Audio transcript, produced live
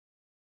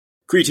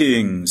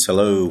Greetings,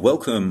 hello,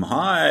 welcome,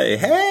 hi,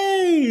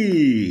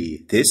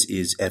 hey! This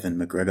is Evan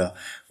McGregor.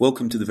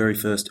 Welcome to the very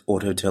first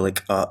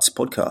Autotelic Arts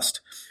podcast.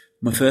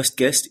 My first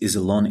guest is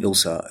Alon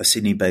Ilsar, a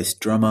Sydney-based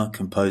drummer,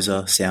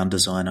 composer, sound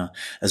designer,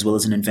 as well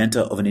as an inventor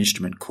of an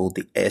instrument called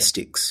the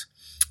Airsticks.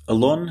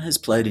 Alon has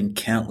played in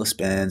countless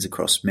bands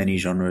across many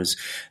genres,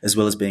 as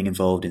well as being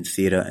involved in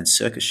theatre and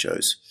circus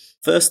shows.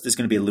 First, there's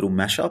going to be a little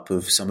mashup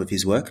of some of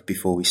his work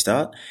before we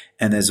start,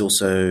 and there's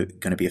also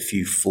going to be a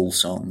few full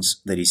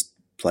songs that he's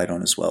played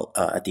on as well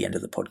at the end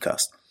of the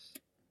podcast.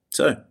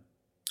 So,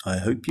 I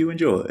hope you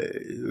enjoy.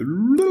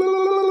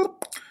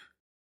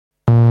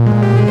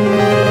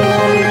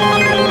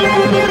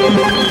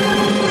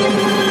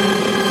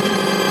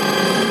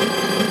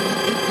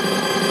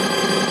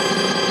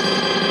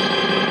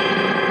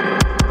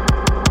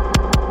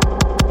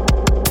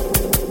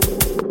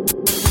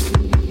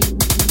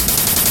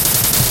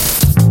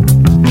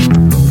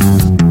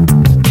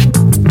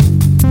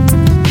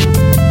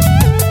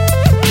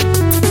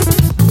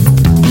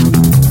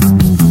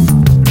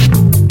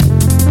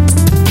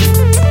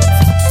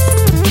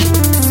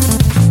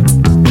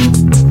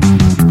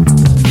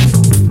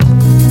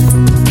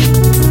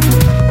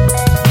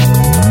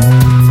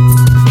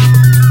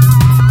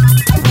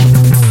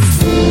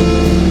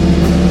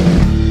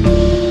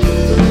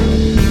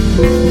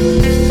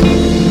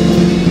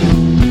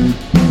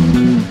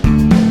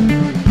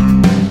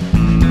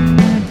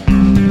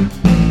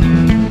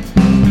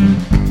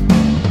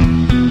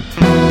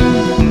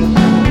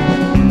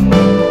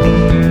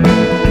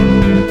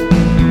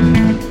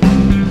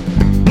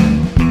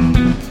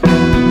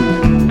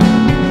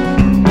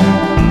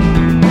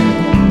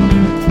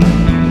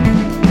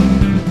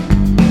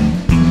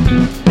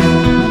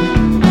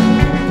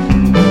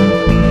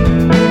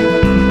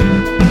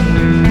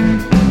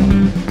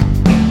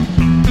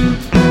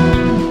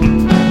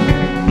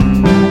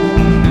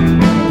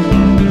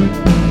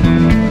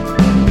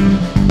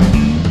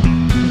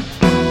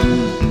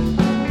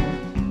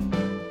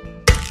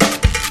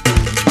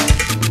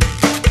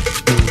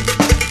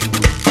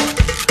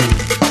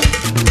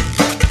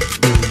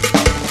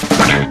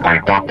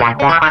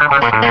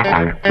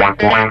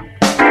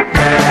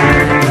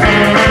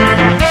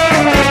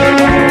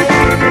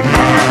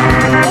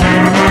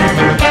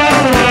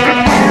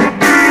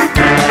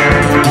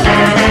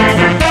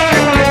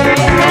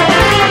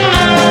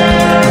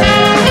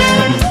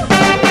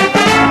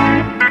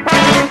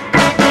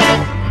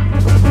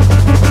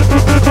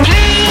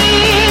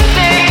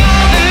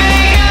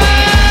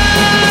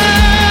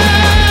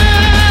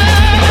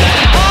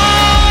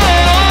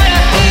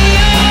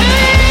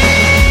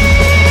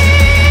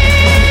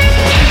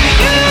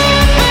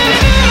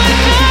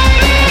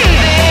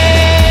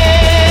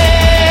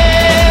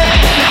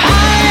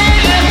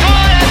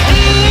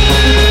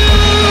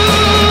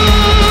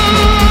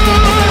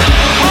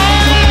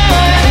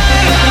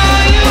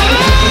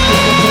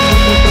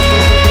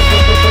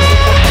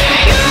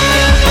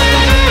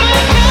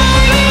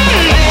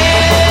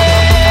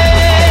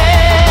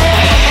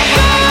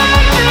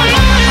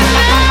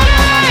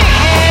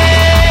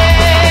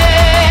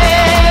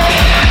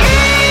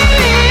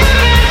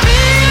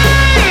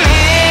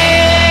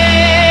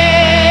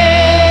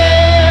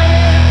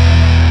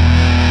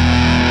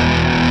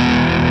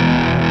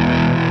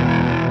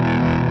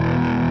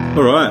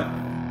 All right.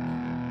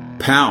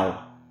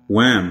 Pow.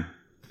 Wham.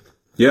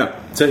 Yeah.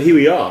 So here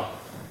we are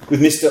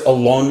with Mr.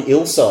 Alon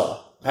Ilsar.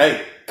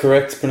 Hey.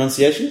 Correct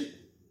pronunciation?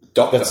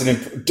 Doctor. That's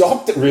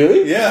doctor,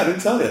 really? Yeah, I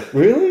didn't tell you.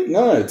 Really?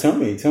 No, tell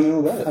me all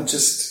about it. I've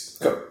just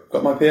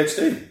got my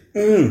PhD.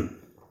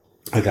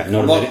 Okay,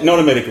 not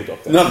a medical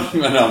doctor. No,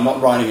 I'm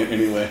not writing it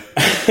anywhere.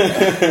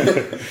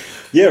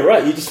 Yeah,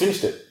 right, you just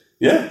finished it.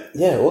 Yeah.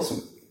 Yeah,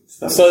 awesome.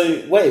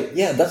 So, wait,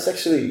 yeah, that's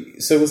actually...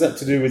 So was that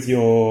to do with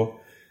your...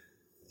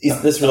 Is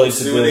this related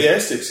to do with the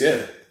Airsticks,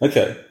 yeah.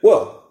 Okay.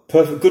 Well,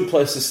 perfect. Good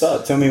place to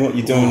start. Tell me what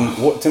you're doing.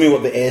 Tell me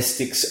what the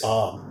Airsticks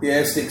are. The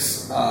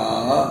Airsticks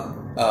are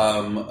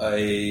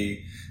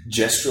a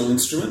gestural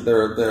instrument.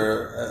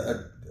 They're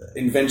an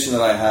invention that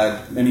I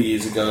had many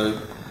years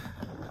ago,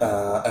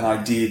 an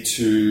idea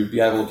to be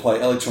able to play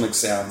electronic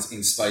sounds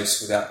in space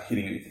without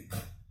hitting anything.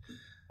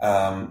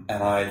 And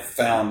I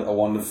found a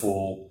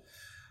wonderful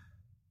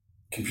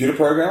computer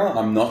programmer.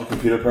 I'm not a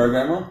computer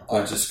programmer. I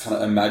just kind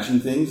of imagine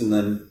things and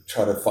then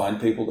try to find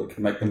people that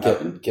can make them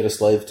happen. Get a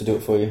slave to do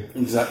it for you.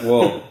 Exactly.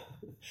 Well,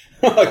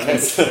 okay.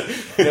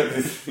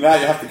 Now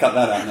you have to cut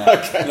that out now.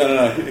 Okay.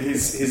 No.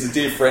 He's a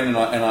dear friend,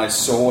 and I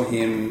saw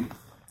him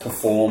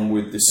perform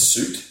with this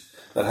suit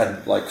that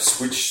had like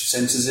switch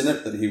sensors in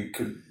it that he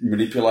could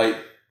manipulate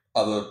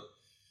other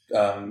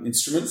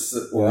instruments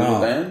that were in the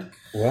band.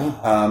 Wow.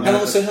 How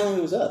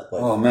long was that?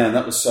 Oh man,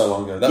 that was so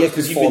long ago. That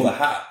was before the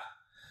hat.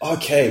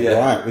 Okay, yeah.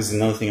 Right. Was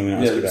another thing I'm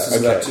going to ask you about. This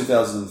was about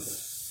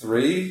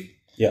 2003.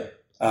 Yeah.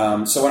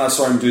 So when I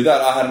saw him do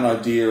that, I had an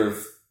idea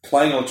of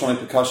playing electronic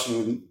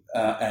percussion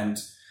and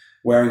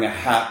wearing a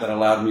hat that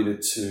allowed me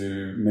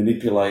to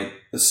manipulate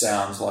the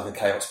sounds like a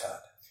chaos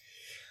pad.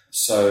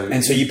 So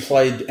you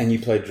played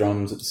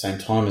drums at the same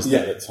time as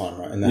that at the time,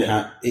 right? And the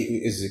Yeah. hat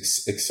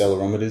is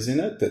accelerometers in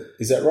it.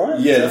 Is that right?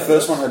 Yeah, the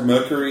first one had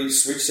mercury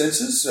switch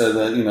sensors. So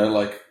that,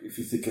 like if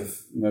you think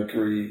of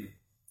mercury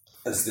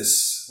as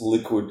this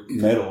liquid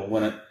metal,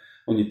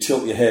 when you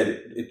tilt your head,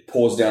 it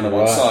pours down to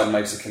one side and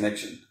makes a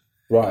connection.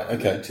 Right.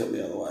 Okay. And tilt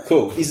the other way.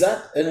 Cool. Is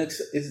that I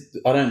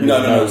don't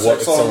No. know what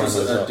Accelerometers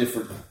accelerometers are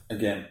different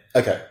again.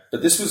 Okay.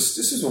 But this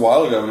was a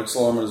while ago when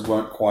accelerometers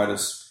weren't quite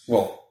as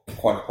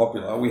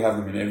popular. We have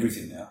them in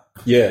everything now.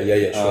 Yeah.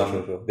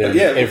 Sure. They're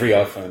yeah, in every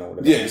iPhone or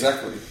whatever. Yeah,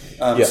 exactly.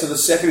 So the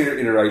second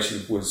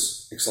iteration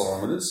was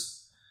accelerometers.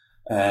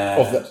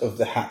 Of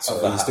the hat.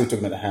 So you're still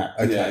talking about the hat.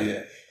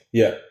 Okay.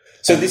 Yeah.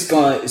 So this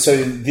guy.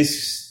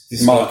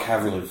 This Mark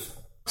Havrilov.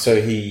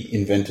 So he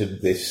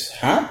invented this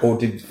hat, or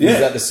was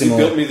that the similar?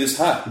 He built me this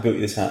hat. He built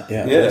you this hat.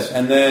 Yeah. Yeah. Awesome.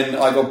 And then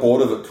I got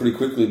bored of it pretty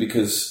quickly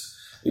because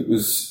it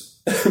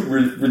was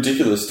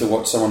ridiculous to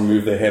watch someone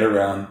move their head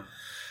around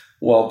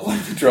while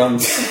playing the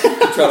drums,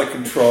 trying to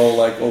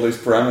control all these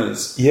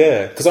parameters.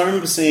 Yeah, because I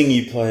remember seeing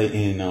you play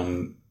in.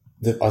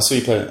 I saw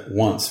you play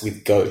once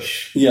with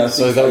Gauche. Yeah,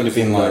 so that would have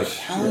been Gauche.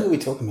 How long are we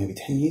talking? Maybe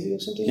 10 years ago or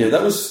something. Yeah,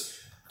 that was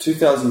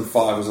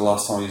 2005 was the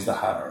last time I used the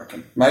hat. I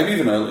reckon, maybe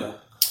even earlier.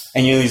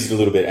 And you used it a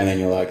little bit, and then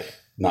you're like,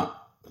 nah.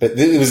 But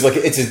it was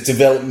it's a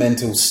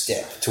developmental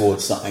step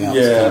towards something else.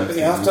 Yeah,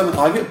 but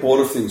I get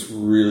bored of things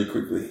really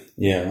quickly.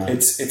 Yeah, right.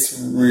 It's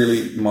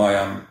really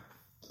my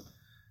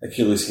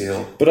Achilles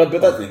heel. But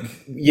I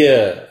think.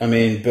 Yeah, I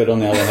mean, but on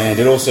the other hand,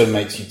 it also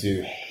makes you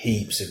do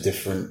heaps of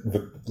different,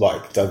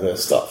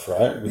 diverse stuff,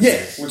 right? Which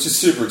is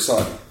super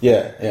exciting.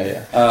 Yeah.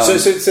 So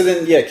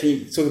then, can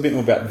you talk a bit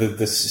more about with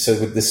the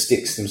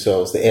sticks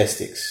themselves, the air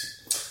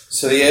sticks?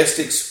 So the air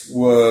sticks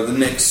were the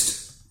next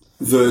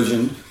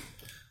version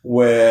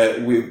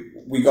where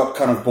we got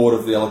kind of bored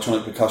of the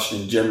electronic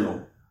percussion in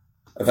general,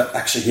 of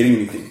actually hitting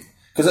anything.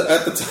 Because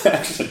at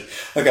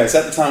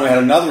the time we had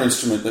another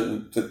instrument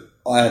that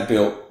I had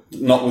built,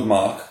 not with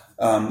Mark,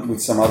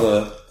 with some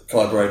other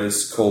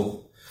collaborators,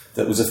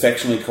 that was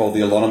affectionately called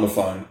the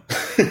Alonomophone,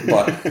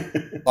 but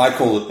I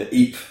call it the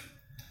EEP,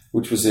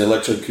 which was the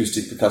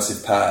electroacoustic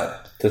percussive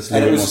pad. That's a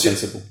little bit more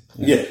sensible.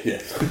 Yeah.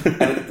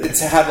 And it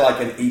had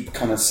an EEP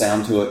kind of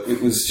sound to it.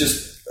 It was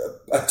just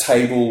a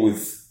table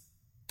with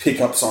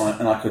pickups on it,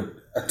 and I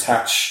could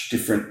attach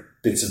different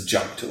bits of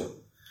jump to it.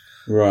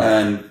 Right.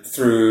 And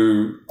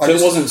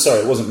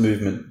it wasn't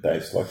movement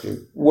based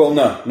Well,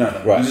 no.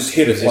 Right. You just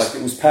hit it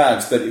it was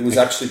pads, but it was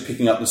actually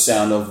picking up the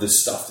sound of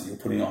this stuff that you're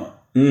putting on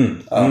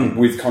it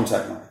with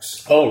contact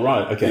mics. Oh,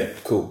 right. Okay. Yeah.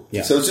 Cool.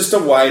 Yeah. So it's just a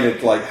way to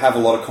have a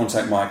lot of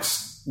contact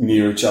mics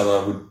near each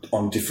other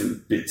on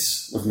different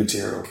bits of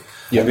material.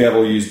 You'll be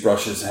able to use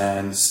brushes,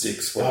 hands,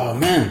 sticks. Whatever. Oh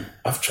man,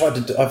 I've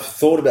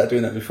thought about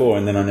doing that before,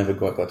 and then I never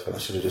got to it. I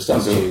should have just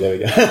asked you. There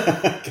we go.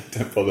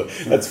 Don't bother.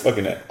 That's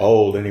fucking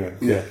old anyway.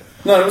 Yeah.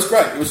 No, it was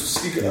great. It was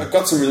I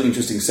got some really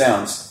interesting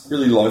sounds,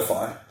 really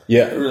lo-fi.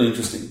 Yeah, really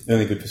interesting.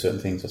 Only good for certain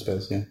things, I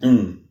suppose. Yeah.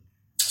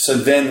 So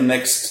then the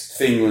next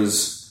thing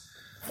was,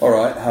 all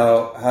right,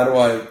 how do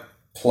I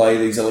play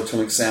these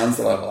electronic sounds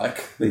that I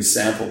like, these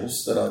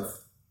samples that I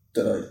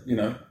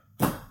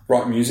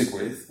write music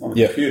with on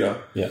a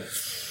computer. Yeah.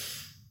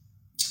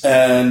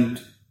 And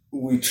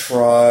we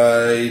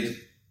tried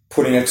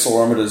putting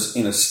accelerometers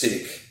in a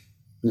stick.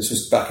 This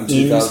was back in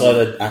 2000.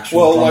 Inside an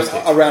actual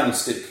drumstick? Around a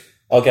stick.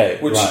 Okay,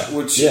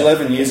 Which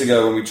 11 years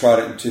ago when we tried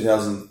it in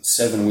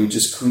 2007, we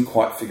just couldn't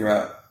quite figure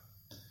out.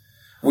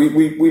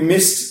 We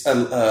missed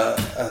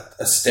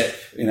a step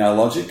in our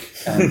logic,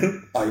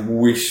 and I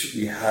wish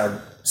we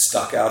had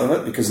stuck out of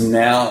it, because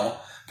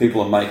now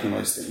people are making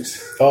those things.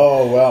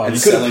 Oh, wow. And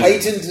you could have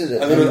patented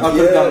it. I could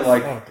have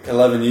done it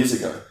 11 years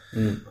ago.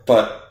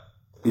 But,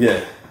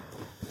 yeah.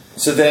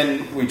 So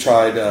then we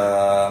tried,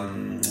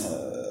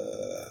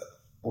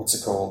 what's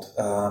it called?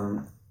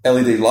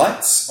 LED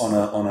lights on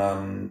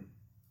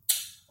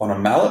a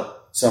mallet.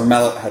 So a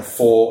mallet had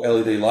 4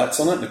 LED lights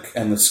on it,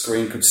 and the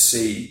screen could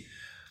see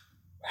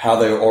how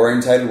they were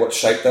orientated, what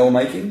shape they were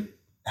making,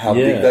 how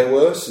big they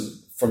were. So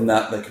from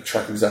that, they could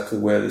track exactly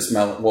where this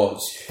mallet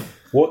was.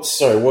 What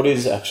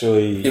is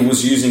actually... It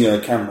was using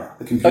a camera,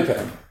 the computer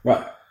camera.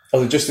 Right.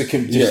 Oh, just the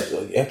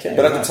computer. Yeah. Okay.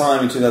 But at the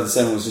time, in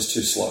 2007, it was just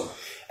too slow.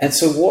 And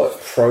so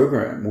what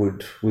program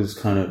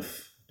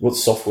what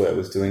software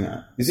was doing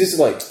that? Is this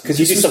because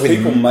you do stuff with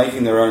people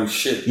making their own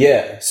shit?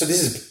 Yeah. So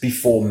this is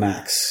before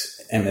Max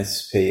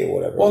MSP or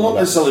whatever. Well, not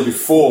necessarily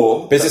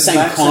before. But it's the same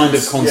Max kind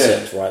of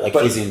concept, right?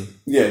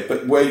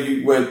 But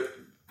where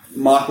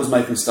Mark was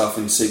making stuff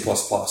in C++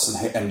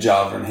 and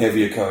Java and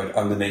heavier code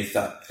underneath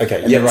that.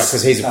 Okay, right,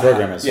 because he's a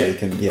programmer, so he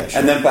can, sure.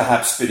 And then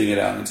perhaps spitting it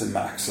out into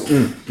Max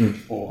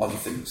or other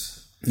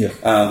things. Yeah.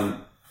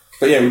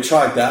 But yeah, we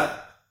tried that.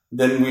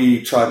 Then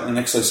we tried an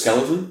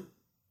exoskeleton,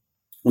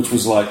 which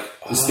was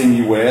this thing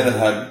you wear that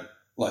had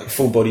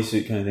full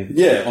bodysuit kind of thing.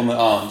 Yeah, on the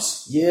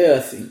arms. Yeah, I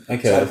think.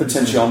 Okay. So it had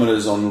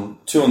potentiometers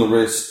 2 on the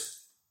wrist,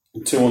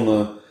 2 on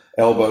the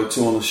elbow,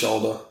 2 on the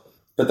shoulder.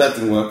 But that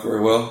didn't work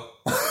very well.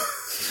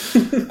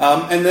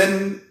 And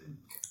then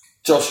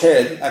Josh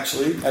Head,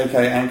 actually,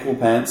 aka Ankle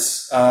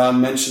Pants,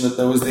 mentioned that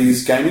there was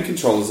these gaming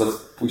controllers that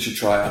we should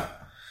try out.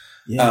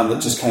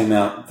 That just came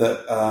out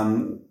that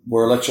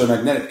were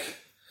electromagnetic.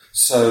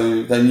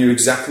 So they knew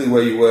exactly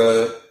where you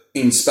were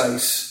in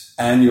space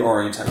and your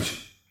orientation.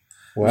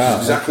 Wow. Which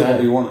is exactly what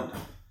we wanted.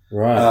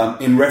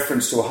 Right. In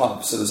reference to a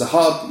hub. So there's a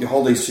hub, you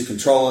hold these two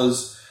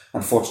controllers.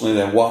 Unfortunately,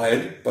 they're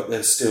wired, but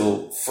they're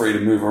still free to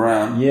move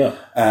around. Yeah.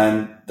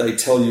 And they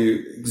tell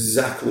you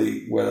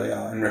exactly where they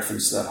are in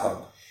reference to that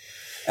hub.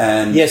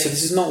 And so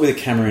this is not with a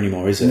camera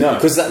anymore, is it? No,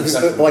 because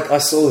exactly. Like I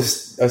saw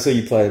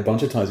you play a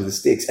bunch of times with the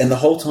sticks, and the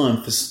whole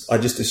time I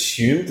just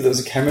assumed that there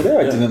was a camera there.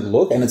 I didn't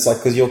look, and it's like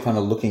because you're kind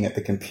of looking at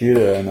the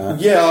computer, and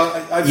I've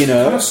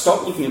kind of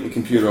stopped looking at the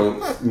computer more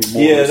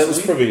recently. That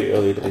was probably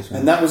early days.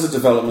 And that was a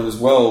development as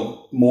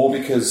well, more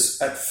because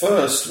at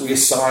first we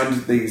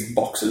assigned these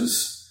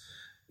boxes,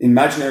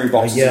 imaginary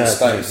boxes in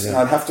space, and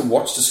I'd have to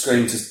watch the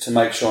screen to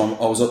make sure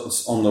I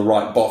was on the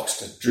right box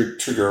to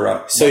trigger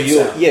up. So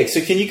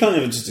so can you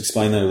kind of just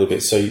explain that a little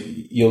bit? So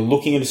you're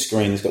looking at a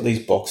screen that's got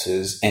these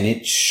boxes, and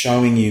it's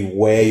showing you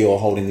where you're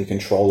holding the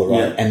controller,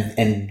 right?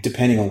 And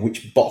depending on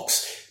which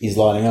box is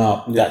lighting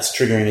up, that's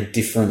triggering a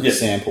different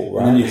sample,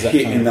 right? And you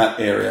hit in that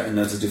area, and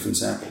there's a different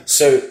sample.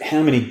 So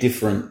how many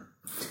different?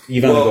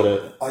 You've only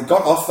got I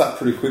got off that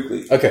pretty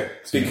quickly. Okay.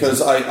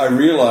 Because I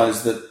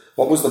realised that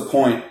what was the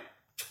point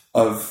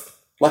of,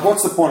 like,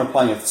 what's the point of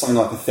playing something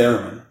like a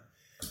theremin?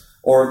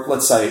 Or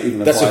let's say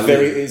even a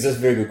violin. That's a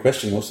very good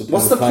question. What's the point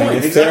What's of the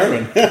playing point? a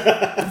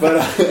theremin?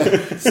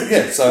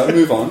 But so I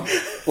move on.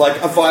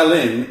 Like a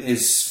violin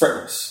is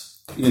fretless.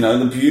 You know,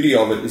 the beauty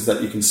of it is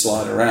that you can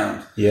slide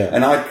around. Yeah.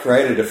 And I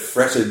created a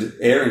fretted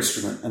air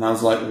instrument, and I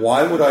was like,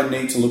 why would I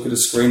need to look at a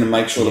screen and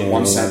make sure that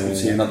one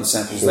sample's here, another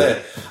sample's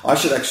there? I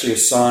should actually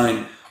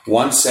assign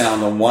one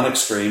sound on one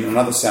extreme,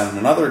 another sound on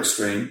another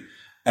extreme,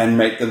 and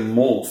make them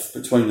morph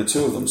between the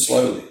two of them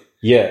slowly.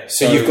 Yeah.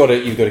 So you've got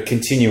a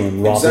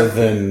continuum rather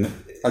than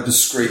a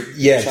discrete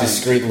change.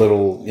 Discrete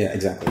little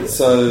exactly. Yeah.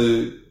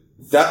 So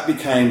that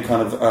became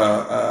kind of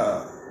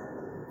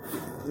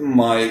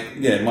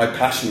my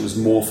passion was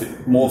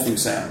morphing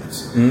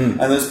sounds. And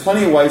there's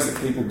plenty of ways that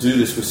people do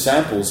this with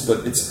samples,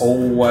 but it's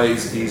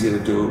always easier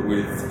to do it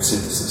with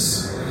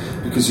synthesis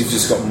because you've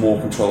just got more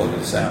control over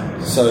the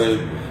sound. So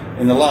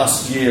in the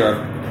last year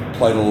I've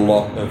played a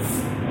lot of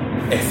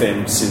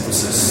FM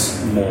synthesis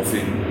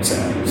morphing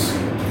sounds.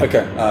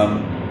 Okay.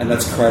 And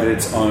that's created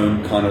its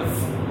own kind of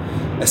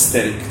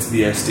aesthetic to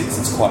the air sticks.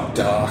 It's quite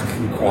dark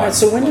and quite... Right,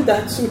 so when did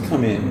that sort of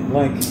come in?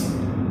 Like...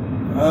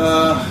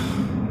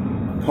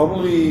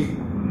 probably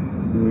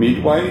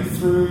midway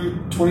through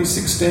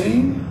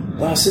 2016.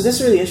 Wow, so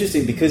that's really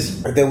interesting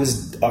because there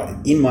was,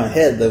 in my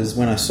head, there was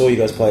when I saw you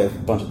guys play a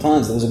bunch of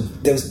times,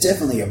 there was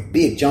definitely a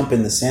big jump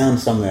in the sound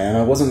somewhere, and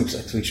I wasn't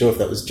exactly sure if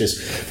that was just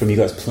from you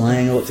guys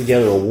playing a lot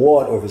together or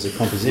what, or if it was a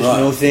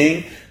compositional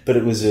thing, but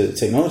it was a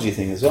technology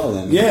thing as well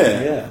then.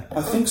 Yeah.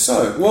 I think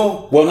so.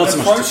 Well not so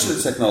much approach to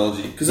the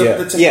technology, because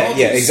the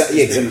technology is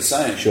the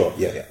same. Sure,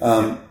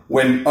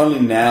 When only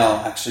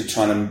now actually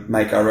trying to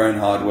make our own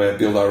hardware,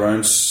 build our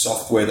own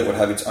software that would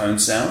have its own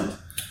sound.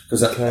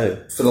 Because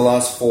for the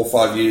last 4 or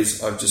 5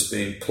 years, I've just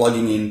been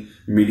plugging in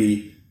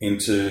MIDI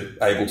into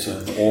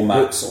Ableton or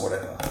Max or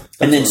whatever.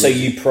 And then so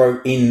you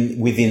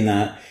within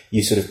that,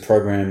 you sort of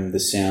program the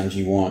sound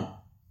you want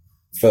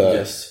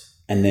first,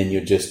 and then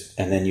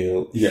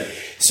Yeah.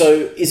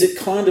 So is it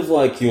kind of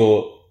like can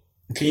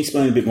you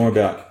explain a bit more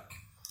about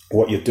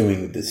what you're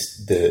doing with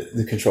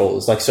the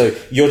controllers? Like, so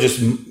you're just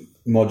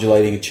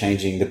modulating and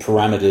changing the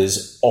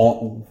parameters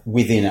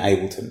within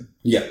Ableton.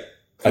 Yeah.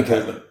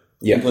 Completely. Okay.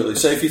 Yeah. Completely.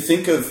 So if you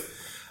think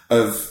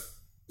of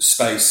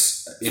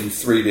space in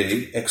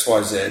 3D, X,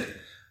 Y, Z,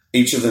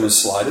 each of them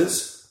is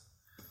sliders,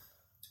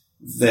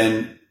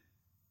 then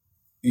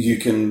you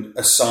can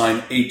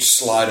assign each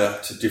slider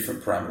to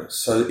different parameters.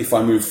 So if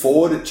I move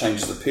forward, it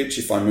changes the pitch.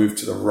 If I move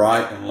to the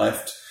right and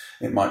left,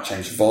 it might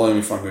change the volume.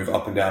 If I move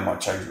up and down, it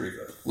might change the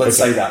reverb. Let's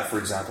say that, for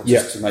example,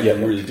 just to make it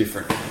really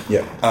different.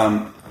 Yeah.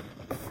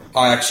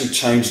 I actually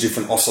change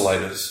different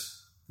oscillators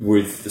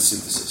with the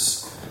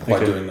synthesis by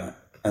doing that.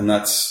 And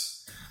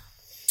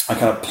I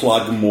kind of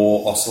plug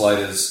more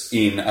oscillators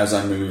in as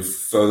I move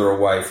further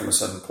away from a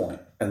certain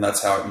point. And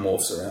that's how it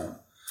morphs around.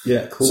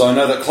 Yeah, cool. So I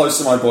know that close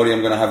to my body, I'm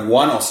going to have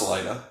one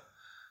oscillator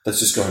that's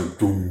just going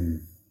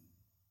boom,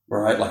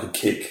 right, like a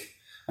kick.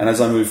 And as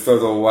I move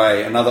further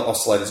away, another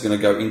oscillator is going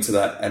to go into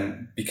that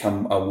and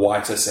become a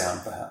whiter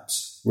sound,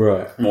 perhaps.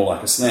 Right. More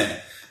like a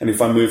snare. And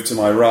if I move to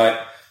my right,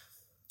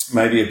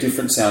 maybe a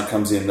different sound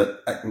comes in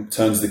that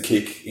turns the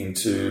kick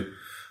into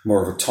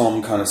more of a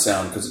tom kind of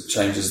sound because it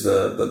changes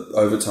the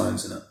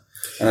overtones in it.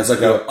 And as I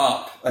go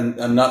up, and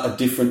a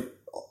different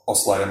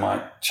oscillator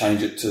might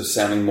change it to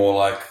sounding more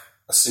like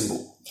a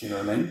cymbal. Do you know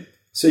what I mean?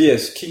 So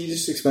yes, can you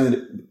just explain it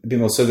a bit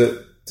more? So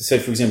that, say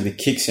for example, the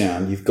kick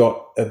sound, you've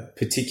got a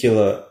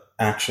particular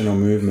action or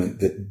movement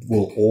that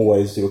will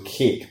always do a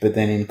kick, but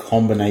then in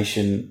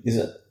combination, is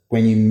it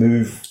when you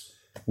move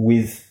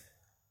with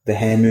the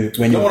hand move,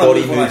 when your body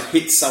moves? When I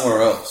hit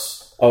somewhere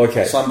else. Oh,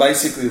 okay. So I'm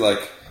basically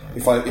like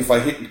If I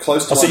hit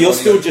close to So my you're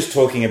body, still just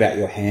talking about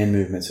your hand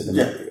movements at the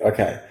moment.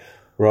 Okay.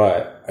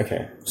 Right.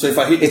 Okay. So if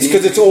I hit, It's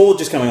because it's all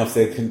just coming off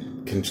the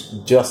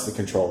just the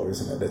controller,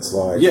 isn't it? It's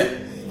like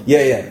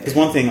yeah. Because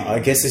one thing, I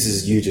guess, this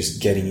is you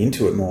just getting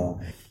into it more.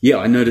 Yeah,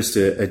 I noticed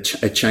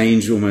a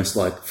change almost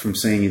like from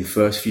seeing you the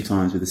first few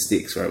times with the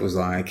sticks, where it was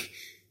like,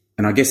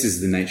 and I guess this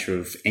is the nature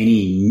of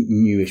any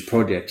newish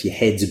project, your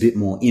head's a bit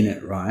more in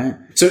it, right?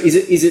 So is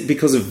it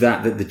because of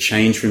that the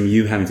change from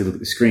you having to look at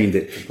the screen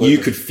that you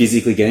could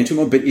physically get into it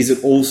more? But is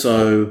it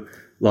also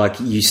like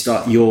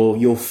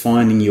you're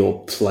finding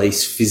your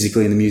place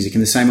physically in the music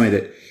in the same way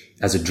that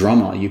as a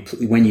drummer,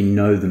 when you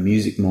know the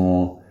music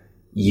more,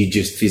 you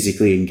just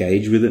physically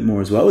engage with it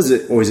more as well? Is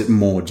it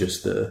more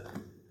just the...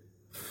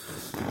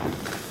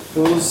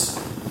 Well,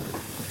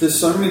 there's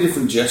so many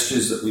different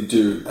gestures that we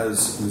do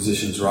as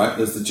musicians, right?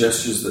 There's the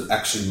gestures that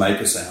actually make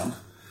a sound.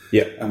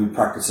 Yeah. And we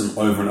practice them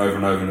over and over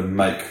and over to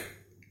make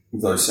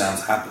those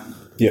sounds happen.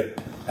 Yeah.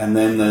 And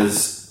then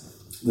there's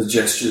the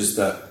gestures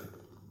that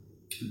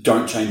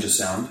don't change a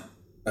sound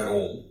at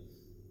all,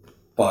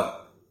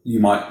 but you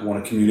might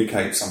want to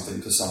communicate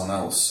something to someone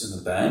else in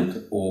the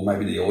band or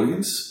maybe the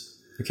audience.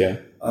 Okay.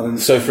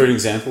 So for an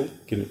example,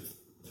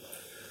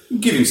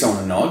 giving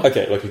someone a nod.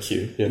 Okay, like a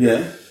cue. Yeah.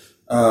 Yeah.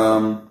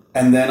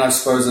 And then I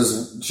suppose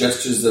there's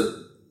gestures that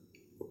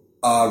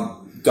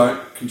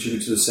don't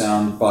contribute to the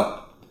sound,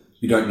 but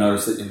you don't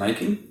notice that you're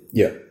making.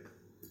 Yeah.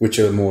 Which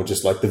are more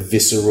just like the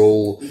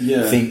visceral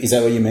thing. Is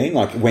that what you mean?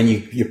 Like when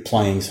you're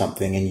playing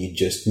something and you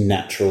just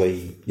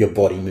naturally, your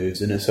body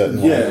moves in a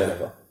certain way or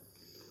whatever.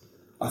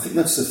 I think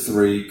that's the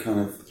three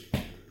kind of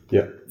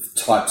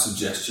types of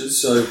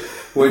gestures. So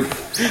when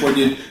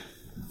you...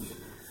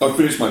 I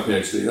finished my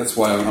PhD, that's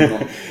why I'm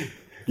not...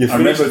 I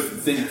remember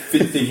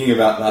thinking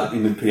about that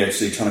in the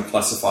PhD, trying to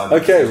classify the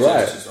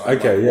gestures, right?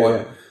 Okay,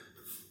 like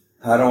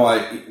how do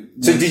I...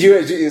 So did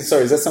you...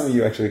 Sorry, is that something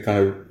you actually kind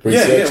of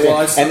researched? Yeah,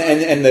 well,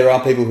 and there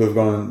are people who have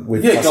gone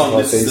with...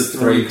 this is the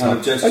three kind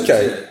of gestures.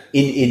 Okay,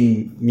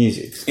 in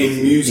music.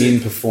 In music. In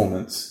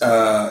performance.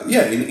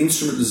 In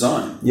instrument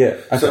design. Yeah.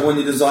 Okay. So when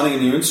you're designing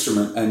a new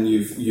instrument and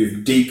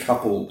you've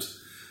decoupled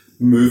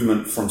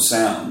movement from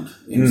sound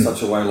in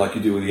such a way like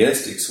you do with the air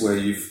sticks, where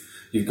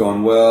you've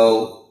gone,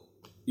 well...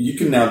 You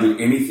can now do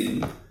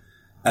anything,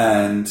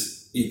 and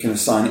you can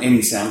assign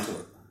any sound to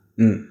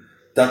it.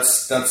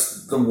 That's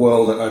the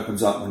world that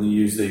opens up when you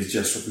use these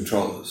gestural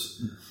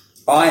controllers.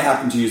 I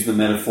happen to use the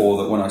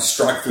metaphor that when I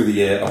strike through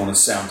the air, I want a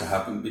sound to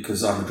happen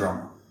because I'm a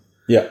drummer.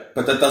 Yeah,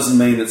 but that doesn't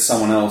mean that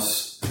someone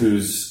else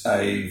who's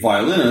a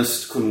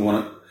violinist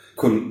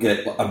couldn't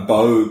get a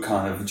bow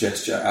kind of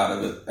gesture out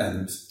of it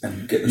and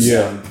get the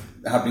sound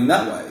happening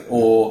that way,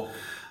 or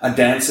a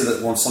dancer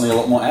that wants something a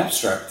lot more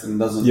abstract and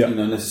doesn't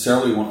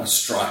necessarily want a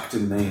strike to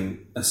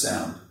mean a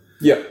sound.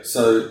 Yeah.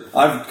 So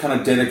I've kind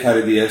of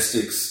dedicated the air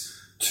sticks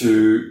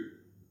to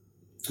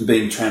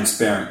being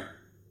transparent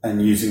and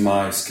using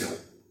my skill.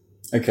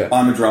 Okay.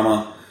 I'm a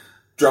drummer.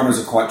 Drummers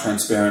are quite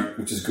transparent,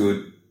 which is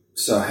good.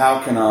 So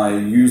how can I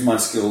use my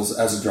skills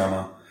as a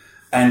drummer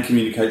and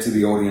communicate to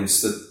the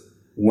audience that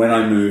when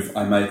I move,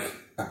 I make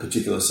a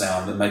particular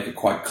sound and make it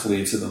quite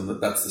clear to them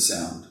that that's the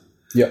sound?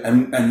 Yeah.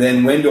 And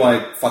then when do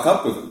I fuck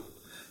up with them?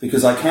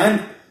 Because I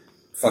can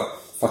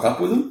fuck up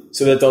with them.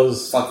 So that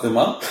does... Fuck them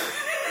up.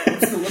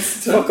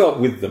 What's the term? Fuck up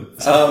with them.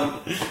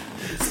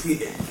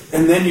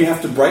 And then you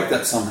have to break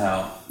that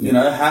somehow. You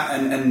know,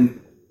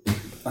 and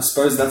I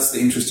suppose that's the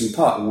interesting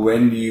part.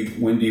 When do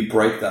you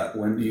break that?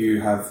 When do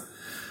you have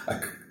a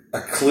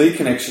clear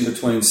connection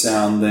between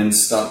sound then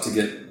start to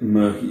get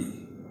murky?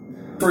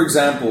 For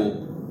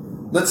example,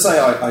 let's say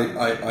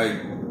I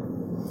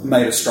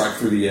made a strike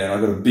through the air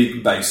and I got a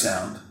big bass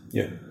sound.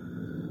 Yeah.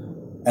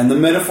 And the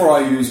metaphor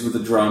I use with the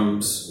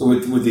drums,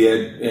 with the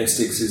air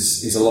sticks,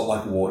 is a lot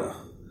like water.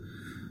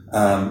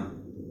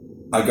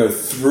 I go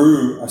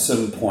through a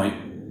certain point.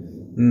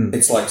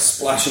 It's like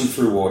splashing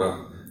through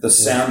water. The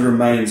sound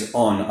remains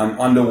on. I'm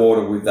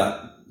underwater with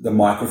the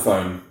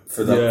microphone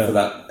for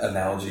that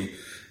analogy.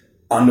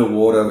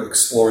 Underwater,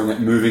 exploring it,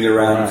 moving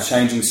around,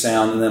 changing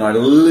sound, and then I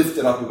lift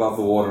it up above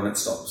the water and it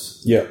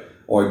stops. Yeah.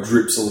 Or it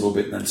drips a little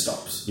bit and then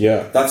stops.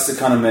 Yeah. That's the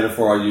kind of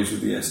metaphor I use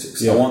with the air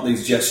sticks. Yeah. I want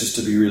these gestures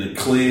to be really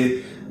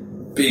clear,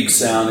 big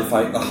sound.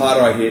 The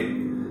harder I hit,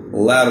 the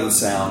louder the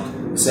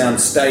sound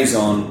stays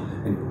on,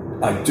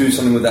 and I do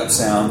something with that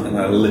sound and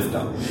I lift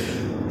up.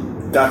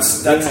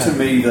 That's to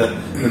me the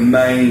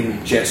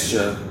main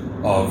gesture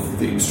of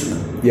the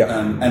instrument. Yeah.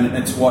 And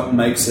it's what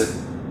makes it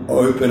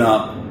open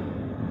up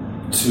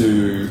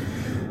to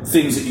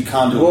things that you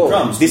can't do with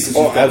drums.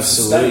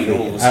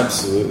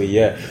 Absolutely,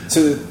 yeah.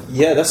 So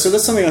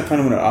that's something I kind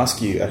of want to ask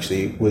you.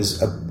 Actually,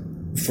 was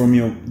from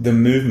the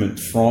movement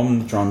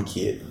from drum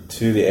kit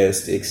to the air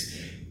sticks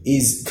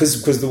is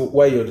because the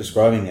way you're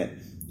describing it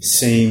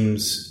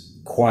seems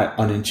quite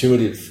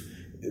unintuitive.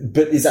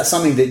 But is that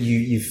something that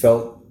you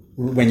felt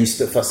when you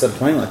first started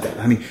playing like that?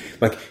 I mean,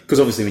 like, because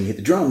obviously when you hit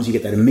the drums, you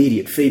get that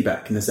immediate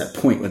feedback, and there's that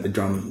point where the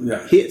drum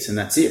hits, and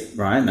that's it,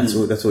 right? And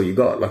that's all you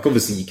got. Like,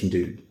 obviously you can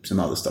do some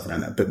other stuff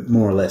around that, but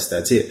more or less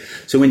that's it.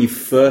 So when you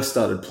first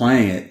started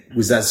playing it,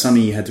 was that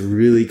something you had to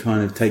really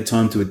kind of take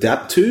time to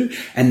adapt to,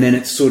 and then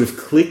it sort of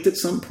clicked at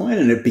some point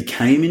and it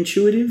became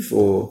intuitive,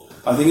 or?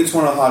 I think it's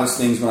one of the hardest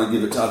things when I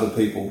give it to other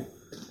people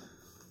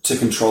to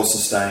control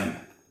sustain.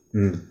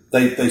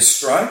 They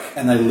strike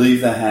and they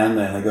leave their hand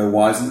there and they go,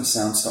 why isn't the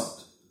sound stopped?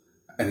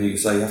 And you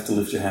say, you have to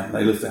lift your hand.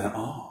 They lift their hand.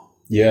 Oh.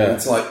 Yeah. And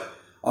it's like,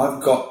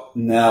 I've got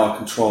now a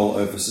control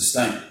over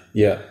sustain.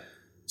 Yeah.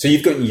 So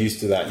you've gotten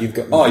used to that. You've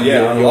got. Oh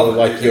yeah, I love it.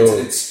 Like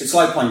it's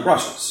like playing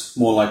brushes,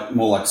 more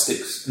like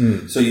sticks.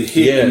 So you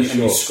hit and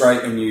you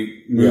scrape and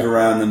you move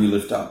around and you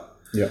lift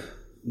up. Yeah.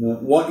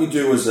 What you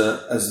do as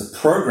the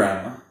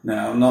programmer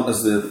now, not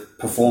as the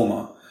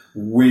performer,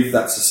 with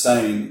that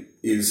sustain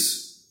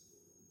is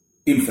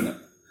infinite.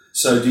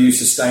 So do you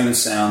sustain a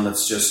sound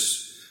that's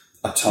just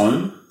a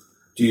tone?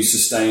 Do you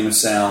sustain a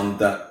sound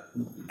that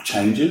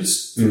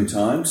changes through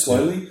time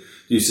slowly?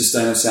 Do you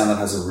sustain a sound that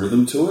has a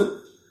rhythm to it?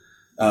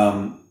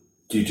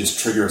 Do you just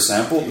trigger a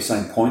sample at the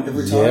same point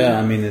every time? Yeah,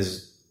 I mean,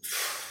 there's...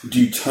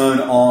 Do you turn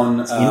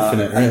on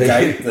infinite, a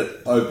gate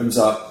that opens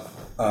up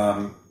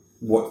a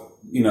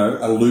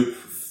loop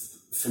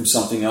from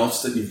something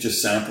else that you've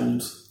just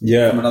sampled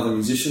from another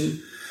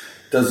musician?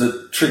 Does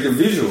it trigger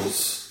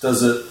visuals?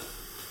 Does it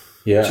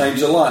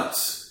change the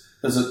lights?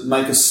 Does it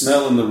make a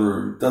smell in the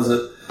room? Does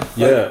it?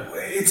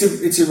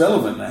 It's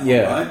irrelevant now,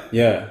 right?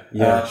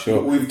 Yeah,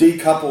 sure. We've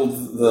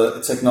decoupled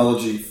the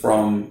technology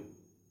from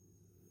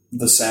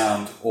the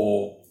sound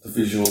or the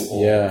visual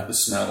or the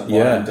smell.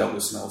 Well, I haven't dealt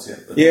with smells yet.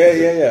 But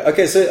yeah.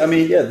 Okay, so I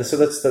mean, so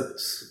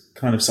that's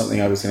kind of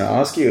something I was going to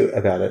ask you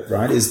about it,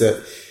 right? Is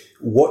that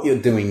what you're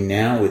doing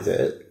now with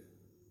it?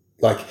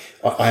 Like,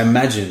 I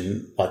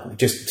imagine, like,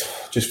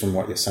 just from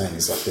what you're saying,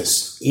 is like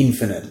this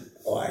infinite,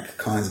 like,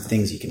 kinds of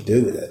things you can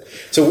do with it.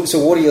 So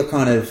what are your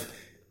kind of,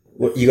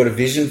 what, you got a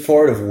vision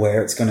for it of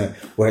where it's gonna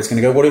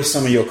go? What are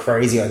some of your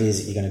crazy ideas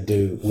that you're going to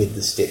do with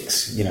the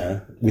sticks? You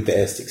know, with the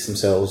air sticks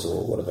themselves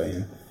or whatever.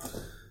 You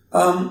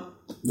know?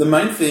 The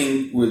main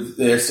thing with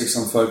the air sticks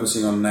I'm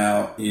focusing on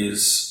now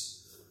is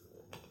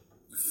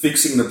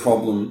fixing the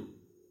problem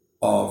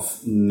of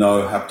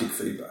no haptic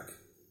feedback.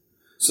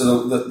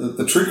 So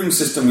the triggering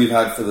system we've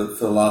had for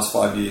the last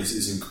 5 years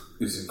is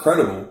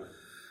incredible.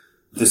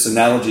 This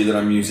analogy that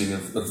I'm using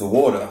of the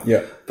water,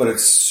 but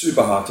it's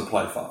super hard to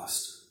play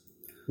fast,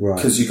 right?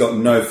 Because you've got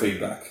no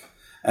feedback,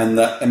 and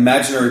that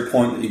imaginary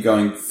point that you're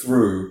going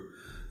through,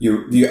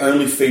 the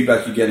only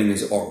feedback you're getting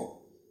is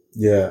oral.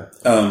 Yeah.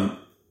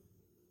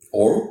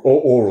 Oral?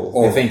 Or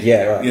oral. I think,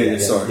 right. Yeah,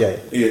 sorry.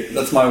 Yeah,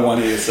 that's my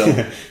one ear cell.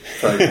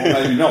 Or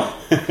maybe not.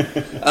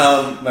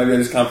 Maybe I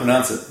just can't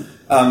pronounce it.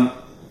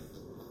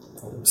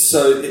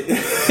 So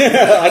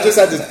I just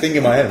had this thing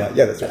in my head. Like,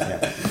 that's right.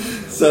 Yeah.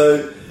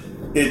 So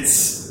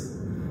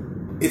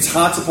it's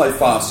hard to play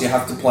fast. You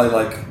have to play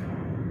like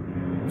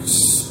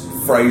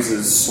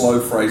slow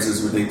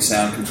phrases with each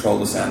sound, control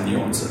the sound,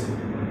 nuance it.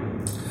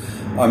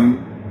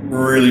 I'm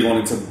really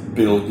wanting to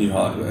build new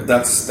hardware. I've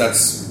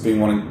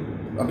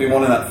been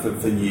wanting that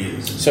for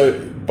years. So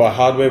by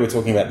hardware, we're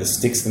talking about the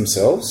sticks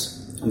themselves?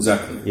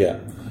 Exactly. Yeah.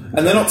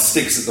 And they're not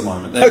sticks at the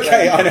moment.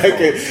 Okay, I know.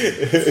 Okay.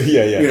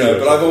 yeah.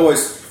 But I've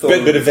always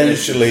thought... But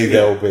eventually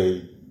they'll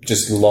be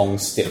just long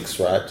sticks,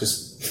 right?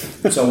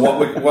 So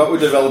what we're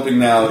developing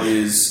now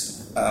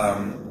is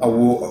a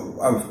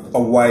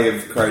way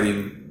of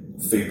creating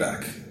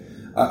feedback,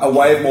 a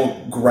way of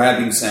more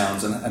grabbing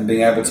sounds and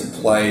being able to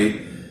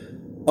play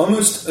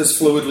almost as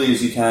fluidly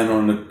as you can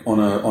on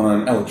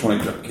an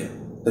electronic drum kit.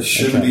 There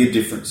shouldn't be a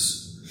difference.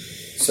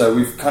 So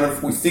we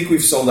think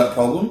we've solved that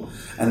problem,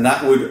 and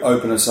that would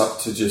open us up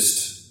to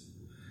just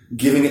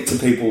giving it to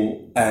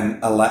people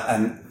and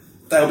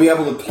they'll be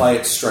able to play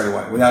it straight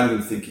away without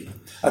even thinking.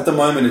 At the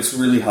moment, it's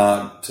really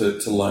hard to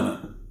learn it.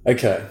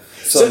 Okay.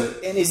 So,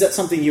 and is that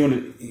something you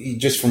want to,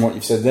 just from what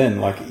you've said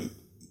then, like,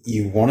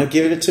 you want to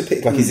give it to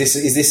people? Like, is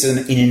this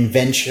an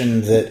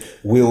invention that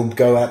will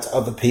go out to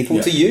other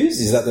people to use?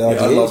 Is that the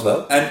idea? I love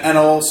that. And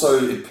also,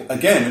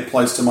 it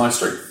plays to my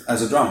strength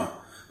as a drummer.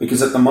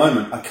 Because at the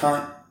moment, I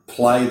can't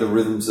play the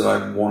rhythms that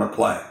I want to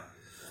play.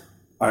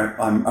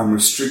 I'm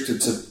restricted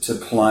to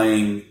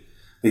playing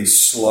these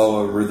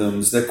slower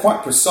rhythms. They're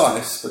quite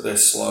precise, but they're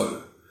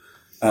slow.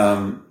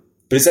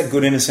 But is that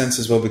good in a sense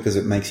as well, because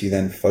it makes you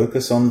then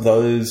focus on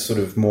those sort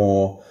of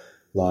more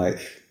like...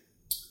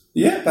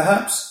 Yeah,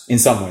 perhaps. In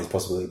some ways,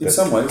 possibly. But in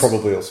some ways.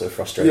 Probably also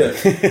frustrating.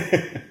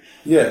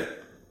 Yeah.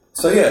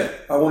 So,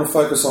 I want to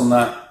focus on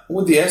that.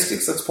 With the air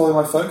sticks, that's probably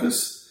my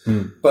focus.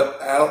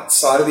 But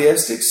outside of the air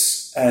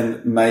sticks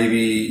and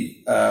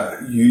maybe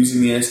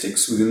using the air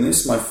sticks within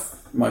this,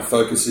 my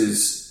focus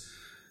is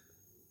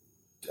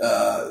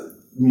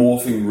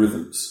morphing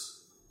rhythms.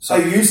 So I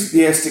use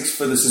the air sticks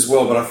for this as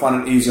well, but I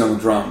find it easier on the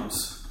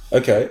drums.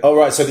 Okay. Oh,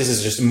 right. So this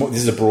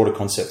is a broader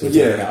concept.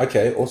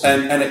 Okay.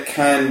 Awesome. And it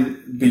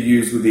can be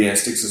used with the air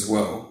sticks as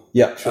well.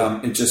 Yeah.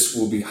 Sure. It just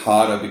will be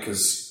harder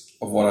because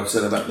of what I've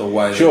said about the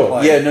way. Sure. They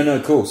play. Yeah.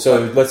 No. Cool.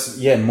 So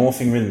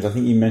morphing rhythms. I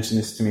think you mentioned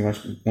this to me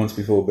once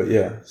before, but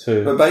yeah.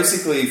 So, but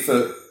basically,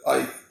 for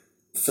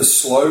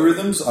slow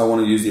rhythms, I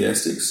want to use the air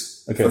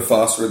sticks. Okay. For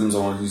fast rhythms, I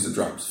want to use the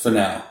drums. For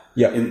now.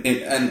 Yeah.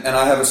 And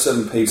I have a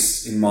certain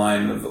piece in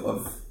mind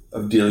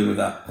of dealing with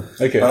that.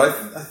 Okay. But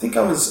I think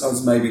I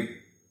was maybe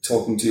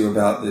talking to you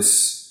about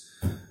this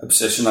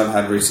obsession I've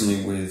had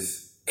recently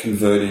with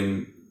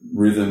converting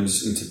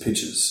rhythms into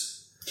pitches.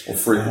 Or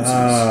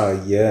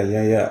frequencies.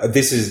 Yeah.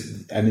 This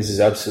is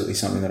absolutely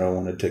something that I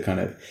wanted to kind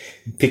of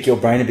pick your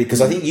brain a bit,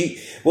 because I think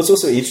what's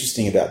also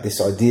interesting about this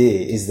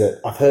idea is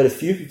that I've heard a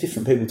few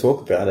different people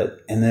talk about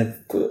it, and they've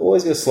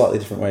always got a slightly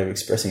different way of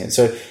expressing it.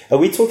 So, are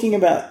we talking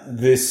about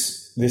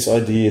this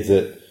idea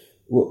that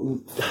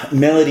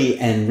melody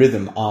and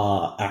rhythm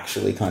are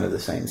actually kind of the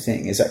same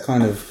thing? Is that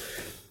kind of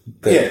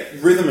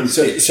rhythm and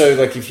pitch. So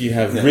like if you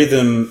have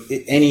rhythm,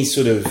 any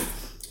sort of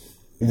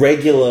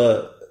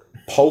regular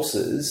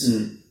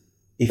pulses.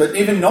 But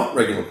even not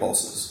regular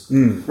pulses.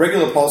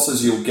 Regular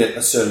pulses, you'll get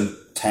a certain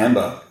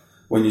timbre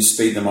when you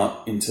speed them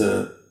up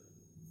into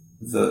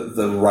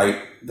the rate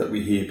that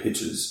we hear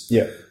pitches.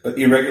 Yeah. But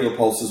irregular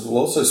pulses will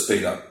also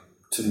speed up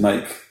to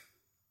make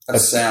a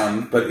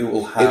sound, but it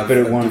will have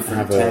it a won't different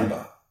have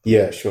timbre.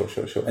 Yeah, sure.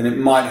 And it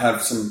might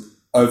have some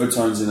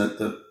overtones in it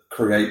that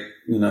create,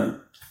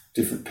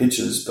 different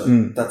pitches, but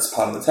that's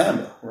part of the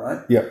timbre,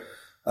 right? Yeah.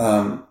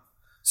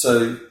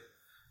 So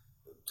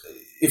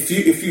if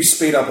you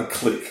speed up a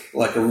click,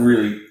 like a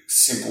really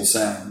simple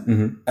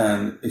sound,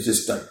 and it's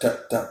just da, da,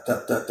 da,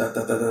 da, da, da,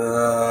 da, da,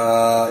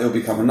 da, it'll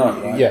become a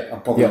note, right? Yeah.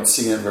 I'm probably not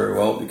singing it very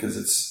well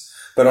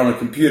but on a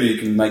computer you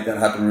can make that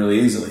happen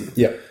really easily.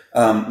 Yeah.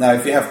 Now,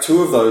 if you have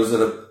two of those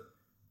that are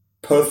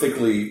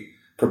perfectly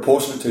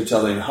proportionate to each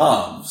other in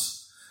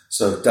halves,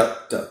 so da,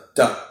 da,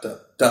 da, da,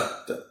 da,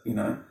 da,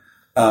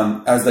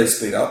 as they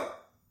speed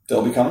up,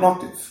 they'll become an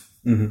octave.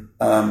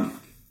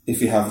 If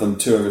you have them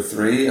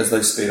 2/3, as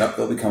they speed up,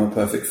 they'll become a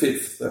perfect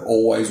fifth. They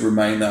always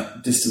remain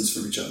that distance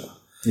from each other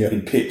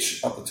in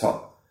pitch up the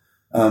top.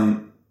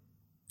 I'm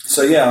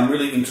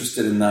really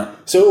interested in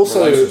that. So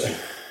also,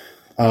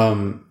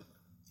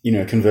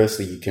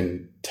 conversely, you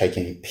can take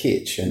any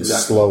pitch and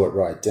slow it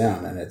right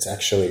down, and it's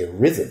actually a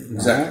rhythm,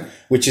 right?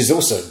 Which is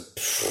also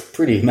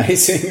pretty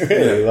amazing,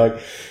 really. But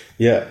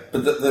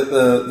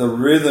the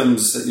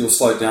rhythms that you'll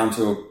slow it down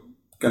to are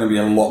going to be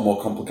a lot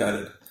more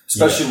complicated,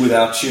 especially with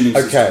our tuning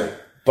system. Okay.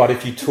 But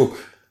if you took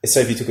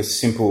a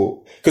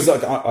simple, because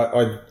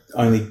I'm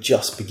only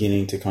just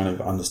beginning to kind of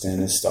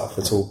understand this stuff.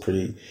 It's all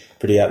pretty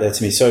out there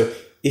to me. So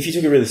if you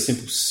took a really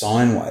simple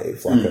sine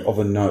wave, of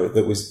a note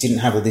that didn't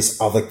have all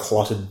this other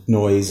cluttered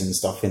noise and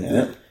stuff in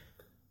it,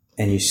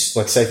 and you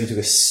say if you took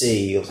a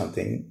C or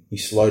something, you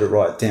slowed it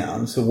right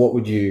down. So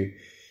do you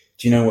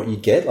know what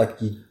you'd get?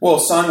 Well,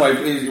 sine wave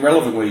is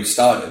irrelevant where you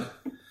started.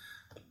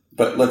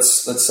 But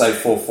let's say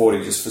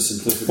 440 just for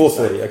simplicity.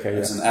 440, okay,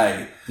 as an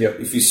A. Yep.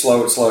 If you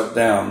slow it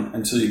down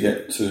until you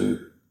get to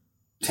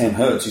 10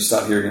 hertz, you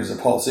start hearing it as a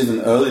pulse,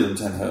 even earlier than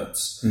 10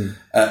 hertz.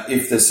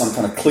 If there's some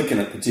kind of click in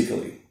it,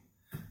 particularly.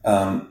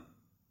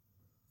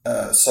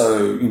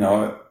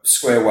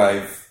 Square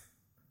wave,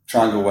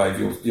 triangle wave,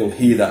 you'll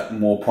hear that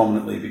more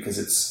prominently because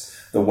it's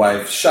the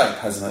wave shape,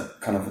 hasn't it?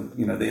 Kind of,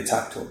 the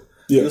attack to it.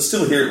 Yeah. You'll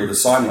still hear it with a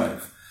sine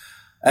wave.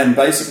 And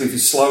basically, if you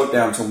slow it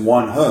down to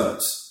 1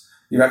 hertz,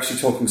 you're actually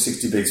talking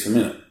 60 beats per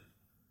minute.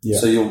 Yeah.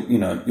 So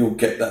you'll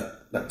get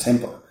that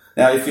tempo.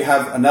 Now, if you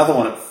have another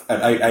one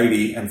at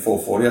 880 and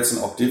 440, that's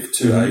an octave,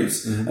 two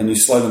A's, and you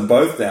slow them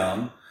both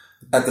down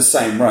at the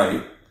same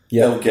rate,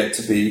 they'll get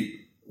to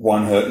be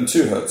 1 hertz and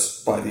 2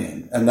 hertz by the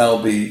end, and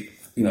they'll be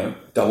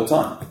double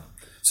time.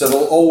 So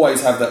they'll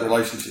always have that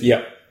relationship.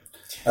 Yeah.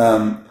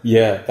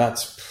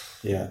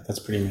 That's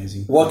pretty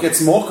amazing. What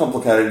gets more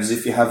complicated is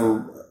if you have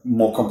a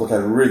more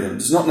complicated rhythm.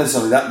 It's not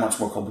necessarily that much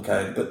more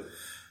complicated, but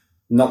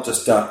not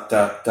just da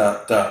da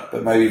da da,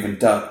 but maybe even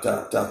da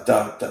da da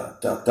da da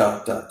da da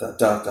da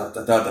da da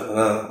da da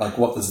da. Like,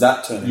 what does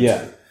that turn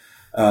into?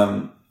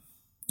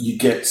 You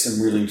get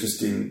some really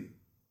interesting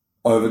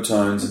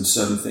overtones and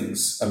certain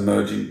things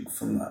emerging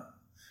from that.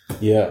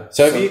 Yeah.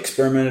 So have you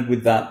experimented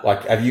with that?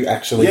 Like, have you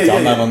actually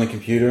done that on the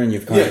computer, and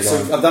you've kind of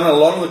gone... So I've done a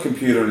lot on the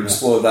computer and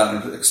explored that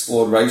and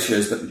explored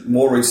ratios, but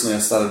more recently I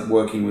started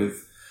working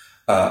with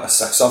a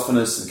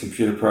saxophonist and a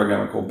computer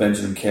programmer called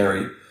Benjamin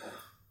Carey,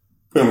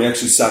 when we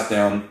actually sat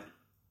down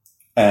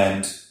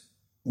and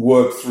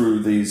worked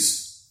through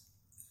these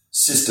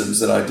systems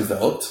that I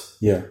developed.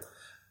 Yeah.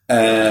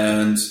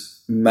 And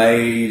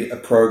made a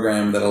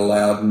program that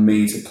allowed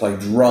me to play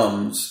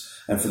drums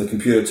and for the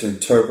computer to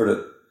interpret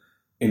it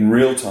in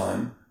real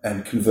time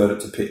and convert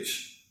it to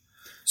pitch.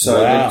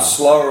 So the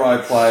slower I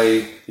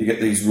play, you get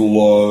these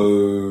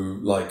low,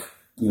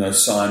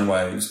 sine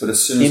waves. But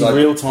as soon as in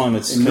real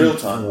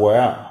time,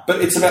 wow.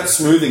 But it's about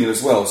smoothing it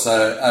as well.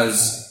 So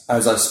as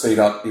I speed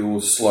up, it will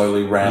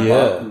slowly ramp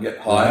up and get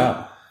higher.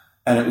 Wow.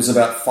 And it was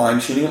about fine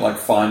tuning it, like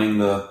finding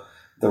the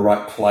the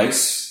right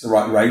place, the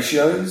right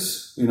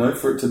ratios,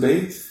 for it to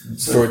be.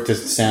 For it to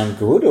sound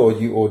good, but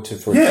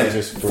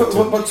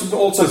to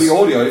also the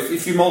audio.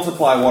 If you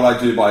multiply what I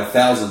do by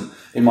 1,000,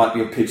 it might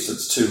be a pitch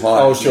that's too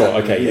high. Oh, sure.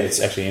 Okay, yeah, it's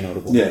actually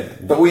inaudible. Yeah,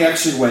 but we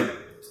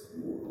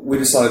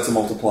decided to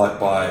multiply it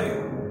by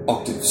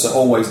octaves, so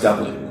always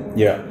doubling.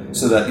 Yeah.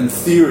 So that in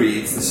theory,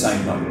 it's the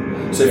same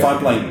note. So if I'm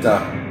playing da,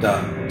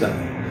 da, da,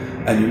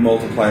 and you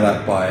multiply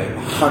that by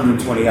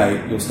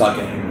 128, you'll start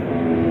getting.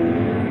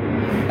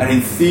 And in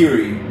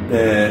theory,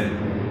 they're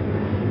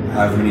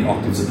however many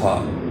octaves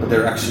apart, but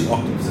they're actually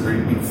octaves that are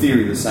in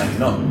theory the same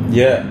note.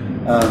 Yeah.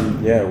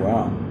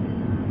 Wow.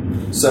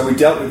 So we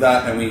dealt with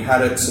that, and we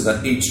had it so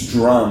that each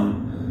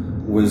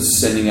drum was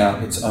sending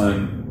out its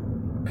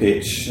own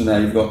pitch. So now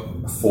you've got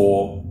a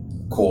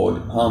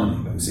 4-chord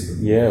harmony,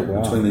 basically. Yeah,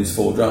 wow. Between these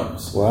 4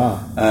 drums. Wow.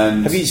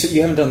 And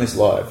you haven't done this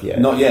live yet?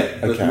 Not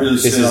yet. But really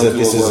soon I'll do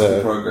a work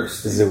in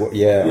progress.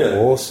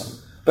 Awesome.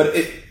 But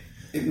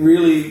it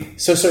really.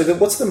 So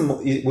what's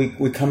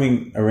we're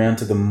coming around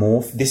to the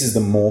morph. This is the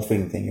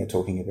morphing thing you're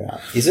talking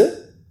about, is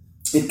it?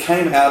 It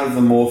came out of the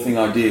morphing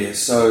idea.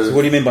 So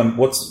what do you mean by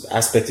what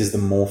aspect is the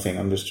morphing?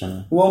 I'm just trying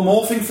to. Well,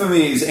 morphing for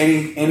me is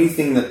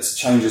anything that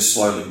changes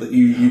slowly that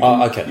you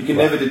can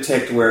never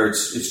detect where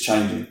it's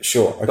changing.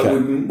 Sure. Okay.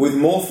 But with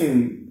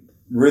morphing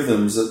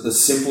rhythms, the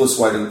simplest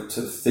way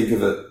to think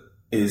of it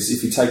is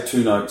if you take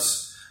 2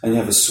 notes and you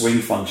have a swing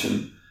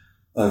function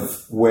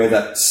of where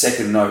that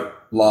second note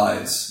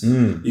lies,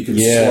 you can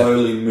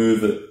slowly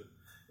move it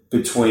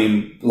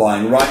between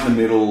lying right in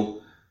the middle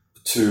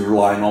to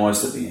lying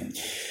almost at the end.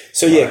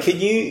 So can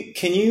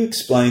you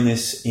explain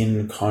this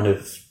in kind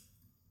of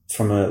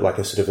from a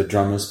sort of a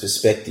drummer's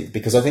perspective?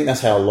 Because I think that's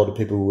how a lot of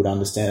people would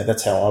understand it.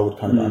 That's how I would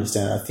kind of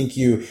understand it. I think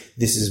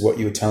this is what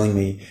you were telling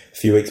me a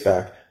few weeks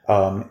back,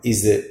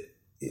 is that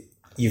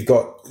you've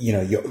got,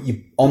 you're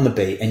on the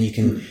beat and you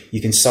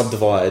can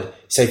subdivide,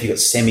 say if you've got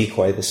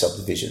semi-quaver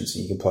subdivisions,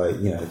 and you can play,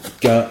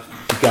 ga,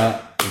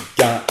 ga,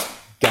 ga,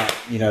 ga,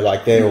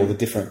 they're all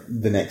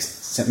the next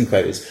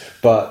semi-quavers,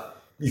 but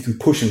you can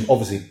push and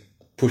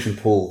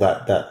pull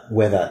that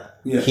where that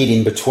hit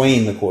in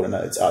between the quarter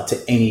notes are to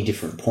any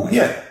different point.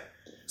 Yeah.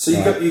 So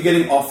you're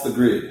getting off the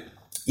grid.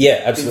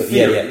 Yeah, absolutely.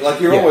 Theory,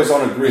 you're always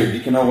on a grid.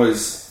 You can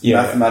always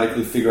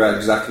mathematically figure out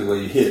exactly where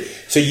you hit.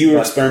 So you were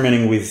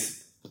experimenting with,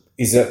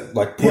 is that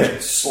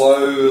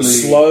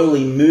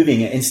slowly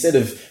moving it instead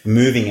of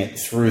moving it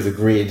through the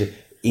grid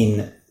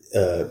in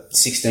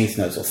 16th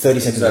notes or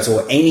 32nd notes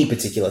or any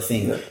particular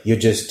thing. Yeah. You're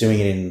just doing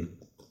it in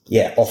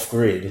off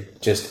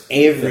grid, just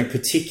every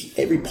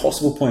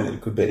possible point that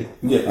it could be.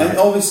 Yeah, and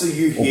obviously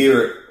you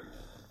hear it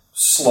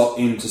slot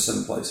into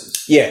some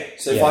places. Yeah.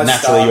 So if I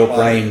naturally your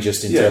brain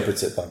just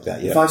interprets it like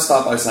that. Yeah. If I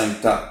start by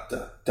saying da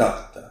da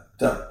da da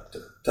da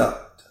da da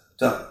da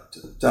da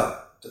da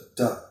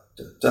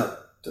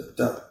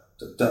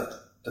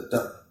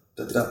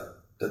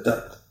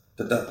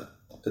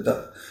da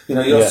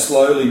da, you're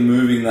slowly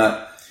moving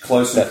that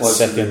closer and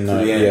closer to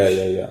the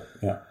end.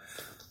 Yeah.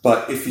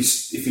 But if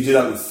you do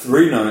that with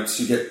 3 notes,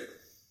 you get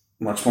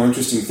much more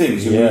interesting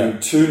things. You're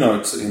moving 2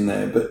 notes in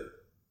there, but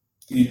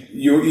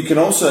you can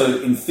also,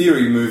 in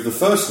theory, move the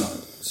first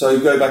note. So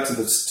you go back to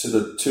the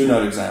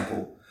 2-note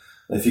example.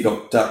 If you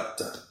got da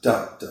da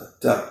da da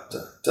da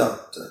da da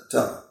da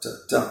da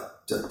da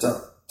da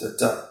da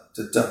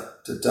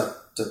da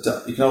da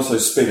da, you can also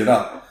speed it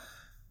up.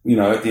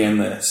 At the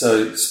end there.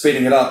 So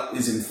speeding it up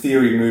is in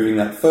theory moving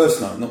that first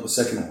note, not the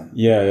second one.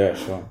 Yeah,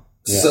 sure.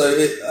 Yeah. So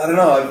I don't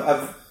know.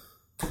 I've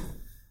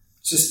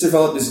just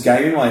developed this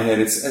game in my head.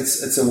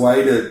 It's a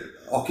way to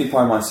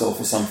occupy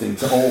myself or something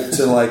to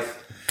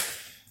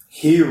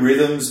hear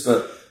rhythms,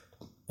 but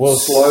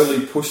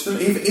slowly push them.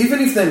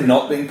 Even if they're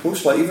not being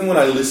pushed, even when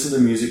I listen to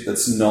music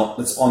that's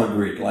on a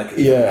grid,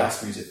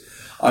 house music,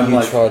 I'm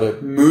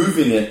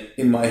moving it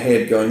in my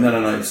head, going,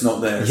 no, it's not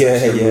there. It's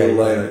a little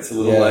later. It's a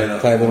little later.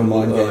 Play a little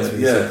mind games.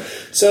 Yeah.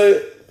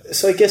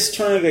 So I guess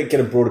trying to get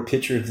a broader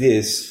picture of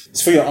this,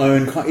 it's for your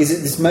own. Is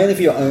it this mainly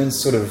for your own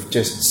sort of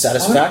just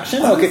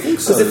satisfaction? I think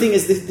so. Because the thing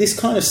is, this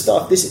kind of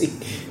stuff,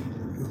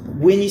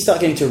 when you start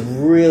getting to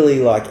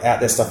really out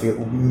there stuff, you're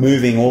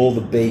moving all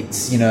the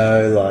beats,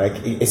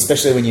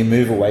 especially when you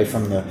move away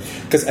from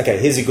because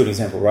here's a good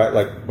example, right?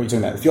 Like what you're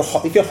talking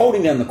about. If you're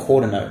holding down the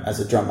quarter note as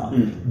a drummer,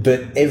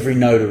 but every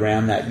note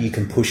around that you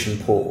can push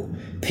and pull,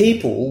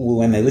 people,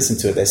 when they listen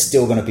to it, they're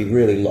still going to be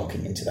really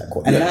locking into that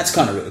chord. And that's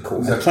kind of really cool.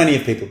 Exactly. And plenty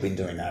of people have been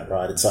doing that,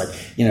 right? It's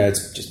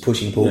it's just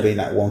pushing and pull, being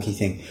that wonky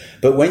thing.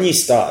 But when you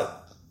start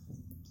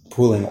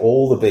pulling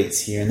all the beats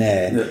here and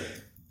there,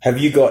 have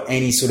you got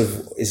any sort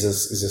of, is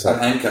this an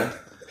anchor?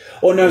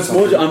 Oh no,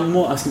 I'm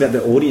more asking about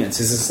the audience.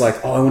 Is this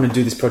I want to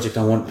do this project,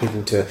 I want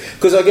people to,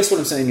 because I guess what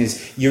I'm saying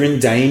is you're in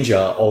danger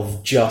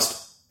of just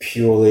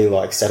purely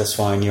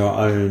satisfying your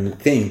own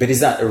thing, but is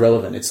that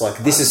irrelevant? It's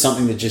this is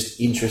something that just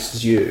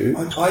interests you.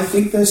 I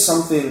think there's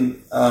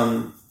something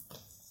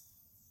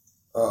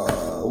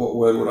what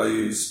word would I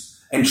use?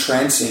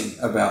 Entrancing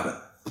about it.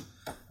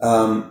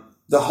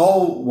 The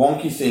whole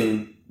wonky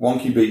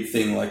beat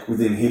thing,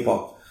 within hip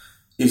hop,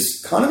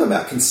 is kind of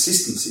about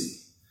consistency.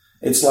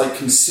 It's like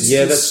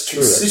that's true,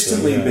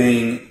 consistently actually, yeah.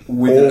 being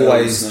with an early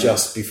Always snare.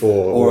 just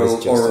before, or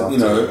always just after. you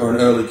know, or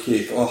an early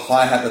kick, or a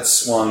hi hat that's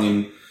swung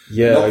in,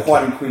 not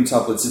quite in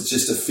quintuplets. It's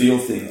just a feel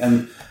thing.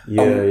 And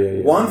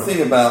one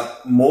thing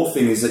about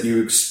morphing is that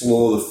you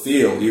explore the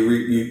feel.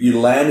 You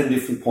land in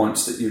different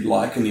points that you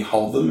like, and you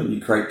hold them, and you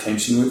create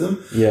tension with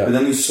them. Yeah. But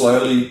then you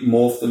slowly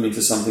morph them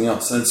into something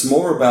else. And it's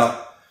more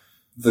about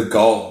the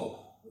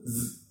goal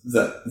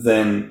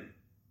than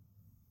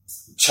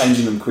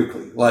changing them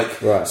quickly. Like,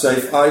 so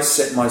if I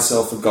set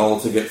myself a goal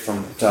to get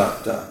from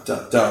da da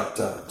da da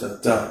da da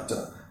da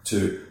da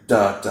to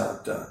da da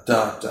da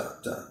da da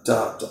da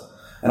da da,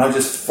 and I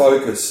just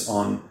focus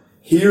on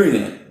hearing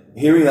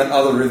that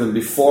other rhythm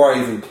before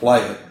I even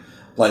play it,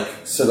 like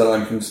so that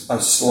I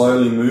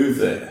slowly move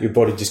there. Your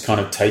body just kind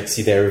of takes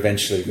you there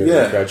eventually,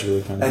 very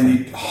gradually, kind of.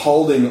 And you're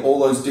holding all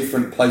those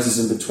different places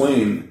in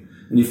between,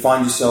 and you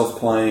find yourself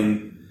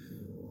playing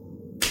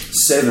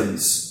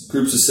sevens,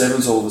 groups of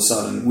sevens all of a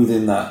sudden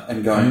within that,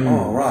 and going,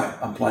 oh right,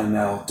 I'm playing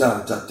now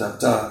da da da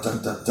da da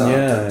da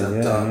da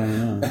da da.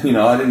 And, you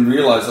know, I didn't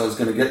realise I was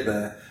going to get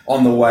there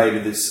on the way to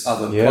this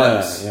other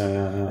place.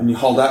 And you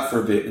hold that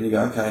for a bit, and you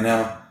go, okay,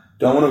 now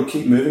do I want to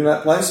keep moving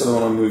that place, or do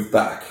I want to move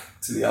back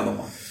to the other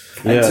one?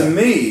 And to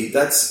me,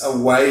 that's a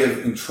way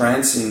of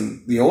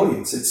entrancing the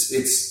audience.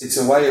 It's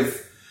a way of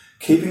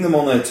keeping them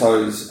on their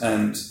toes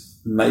and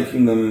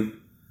making them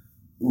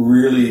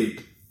really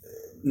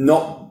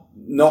not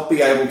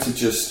be able to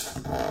just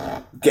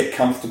get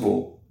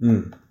comfortable.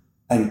 And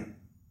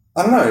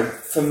I don't know,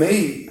 for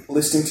me,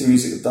 listening to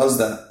music that does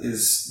that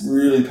is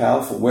really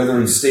powerful, whether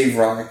it's Steve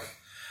Reich,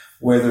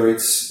 whether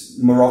it's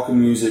Moroccan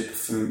music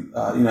from,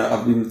 you know,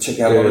 I've been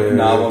checking out a lot of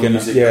Gnawa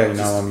music that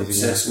I'm just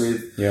obsessed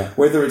with.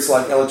 Whether it's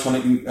like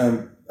electronic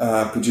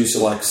producer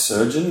like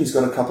Surgeon, he's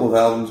got a couple of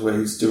albums where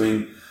he's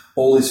doing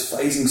all this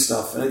phasing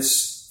stuff, and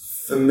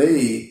it's, for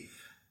me,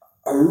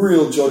 a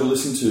real joy to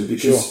listen to,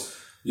 because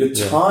your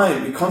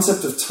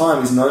concept of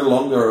time is no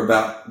longer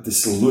about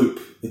this loop.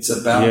 It's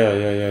about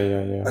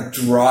a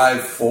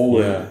drive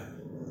forward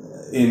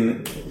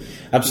in...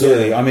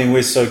 Absolutely. I mean,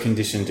 we're so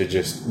conditioned to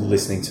just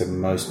listening to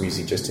most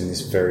music just in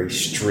this very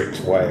strict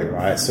way,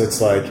 right? So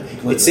it's like,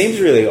 it seems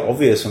really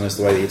obvious almost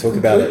the way that you talk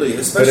about it.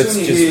 Especially but it's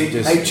when you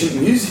hear ancient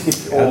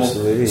music or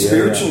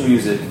spiritual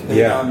music.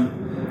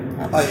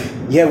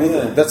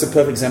 That's a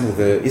perfect example of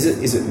is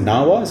it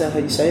Gnawa? Is that how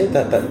you say it?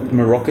 That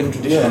Moroccan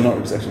tradition? I'm not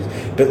exactly...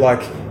 But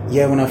like...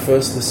 Yeah, when I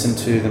first listened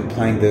to them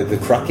playing the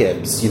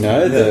Krukebs, you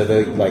know,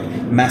 the like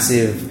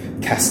massive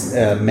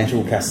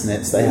metal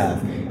castanets they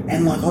have,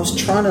 and like I was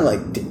trying to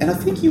and I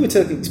think you were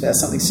talking about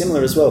something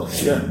similar as well.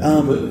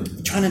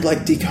 Trying to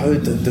like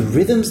decode the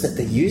rhythms that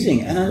they're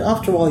using, and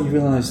after a while you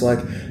realise like,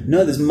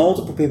 no, there's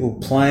multiple people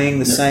playing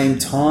the same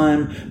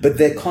time, but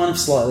they're kind of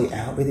slightly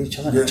out with each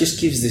other. And it just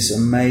gives this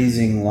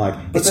amazing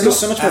it's got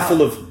so much more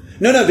full of.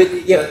 No, but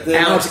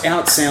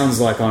out sounds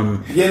like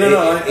I'm...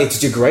 it's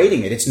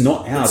degrading it. It's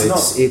not out.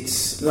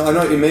 It's No, I know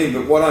what you mean,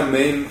 but what I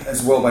mean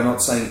as well by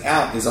not saying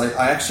out is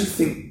I actually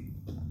think...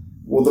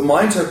 Well,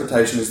 my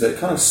interpretation is they're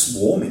kind of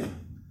swarming.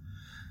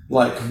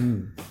 Like,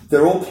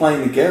 they're all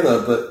playing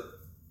together, but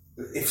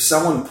if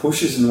someone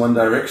pushes in one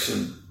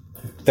direction...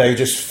 They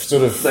just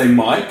sort of... They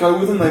might go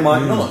with them, they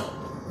might not.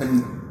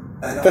 And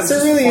that's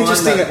a really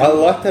interesting... I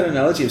like that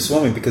analogy of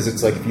swarming, because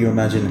it's like if you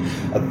imagine...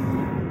 a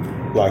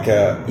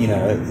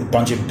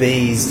bunch of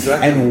bees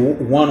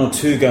and one or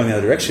two going the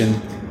other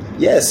direction.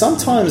 Yeah,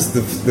 sometimes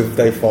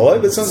they follow,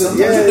 but sometimes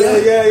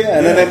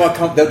and then they might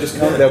come.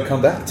 They'll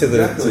come back to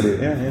the.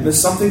 There's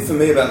something for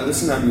me about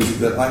listening to music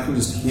that I can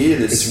just hear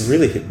this. It's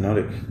really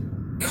hypnotic.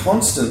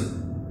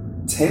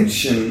 Constant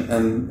tension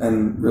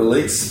and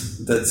release.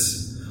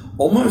 That's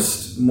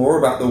almost more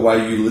about the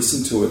way you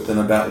listen to it than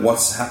about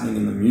what's happening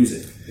in the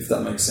music. If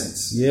that makes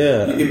sense.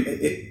 Yeah.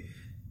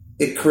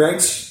 It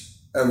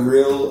creates a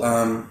real.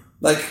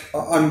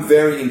 I'm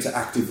very into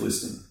active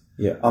listening.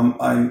 Yeah.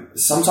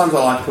 Sometimes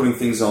I like putting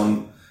things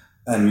on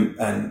and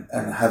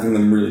having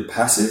them really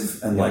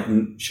passive and I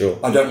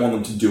don't want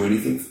them to do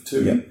anything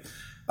to me.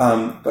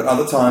 But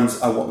other times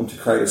I want them to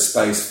create a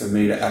space for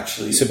me to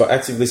actually... So by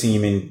active listening,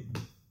 you mean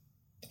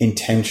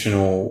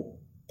intentional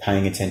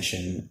paying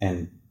attention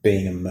and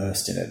being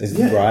immersed in it, isn't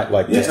it? Right?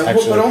 Like just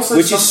actually... But also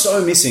which is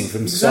so missing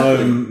from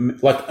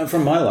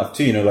from my life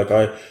too, you know, like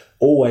I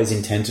always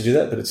intend to do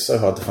that, but it's so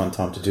hard to find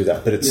time to do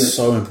that. But it's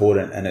so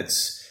important and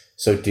it's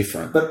so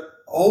different. But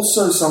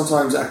also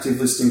sometimes active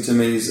listening to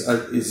me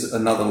is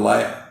another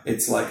layer.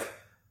 It's like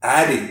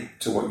adding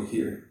to what you're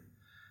hearing.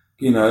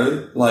 You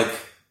know, like...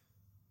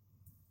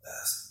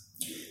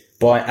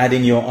 By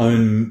adding your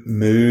own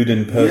mood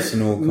and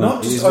personal...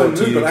 not just own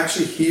mood, but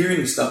actually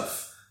hearing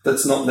stuff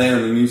that's not there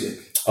in the music.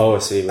 Oh, I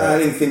see.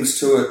 Right. Adding things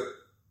to it.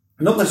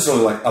 Not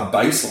necessarily like a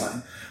bass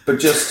line, but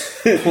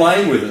just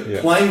playing with it.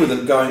 Playing with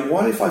it, going,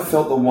 what if I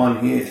felt the one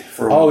here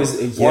for a while?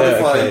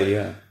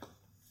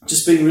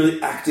 Just being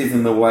really active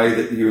in the way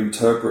that you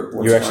interpret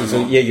what's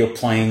going on. You're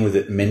playing with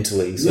it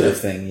mentally sort of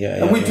thing.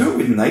 And we do it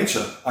with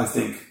nature, I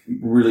think,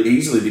 really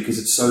easily because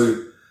it's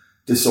so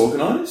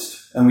disorganized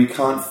and we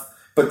can't...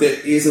 but there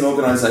is an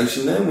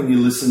organization there when you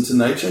listen to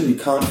nature and you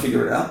can't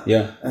figure it out.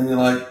 Yeah. And you're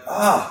like,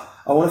 I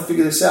want to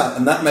figure this out.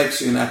 And that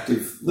makes you an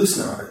active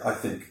listener, I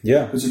think.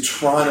 Yeah. Because you're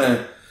trying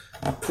to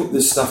put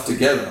this stuff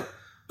together.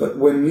 But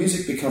when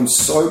music becomes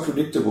so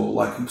predictable,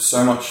 like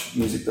so much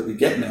music that we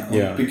get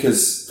now,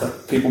 because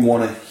people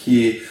want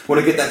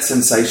to get that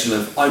sensation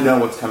of, I know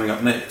what's coming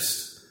up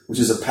next, which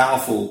is a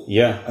powerful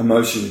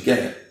emotion to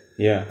get.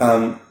 Yeah.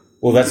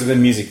 Well, that's the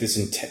music.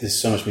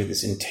 There's so much music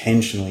that's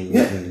intentionally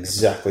written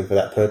exactly for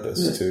that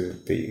purpose, to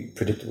be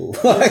predictable.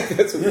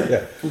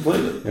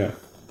 Completely. Yeah.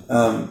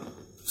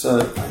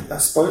 So I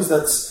suppose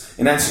that's,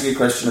 in answer to your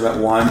question about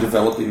why I'm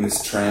developing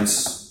this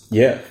trance,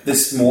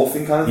 this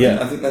morphing kind of thing,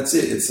 I think that's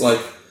it. It's like...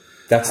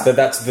 That's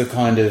the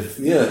kind of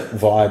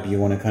vibe you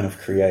want to kind of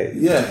create.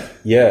 Yeah.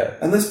 Yeah.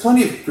 And there's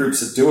plenty of groups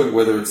that do it,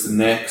 whether it's the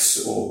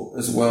Necks or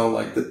as well,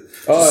 like that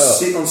just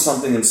sit on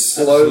something and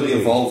slowly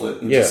evolve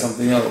it into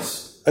something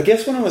else. I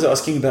guess when I was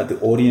asking about the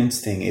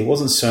audience thing, it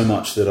wasn't so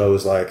much that I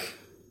was like,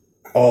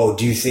 oh,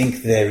 do you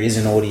think there is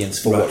an audience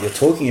for what you're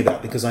talking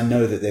about? Because I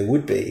know that there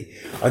would be.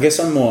 I guess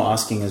I'm more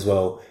asking as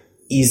well,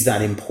 is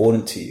that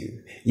important to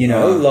you? You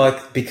know,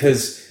 like,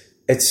 because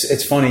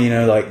it's funny, you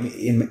know, like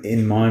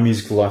in my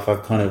musical life,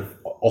 I've kind of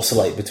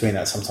oscillate between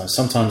that sometimes.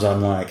 Sometimes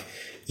I'm like,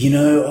 you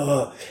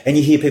know, and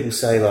you hear people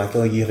say like,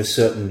 oh, you have a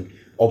certain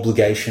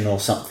obligation or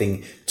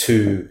something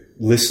to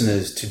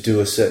listeners to do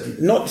a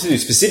certain, not to do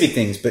specific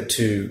things, but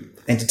to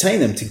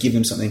entertain them, to give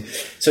them something.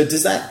 So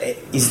is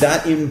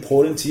that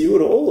important to you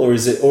at all? Or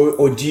is it,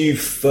 or do you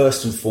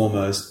first and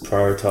foremost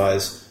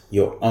prioritize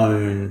your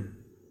own,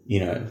 you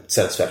know,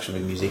 satisfaction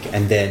with music,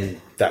 and then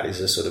that is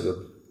a sort of a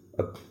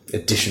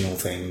additional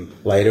thing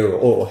later,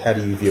 or how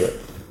do you view it?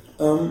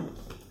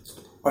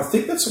 I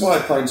think that's why I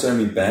play in so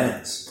many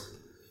bands,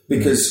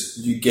 because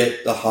you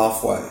get the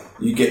halfway.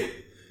 You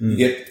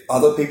get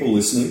other people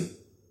listening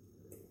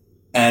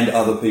and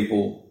other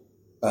people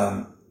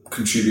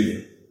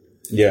contributing,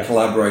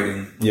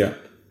 collaborating,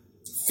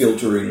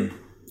 filtering.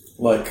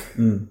 Like,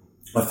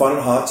 I find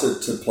it hard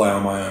to play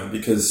on my own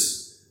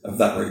because of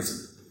that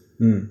reason.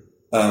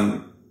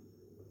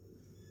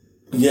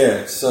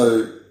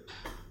 So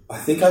I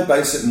think I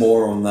base it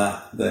more on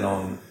that than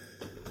on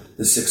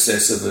the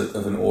success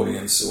of an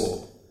audience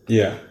or...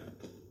 Yeah.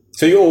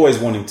 So you're always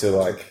wanting to,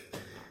 like,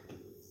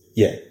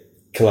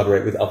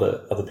 collaborate with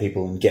other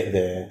people and get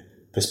their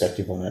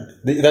perspective on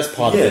it. That's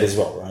part of it as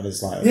well, right?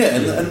 It's like...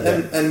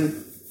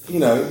 And you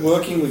know,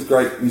 working with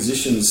great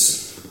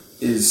musicians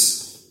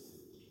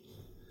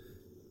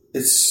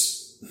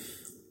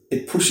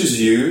it pushes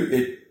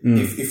you.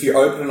 If you're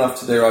open enough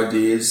to their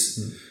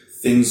ideas,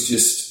 things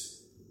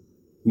just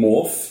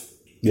morph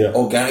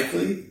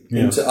organically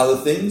into other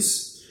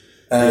things,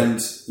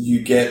 and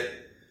you get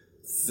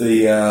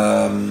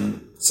the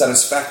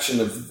satisfaction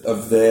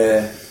of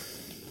their,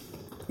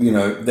 you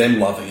know, them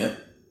loving it.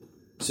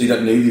 So you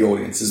don't need the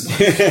audience as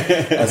much,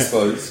 I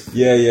suppose.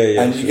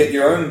 And you get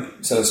your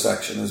own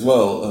satisfaction as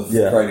well of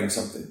creating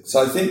something.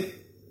 So I think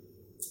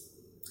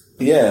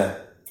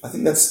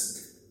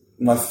that's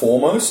my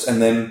foremost.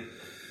 And then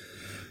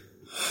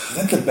I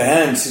think the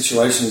band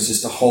situation is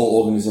just a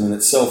whole organism in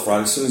itself,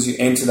 right? As soon as you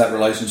enter that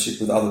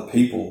relationship with other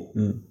people,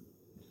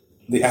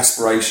 the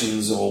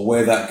aspirations or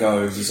where that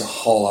goes is a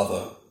whole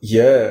other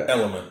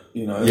element,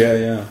 you know?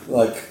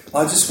 Like,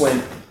 I just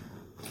went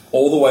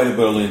all the way to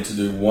Berlin to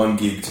do one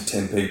gig to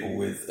 10 people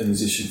with a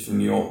musician from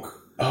New York.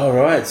 Oh,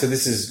 right. So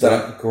this is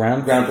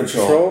Ground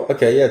Patrol.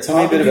 Okay, tell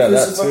me a bit about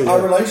that too.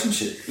 Our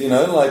relationship, you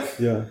know, like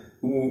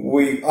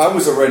I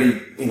was already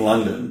in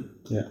London.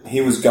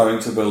 He was going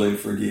to Berlin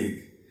for a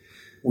gig.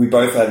 We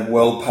both had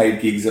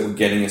well-paid gigs that were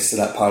getting us to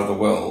that part of the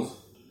world.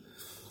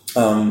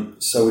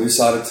 So we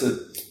decided to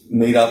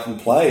meet up and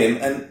play.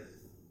 And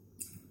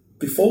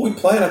before we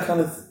played, I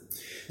kind of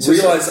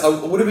realised I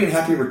would have been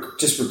happy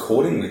just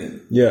recording with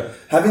him.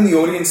 Having the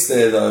audience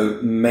there,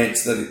 though, meant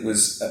that it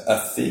was a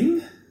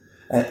thing,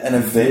 an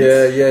event.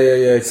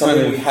 It's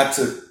something we had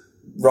to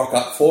rock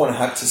up for and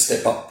had to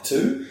step up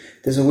to.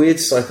 There's a weird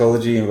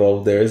psychology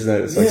involved there, isn't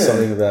it? It's like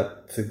something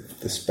about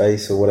the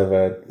space or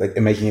whatever, like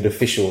making it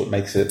official. It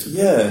makes it,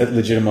 it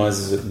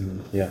legitimizes it.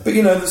 And, But,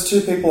 you know, there's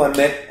two people I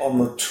met on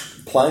the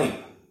plane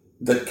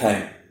that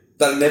came.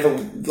 That never,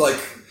 like,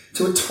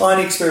 to a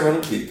tiny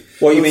experimental gig.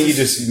 Well, you mean you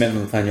just met them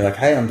on the plane, you're like,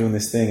 hey, I'm doing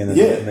this thing, and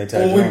then they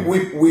take it on.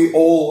 We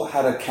all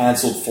had a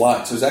cancelled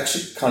flight, so it was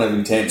actually kind of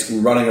intense. We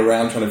were running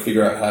around trying to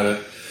figure out how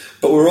to...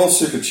 But we were all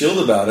super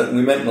chilled about it, and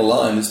we met in a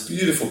line, this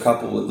beautiful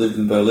couple that lived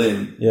in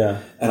Berlin.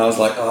 And I was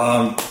like,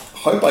 I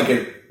hope I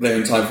get there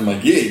in time for my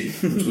gig,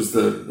 which was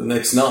the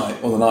next night,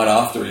 or the night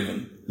after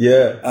even.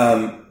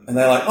 And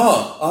they're like,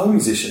 I'm a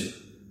musician.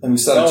 And we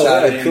started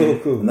chatting.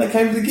 Cool. And they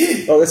came to the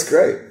gig. Oh, that's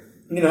great.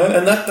 You know,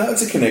 and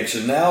that's a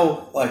connection.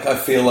 Now, like, I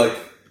feel like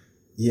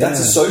that's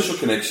a social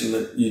connection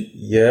that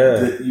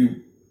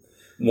you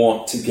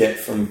want to get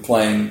from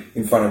playing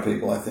in front of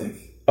people, I think.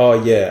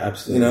 Oh, yeah,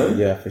 absolutely. You know?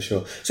 Yeah, for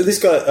sure. So this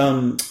guy,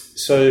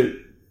 so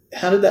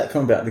how did that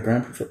come about, the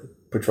Ground Patrol?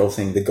 Patrol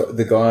thing,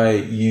 the guy,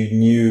 you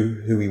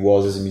knew who he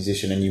was as a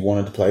musician and you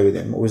wanted to play with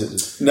him, or was it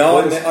just... No,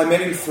 I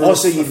met him through a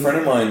friend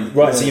of mine.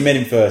 Right, so you met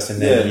him first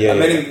and then... I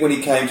met him when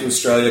he came to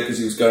Australia because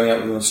he was going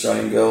out with an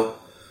Australian girl,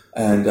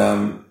 and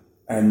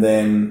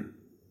then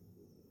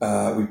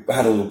we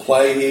had a little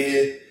play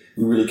here,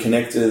 we really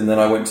connected, and then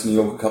I went to New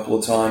York a couple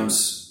of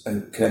times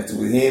and connected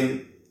with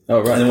him. Oh,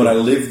 right. And then when I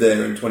lived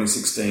there in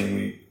 2016,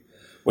 we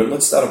went,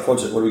 let's start a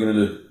project, what are we going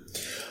to do?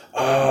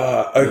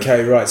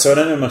 Okay, right. So I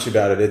don't know much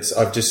about it.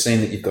 I've just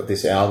seen that you've got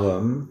this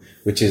album,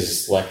 which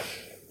is like,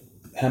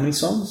 how many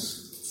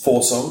songs?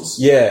 4 songs.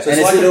 Yeah. So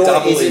it's like a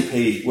double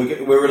EP.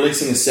 We're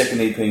releasing a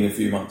second EP in a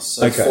few months.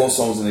 So it's 4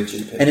 songs in each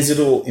EP. And is it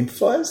all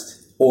improvised?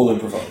 All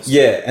improvised.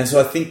 Yeah, and so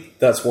I think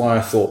that's why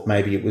I thought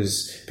maybe it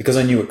was, because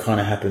I knew it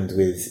kind of happened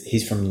with,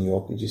 he's from New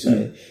York, did you say?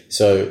 Mm.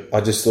 So I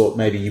just thought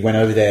maybe you went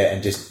over there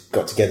and just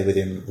got together with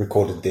him,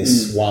 recorded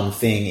this one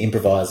thing,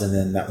 improvised, and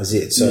then that was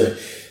it.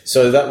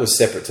 So that was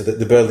separate to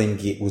the Berlin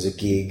gig was a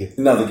gig.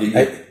 Another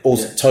gig.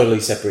 Also totally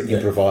separate,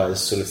 improvised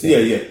sort of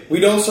thing. Yeah.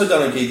 We'd also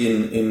done a gig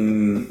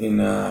in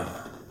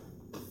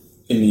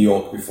New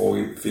York before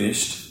we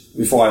finished,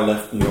 before I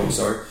left New York,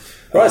 sorry.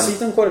 Right, so you've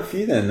done quite a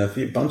few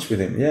then, bunch with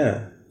him,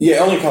 yeah. Yeah,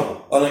 only a couple.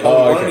 One in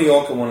New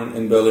York and one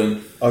in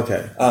Berlin.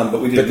 Okay. But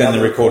we did. But then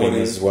the recording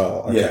as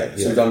well. Okay.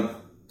 So we've done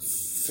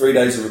 3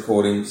 days of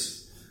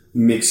recordings,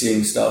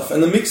 mixing stuff,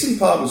 and the mixing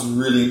part was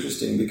really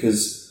interesting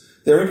because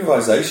they're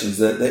improvisations.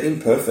 They're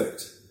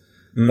imperfect,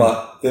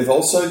 but they've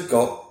also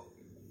got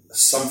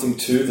something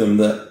to them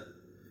that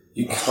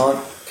you can't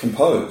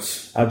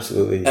compose.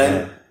 Absolutely.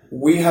 And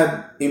we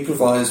had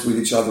improvised with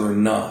each other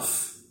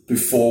enough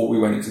before we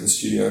went into the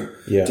studio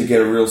to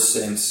get a real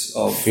sense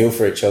of feel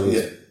for each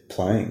other's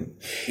playing.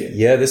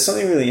 Yeah, there's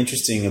something really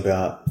interesting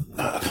about,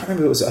 I can't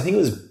remember who it was, I think it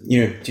was, do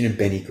you know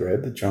Benny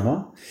Greb, the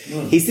drummer?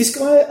 He's this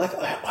guy, like,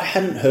 I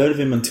hadn't heard of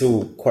him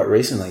until quite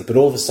recently, but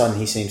all of a sudden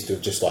he seems to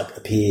have just like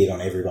appeared on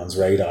everyone's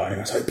radar, and I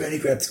was like, Benny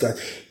Greb, this guy,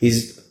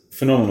 he's a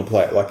phenomenal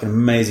player, like an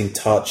amazing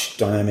touch,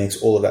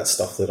 dynamics, all of that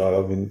stuff that I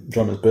love in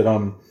drummers, but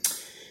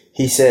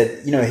he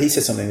said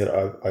something that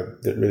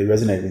that really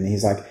resonated with me.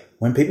 He's like,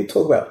 when people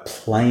talk about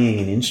playing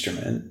an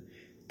instrument,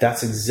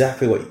 that's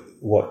exactly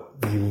what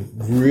you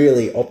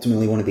really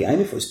optimally want to be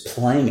aiming for, is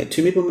playing it.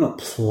 Too many people are not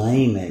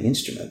playing their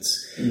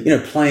instruments.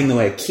 Playing the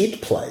way a kid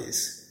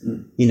plays.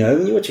 When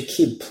you watch a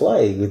kid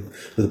play with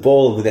a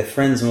ball, with their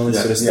friends and all this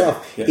sort of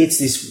stuff, it's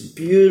this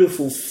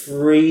beautiful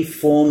free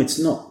form. It's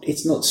not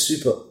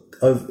super.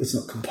 It's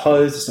not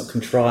composed. It's not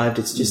contrived.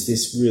 It's just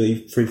this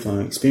really free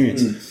flowing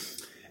experience.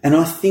 And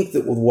I think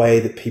that the way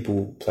that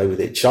people play with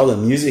each other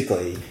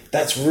musically,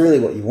 that's really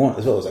what you want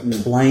as well, is like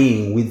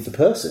playing with the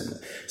person.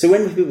 So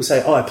when people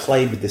say, I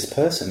played with this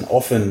person,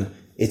 often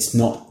it's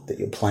not that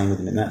you're playing with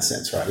them in that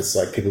sense, right? It's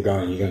like people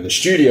going, you go in the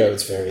studio,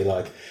 it's very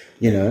like,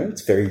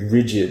 it's very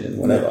rigid and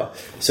whatever.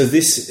 So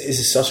this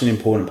is such an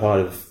important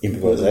part of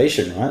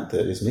improvisation, right,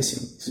 that is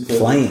missing.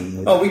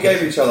 Playing. We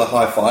gave each other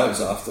high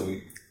fives after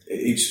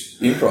each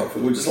improv.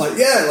 We were just like,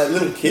 like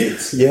little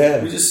kids.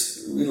 Yeah.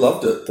 We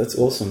loved it. That's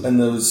awesome.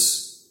 And there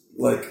was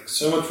like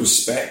so much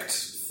respect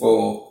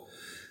for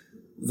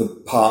the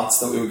parts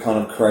that we were kind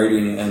of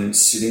creating and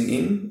sitting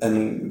in,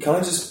 and we kind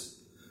of just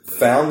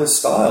found this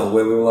style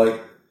where we were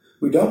like,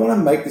 we don't want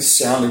to make this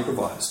sound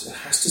improvised. It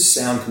has to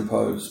sound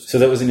composed. So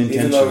that was an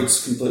intention. Even though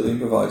it's completely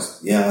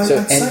improvised. Yeah,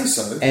 I'd say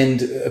so.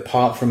 And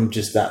apart from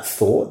just that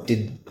thought,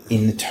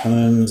 in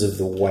terms of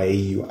the way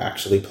you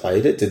actually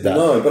played it, did that...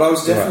 No, but I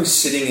was definitely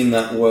sitting in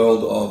that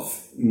world of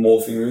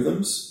morphing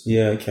rhythms.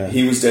 Yeah, okay.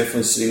 He was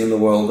definitely sitting in the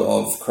world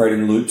of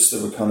creating loops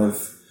that were kind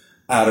of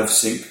out of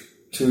sync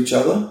to each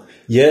other.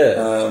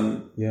 Yeah.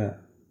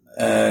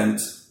 And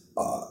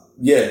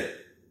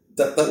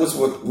that was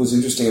what was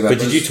interesting about. But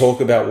did you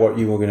talk about what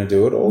you were going to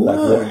do at all?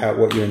 No. Like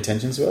what your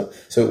intentions were?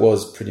 So it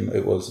was we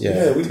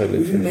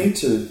didn't need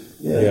to.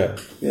 Yeah.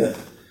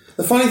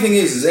 The funny thing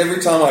is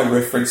every time I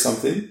reference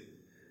something,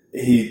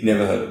 he'd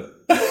never heard of it.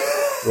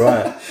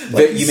 Right.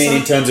 But you mean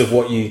in terms of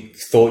what you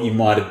thought you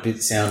might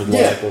have sounded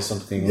like or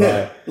something,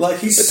 right? Like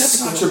he's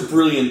such a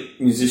brilliant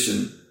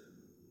musician,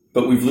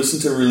 but we've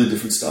listened to really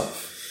different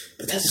stuff.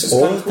 But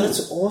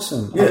that's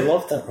awesome. Yeah. I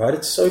love that, right?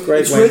 It's so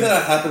great. It's rare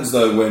that happens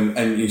though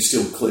and you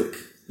still click.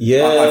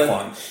 Yeah. I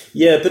find.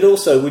 Yeah, but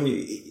also when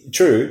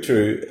true.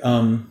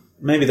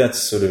 Maybe that's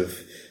sort of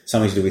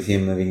something to do with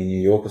him living in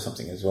New York or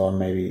something as well.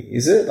 Maybe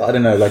is it? I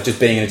don't know. Like just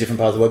being in a different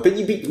part of the world. But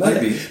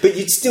but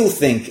you'd still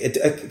think.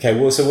 Okay.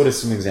 Well, so what are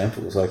some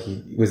examples? Like,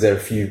 was there a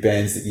few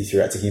bands that you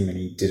threw out to him and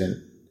he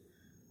didn't?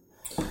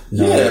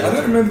 No, I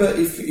don't remember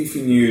if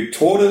he knew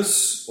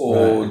Tortoise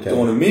or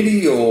Dawn of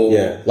Midi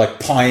or like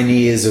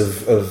pioneers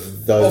of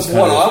those. Of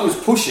what I was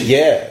pushing.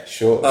 Yeah,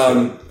 sure.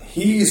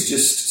 He is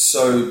just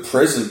so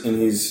present in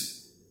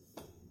his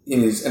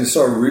and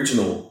so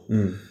original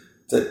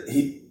that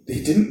he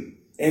didn't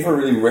ever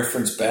really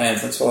reference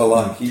bands. That's what I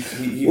like.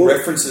 He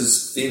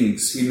references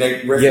things. He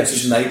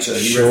references nature.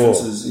 He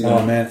references.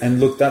 Oh man,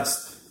 and look,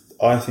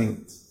 I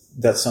think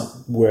that's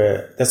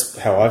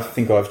how I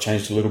think I've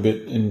changed a little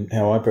bit in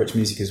how I approach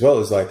music as well.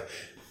 Is like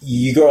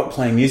you grow up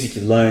playing music,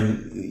 you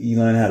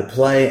learn how to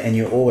play, and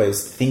you're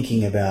always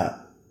thinking about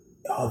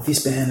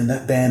this band and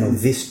that band, or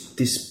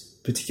this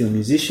particular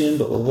musician,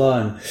 blah blah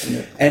blah.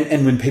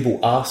 And when people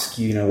ask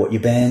you, what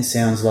your band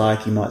sounds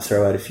like, you might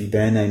throw out a few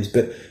band names,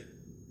 but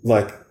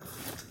like,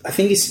 I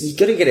think you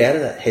got to get out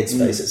of that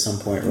headspace at some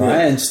point,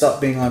 right? And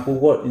start being like, well,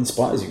 what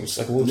inspires you? It's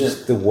like, well,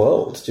 just the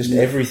world, just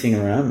everything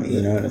around me,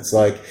 And it's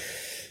like,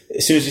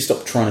 as soon as you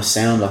stop trying to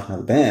sound like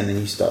another band, then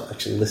you start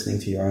actually listening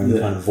to your own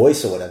kind of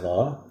voice or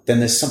whatever. Then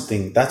there's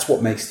something. That's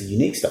what makes the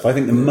unique stuff. I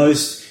think the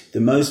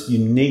most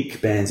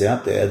unique bands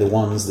out there are the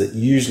ones that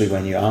usually,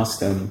 when you ask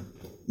them,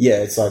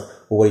 it's like,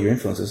 well, what are your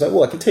influences? Like,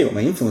 well, I can tell you what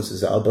my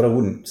influences are, but I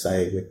wouldn't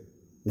say we're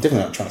definitely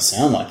not trying to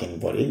sound like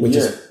anybody. We're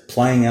just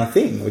playing our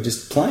thing. We're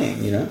just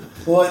playing,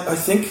 Well, I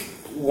think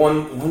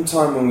one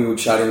time when we were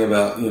chatting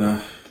about,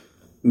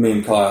 me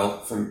and Kyle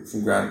from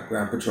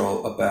Ground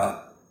Patrol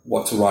about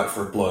what to write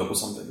for a blurb or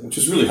something, which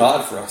was really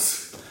hard for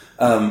us.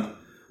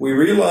 We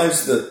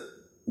realised that,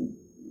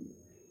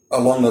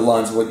 along the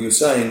lines of what you were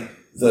saying,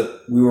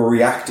 that we were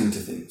reacting to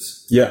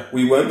things. Yeah.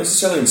 We weren't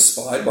necessarily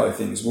inspired by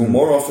things. We were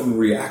more often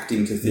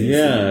reacting to things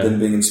than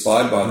being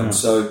inspired by them.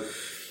 So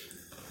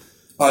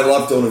I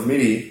love Dawn of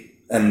MIDI,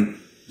 and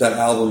that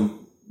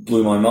album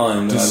blew my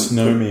mind. Just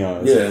Know Me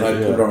Eyes. Yeah, and I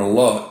put it on a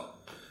lot,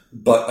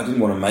 but I didn't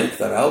want to make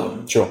that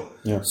album. Sure,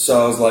 yeah.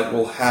 So I was like,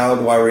 well, how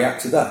do I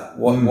react to that?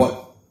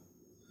 What?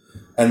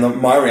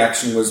 And my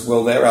reaction was,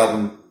 well, their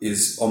album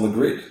is on the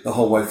grid the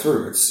whole way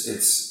through.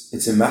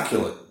 It's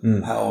immaculate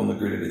how on the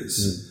grid it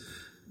is.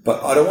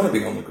 But I don't want to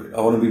be on the grid.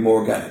 I want to be more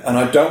organic. And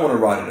I don't want to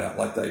write it out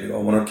like they do. I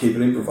want to keep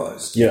it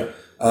improvised. Yeah.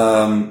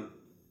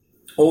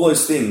 All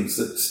those things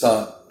that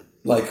start,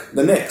 like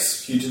the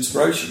next, huge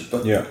inspiration.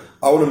 But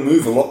I want to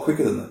move a lot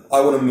quicker than that.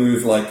 I want to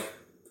move like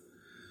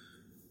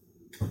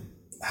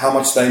how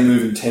much they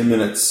move in 10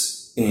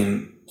 minutes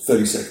in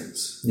 30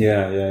 seconds.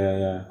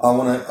 Yeah. I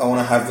want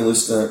to have the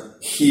listener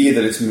hear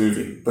that it's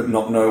moving, but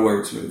not know where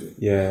it's moving.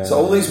 Yeah. So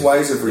all these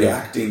ways of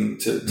reacting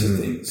to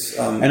things.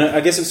 And I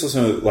guess it's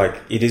also like,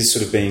 it is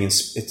sort of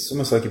it's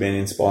almost like you're being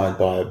inspired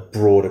by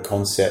broader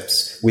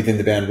concepts within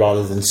the band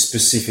rather than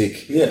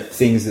specific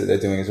things that they're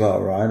doing as well,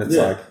 right? It's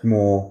like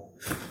more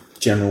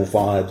general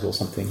vibes or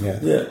something.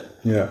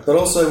 Yeah. But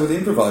also with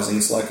improvising,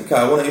 it's like, okay,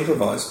 I want to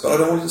improvise, but I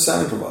don't want it to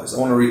sound improvised. I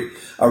want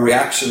a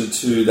reaction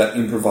to that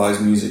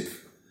improvised music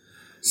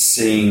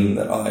scene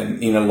that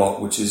I'm in a lot,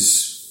 which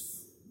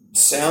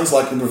sounds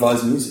like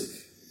improvised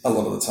music a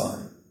lot of the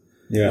time.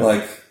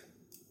 Yeah.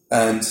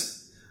 And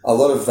a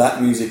lot of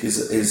that music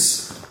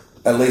is,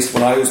 at least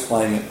when I was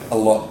playing it a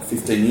lot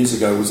 15 years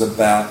ago, was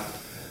about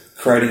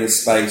creating a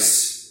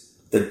space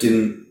that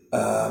didn't,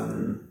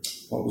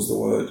 what was the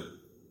word?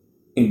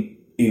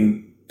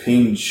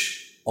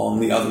 Impinge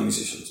on the other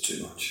musicians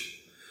too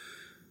much.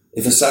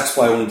 If a sax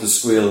player wanted to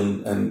squeal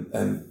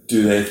and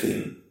do their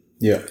thing,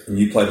 and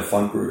you played a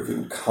funk groove, it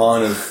would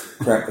kind of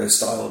crack their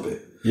style a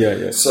bit.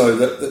 Yeah. So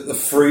the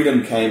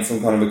freedom came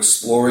from kind of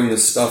exploring the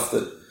stuff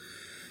that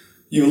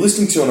you were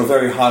listening to on a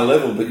very high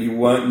level, but you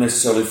weren't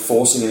necessarily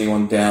forcing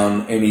anyone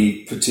down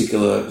any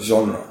particular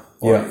genre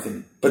or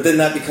anything. But then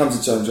that becomes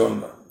its own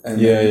genre. And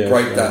you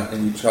break that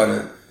and you try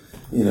to,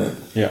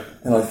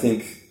 And I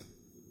think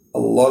a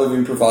lot of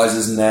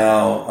improvisers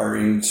now are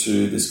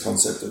into this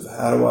concept of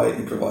how do I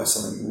improvise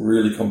something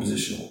really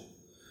compositional?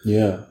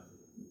 Yeah.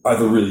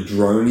 Either really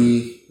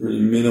droney, really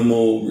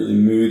minimal, really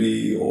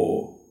moody,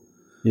 or,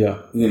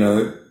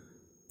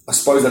 I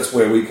suppose that's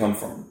where we come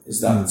from, is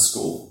that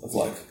school of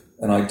like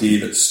an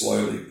idea that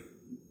slowly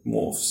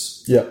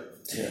morphs. Yeah.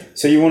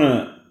 So you want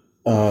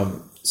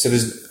to, so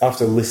there's,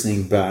 after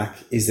listening back,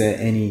 is there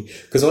any,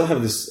 because I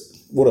have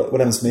this, what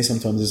happens to me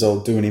sometimes is I'll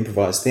do an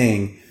improvised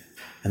thing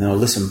and then I'll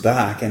listen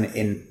back and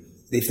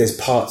if there's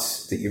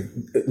parts that you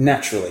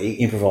naturally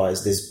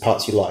improvise, there's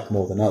parts you like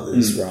more than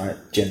others, right?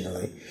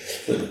 Generally.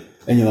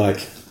 And you're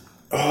like,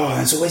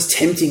 it's always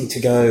tempting to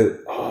go,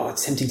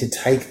 it's tempting to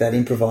take that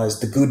improvised,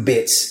 the good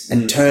bits,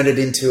 and turn it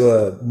into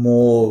a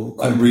more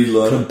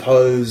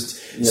composed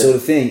sort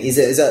of thing. Does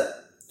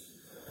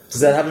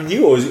that happen to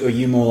you? Or are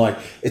you more like,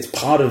 it's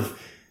part of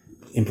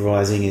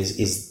improvising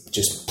is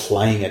just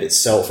playing it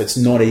itself. It's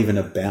not even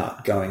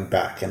about going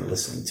back and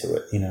listening to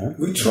it,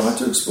 We tried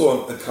to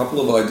explore a couple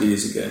of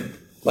ideas again.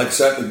 Like,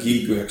 so at the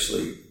gig,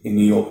 in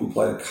New York, we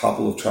played a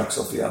couple of tracks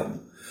off the album.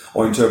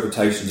 Or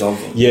interpretations of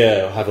them.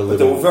 Yeah, I'll have a little.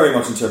 But they were very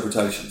much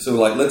interpretations. So we're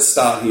like, let's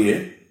start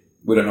here.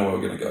 We don't know where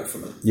we're going to go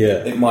from it.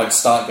 Yeah. It might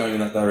start going in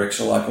that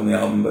direction, like on the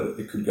album, but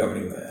it could go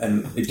anywhere.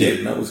 And it did,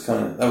 and that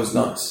was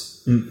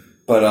nice.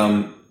 But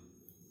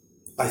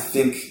I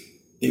think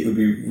it would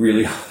be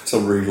really hard to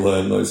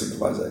relearn those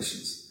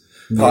improvisations.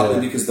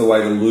 Partly because the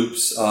way the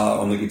loops are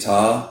on the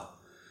guitar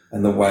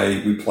and the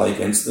way we play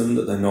against them,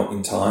 that they're not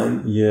in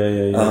time.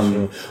 Yeah,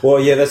 sure. Well,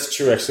 yeah, that's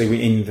true,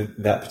 actually. In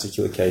that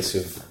particular case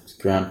of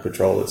Ground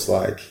Patrol, it's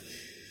like,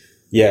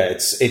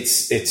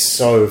 it's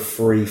so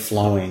free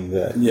flowing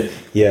that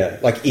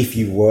like if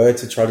you were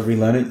to try to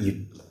relearn it,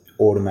 you'd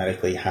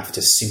automatically have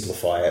to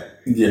simplify it,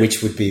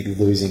 which would be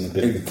losing a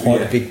bit of the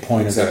point, big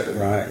point of it,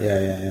 right?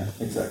 Yeah.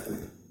 Exactly.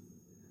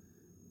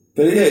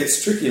 But yeah,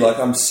 it's tricky. Like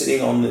I'm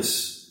sitting on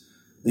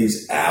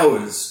these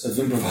hours of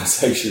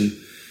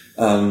improvisation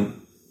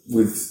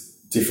with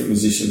different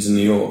musicians in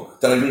New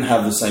York that I didn't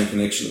have the same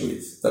connection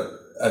with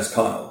as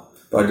Kyle,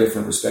 but I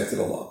definitely respected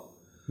a lot.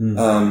 And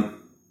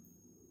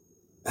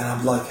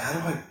I'm like, how do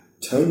I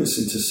turn this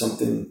into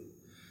something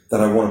that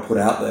I want to put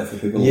out there for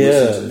people to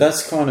listen to? Yeah,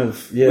 that's kind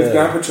of... Yeah. With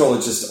Ground Patrol,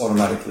 it just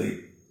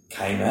automatically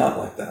came out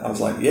like that. I was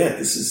like,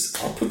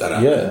 I'll put that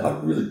out there. I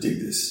really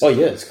dig this. Oh,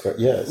 yeah, it's great.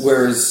 Yeah.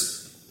 Whereas...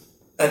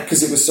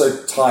 because it was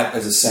so tight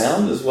as a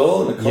sound as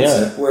well and a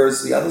concept,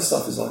 whereas the other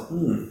stuff is like,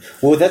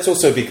 Well, that's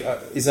also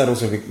is that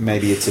also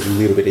maybe it's a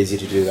little bit easier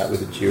to do that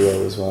with a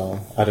duo as well?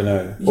 I don't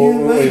know. Yeah,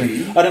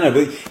 maybe. I don't know,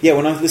 but yeah,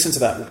 when I listened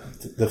to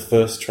the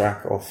first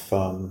track of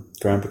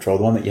Ground Patrol,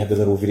 the one that you had the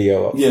little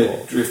video up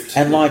for, Drift,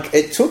 and like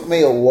it took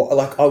me a while.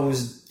 Like I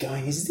was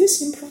going, is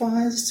this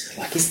improvised?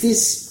 Like, is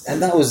this?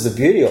 And that was the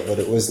beauty of it.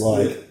 It was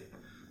like. Yeah.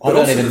 I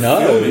don't even know.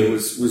 The filming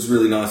was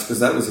really nice because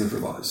that was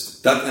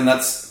improvised.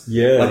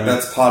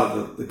 That's part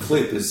of the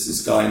clip is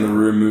this guy in the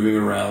room moving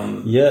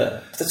around.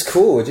 Yeah, that's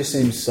cool. It just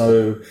seems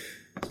so.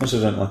 As much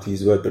as I don't like to use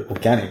the word, but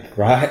organic,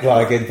 right?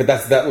 Like, but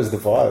that was the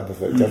vibe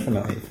of it,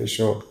 definitely for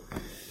sure.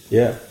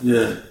 Yeah,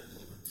 yeah.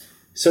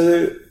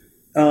 So,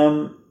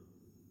 and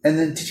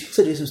then did you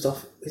also do some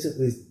stuff? Is it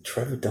with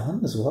Trevor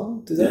Dunn as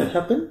well? Did that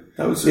happen?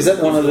 Is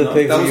that one of the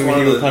people you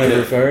were kind of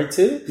referring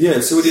to? Yeah.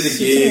 So we did a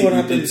gig. We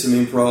did some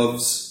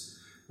improvs.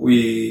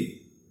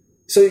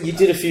 So you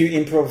did a few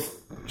improv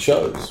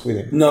shows with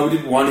him? No, we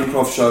did one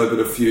improv show, but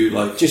a few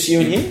like just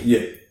you and him.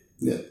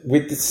 Yeah.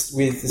 With the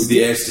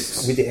air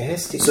sticks. With the air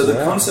sticks. So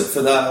the concept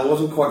for that, I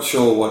wasn't quite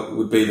sure what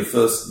would be the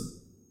first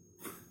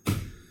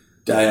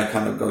day. I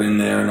kind of got in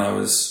there, and I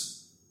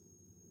was.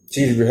 So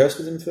you rehearsed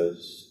with him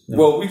first? No.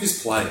 Well, we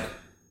just played.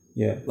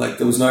 Yeah. Like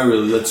there was no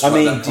really. Let's. I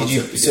mean, did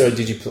you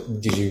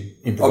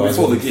improvise?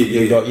 Before the gig,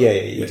 you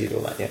did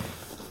all that. Yeah.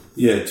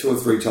 Yeah, 2 or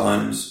 3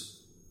 times.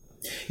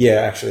 Yeah,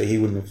 actually, he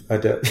wouldn't have. I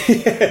don't.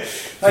 Hey,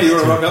 you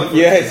want to rock up?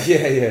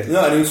 Yeah.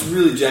 No, and he was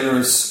really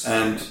generous,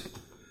 and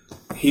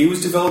he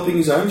was developing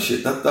his own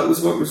shit. That was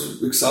what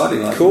was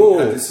exciting. Like, cool.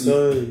 He had this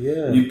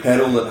new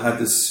pedal that had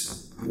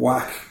this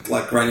whack,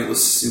 like granular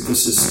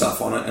synthesis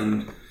stuff on it,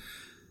 and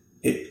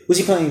was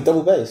he playing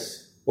double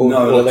bass or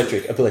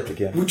electric? Electric,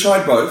 yeah. We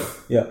tried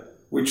both. Yeah,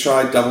 we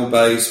tried double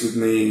bass with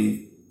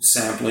me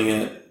sampling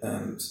it,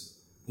 and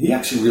he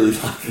actually really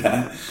liked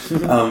that.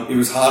 It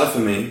was harder for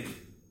me.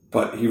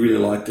 But he really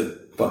liked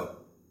it. But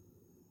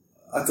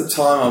at the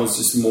time, I was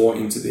just more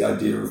into the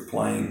idea of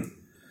playing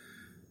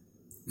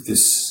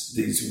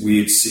these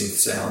weird synth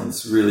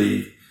sounds,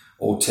 really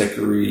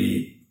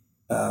all-techery,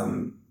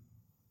 out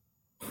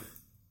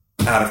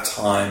of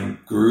time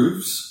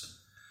grooves,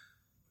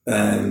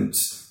 and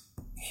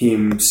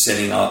him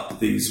setting up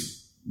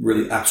these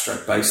really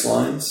abstract bass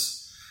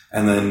lines,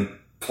 and then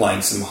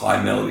playing some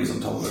high melodies on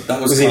top of it. That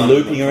was he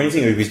looping or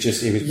anything? Or he was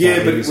just but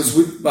it was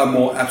with a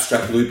more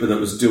abstract looper that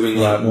was doing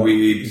like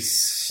weird,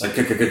 like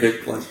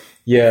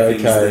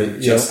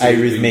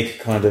arrhythmic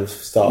kind of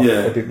stuff.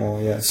 Yeah, a bit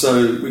more. Yeah.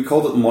 So we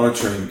called it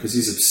monitoring because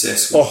he's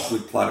obsessed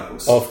with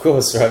platypus. Of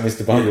course, right,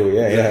 Mr. Bungle.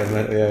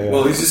 Yeah.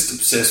 Well, he's just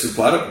obsessed with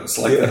platypus.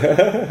 Like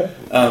that.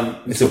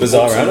 It's a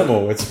bizarre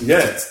animal. And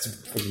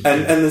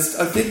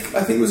I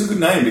think it was a good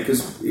name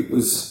because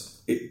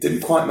it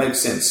didn't quite make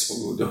sense what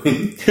we were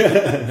doing.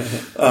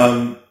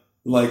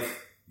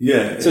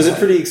 So is it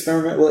pretty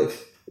experimental?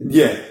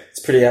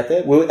 It's pretty out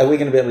there. Are we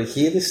going to be able to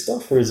hear this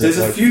stuff, or is there's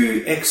a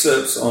few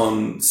excerpts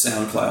on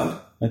SoundCloud?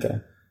 Okay.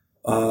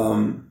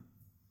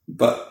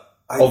 But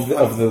of an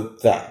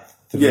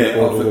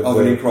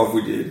improv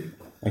we did.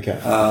 Okay.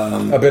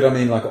 But I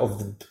mean, like of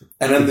the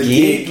and then the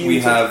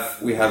gig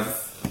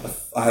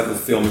I have a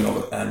filming of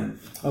it, and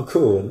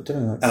cool.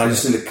 I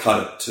just need to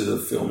cut it to the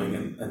filming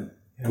and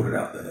put it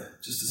out there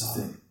just as a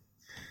thing.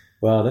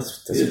 Wow,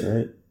 that's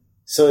great.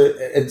 So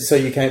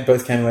you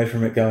both came away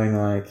from it going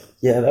like,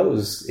 yeah, that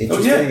was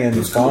interesting and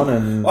fun, cool.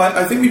 And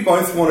I think we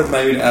both wanted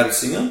maybe to add a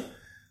singer.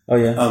 Oh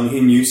yeah.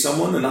 He knew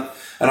someone, and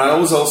I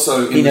was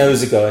also he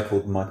knows a guy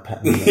called Mike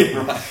Patton.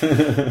 Yeah, right.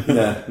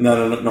 Yeah,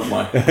 no, not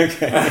Mike.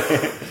 Okay.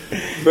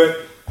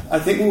 But I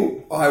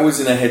think I was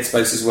in a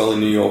headspace as well in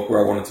New York where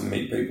I wanted to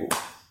meet people.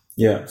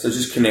 Yeah. So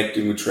just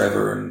connecting with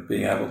Trevor and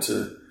being able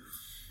to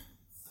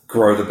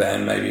grow the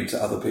band maybe into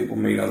other people,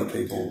 meet other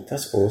people.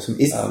 That's awesome.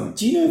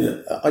 Do you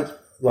know? Yeah.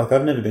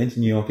 I've never been to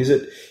New York. Is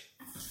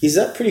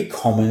that pretty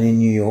common in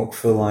New York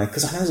for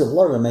because I know there's a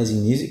lot of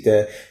amazing music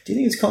there. Do you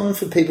think it's common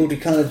for people to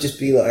kind of just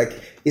be like,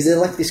 is there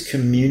like this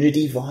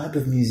community vibe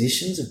of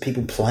musicians, of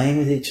people playing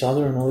with each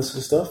other and all this sort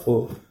of stuff?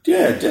 Or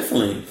yeah,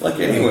 definitely. Like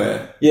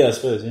anywhere. Yeah, I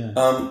suppose. Yeah.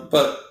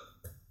 But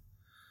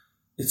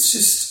it's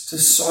just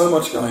there's so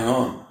much going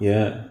on.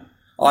 Yeah.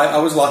 I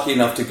was lucky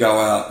enough to go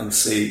out and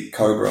see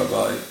Cobra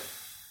by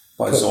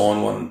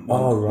Zorn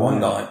one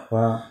night.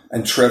 Wow.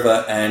 And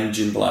Trevor and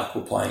Jim Black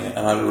were playing it,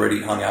 and I'd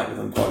already hung out with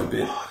them quite a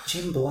bit. Oh,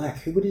 Jim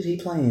Black. What is he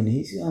playing?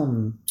 He's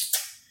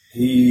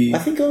I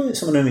think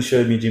someone only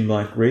showed me Jim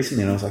Black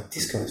recently, and I was like,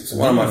 this guy's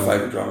one of my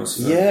favourite drummers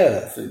for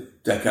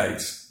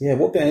decades. Yeah,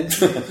 what band?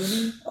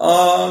 Because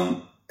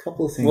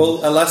couple of things.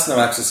 Well, Last No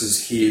Access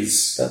is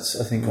his. That's,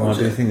 I think, might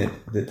be the thing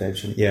that Dave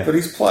should... Yeah. But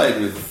he's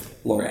played with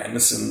Laurie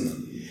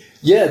Anderson.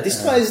 Yeah,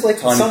 this guy is like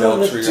Tiny someone Bell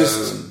that Trio.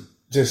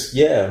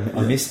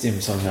 I missed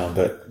him somehow,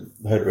 but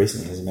I heard it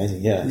recently. It was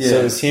amazing. Yeah. Yeah. So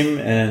it was him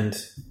and...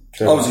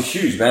 Oh, it was a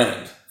huge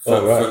band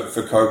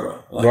for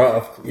Cobra. Like,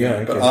 right. Yeah.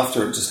 Okay. But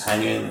after it, just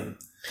hanging. And,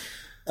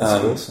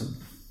 that's awesome.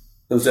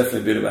 There was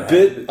definitely a bit of a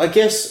hang. But I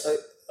guess,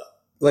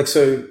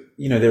 so,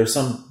 there are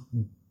some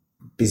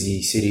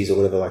busy cities or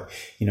whatever, like,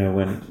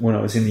 when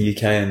I was in the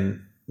UK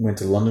and went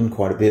to London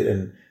quite a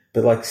bit,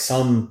 but like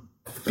some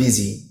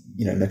busy,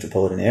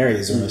 metropolitan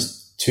areas are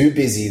almost too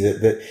busy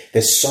that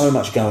there's so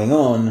much going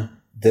on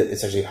that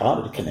it's actually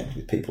harder to connect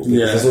with people.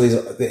 Because there's all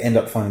these, they end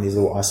up finding these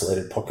little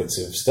isolated pockets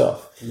of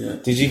stuff. Yeah.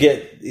 Did you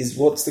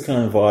what's the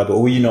kind of vibe,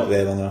 or were you not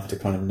there long enough to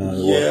kind of know?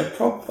 Yeah,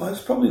 I was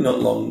probably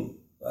not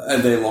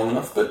there long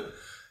enough, but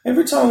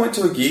every time I went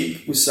to a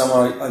gig with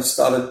someone, I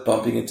started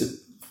bumping into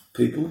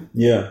people.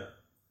 Yeah.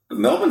 But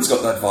Melbourne's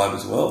got that vibe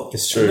as well.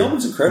 It's true.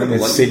 Melbourne's incredible.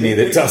 Like Sydney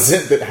that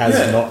doesn't, that has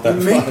not that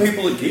you vibe. meet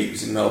people at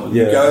gigs in Melbourne.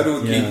 You go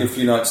to a gig a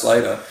few nights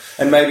later,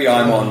 and maybe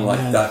I'm on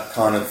that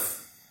kind of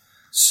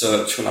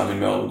search when I'm in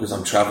Melbourne because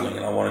I'm travelling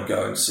and I want to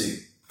go and see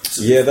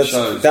shows.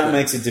 That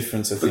makes a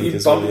difference, I think. But you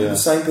bump into the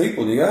same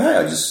people and you go, hey,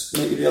 I just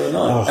met you the other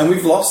night. And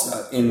we've lost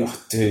that in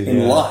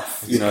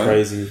life, it's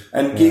crazy.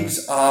 And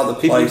gigs are the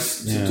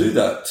place to do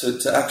that,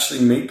 to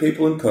actually meet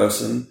people in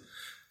person,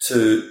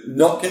 to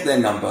not get their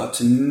number,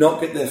 to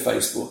not get their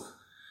Facebook,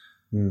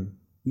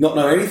 not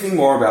know anything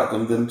more about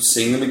them than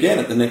seeing them again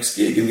at the next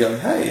gig and going,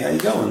 hey, how you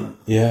going?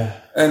 Yeah.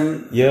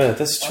 And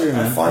that's true,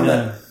 man. I find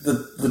that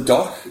the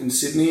Dock in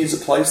Sydney is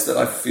a place that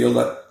I feel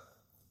that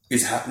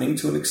is happening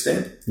to an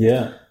extent.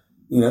 Yeah.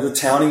 The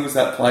Townie was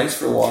that place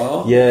for a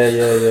while.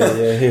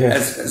 Yeah.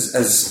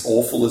 as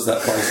awful as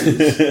that place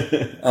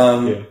is.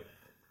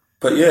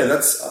 But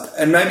that's,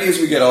 and maybe as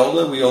we get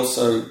older, we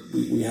also,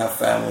 we have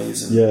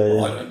families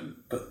and I don't,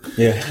 but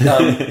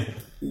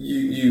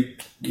you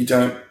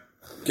don't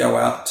go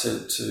out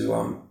to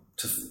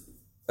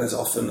as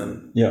often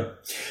and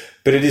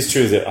but it is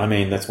true that,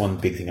 that's one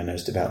big thing I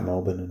noticed about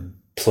Melbourne and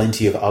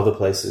plenty of other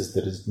places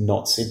that is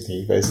not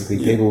Sydney. Basically,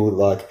 people are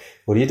like,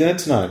 "What are you doing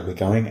tonight? We're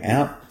going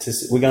out to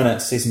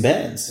see some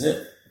bands." Yeah.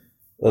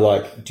 They're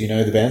like, "Do you know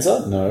who the bands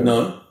are?"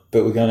 No.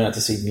 But we're going out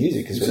to see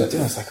music because we're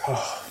doing. It's like,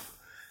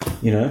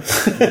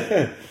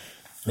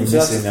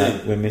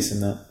 we're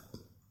missing that.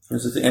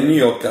 And New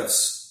York,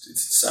 it's the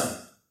same.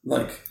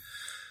 Like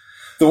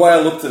the way I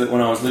looked at it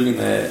when I was living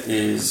there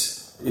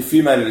is, if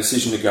you made a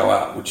decision to go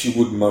out, which you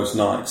would most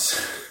nights,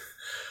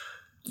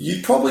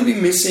 you'd probably be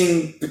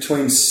missing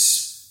between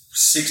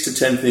 6 to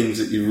 10 things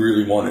that you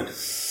really wanted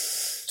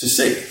to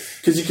see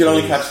because you could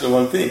only capture the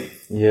one thing.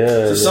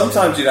 Yeah. So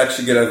sometimes you'd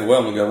actually get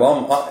overwhelmed and go,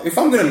 well, if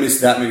I'm going to miss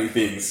that many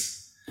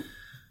things,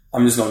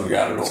 I'm just not going to go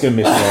out at all. It's going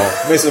to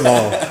miss them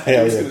all.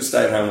 I'm just going to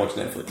stay at home and watch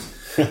Netflix.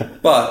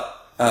 But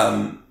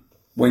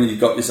when you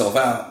got yourself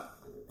out,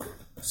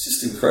 it's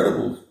just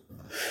incredible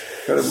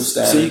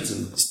standards.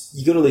 So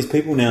you got all these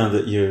people now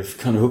that you've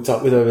kind of hooked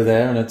up with over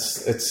there, and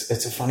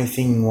it's a funny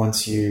thing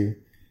once you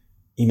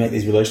make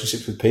these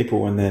relationships with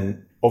people, and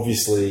then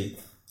obviously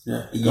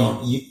now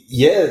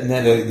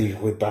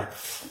we're back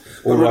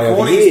all the way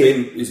over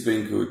here. It's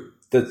been good.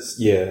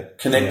 That's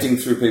connecting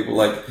through people,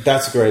 like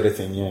that's a greater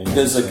thing.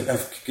 There's a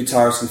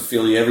guitarist in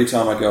Philly. Every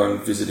time I go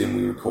and visit him,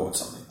 we record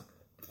something.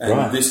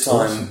 And this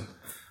time,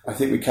 I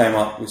think we came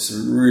up with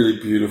some really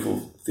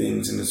beautiful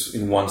things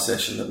in one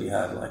session that we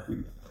had. Like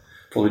we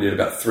probably did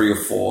about 3 or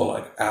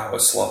 4 hour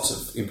slots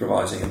of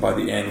improvising, and by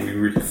the end, we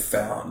really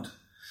found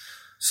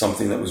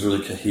something that was really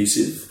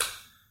cohesive.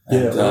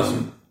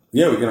 And,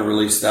 we're going to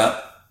release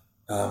that.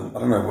 I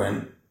don't know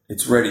when.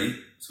 It's ready.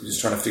 So we're just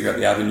trying to figure out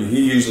the avenue.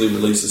 He usually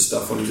releases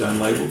stuff on his own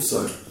label,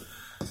 so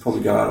I'll probably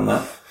go out on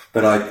that.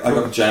 But I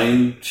got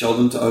Jane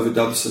Sheldon to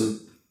overdub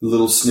some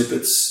little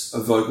snippets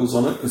of vocals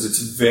on it because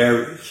it's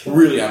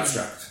really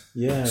abstract.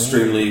 Yeah.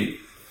 Extremely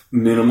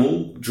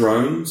minimal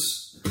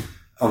drones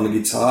on the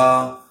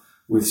guitar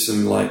with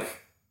some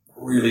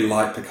really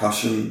light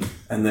percussion,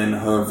 and then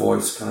her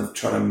voice kind of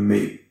trying to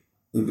meet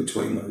in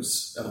between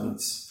those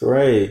elements.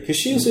 Great. Because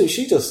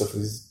she does stuff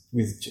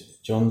with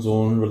John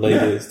Zorn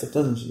related stuff,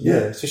 doesn't she?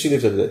 Yeah. So she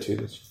lives over there too,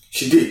 doesn't she?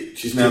 She did.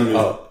 She's now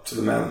moved to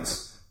the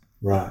mountains.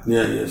 Right.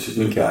 Yeah, she's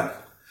moved back.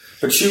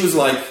 But she was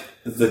like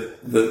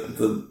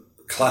the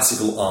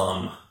classical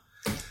arm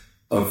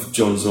of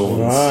John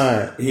Zorn's.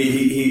 Right.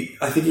 He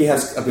I think he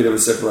has a bit of a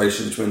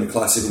separation between the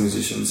classical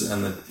musicians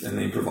and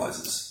the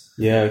improvisers.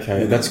 Yeah,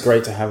 okay. That's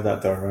great to have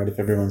that though, right? If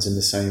everyone's in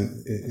the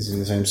same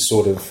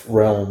sort of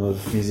realm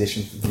of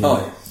musicians.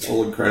 All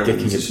incredible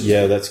musicians.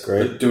 That's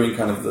great. But doing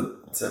kind of the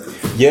separate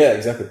thing. Yeah,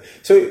 exactly.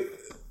 So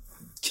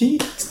can you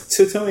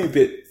tell me a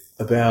bit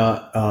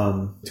about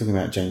talking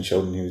about Jane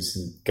Sheldon, who was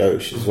in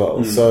Gauche as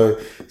well. So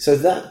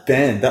that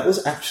band, that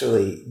was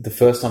actually the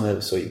first time I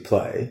ever saw you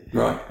play.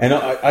 Right. And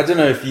I don't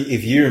know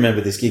if you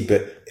remember this gig,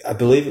 but I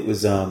believe it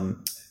was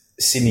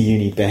Sydney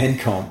Uni band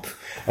comp.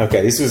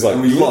 Okay, this was like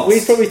And we lost.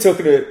 We're probably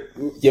talking to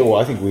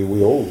I think we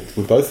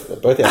both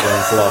our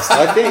bands lost.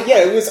 I think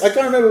it was. I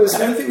can't remember. It was. I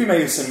don't think we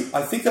made a semi.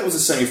 I think that was a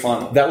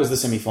semi-final. That was the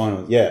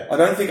semi-final. Yeah, I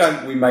don't think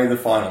we made the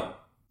final.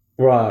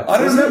 right. I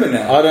don't remember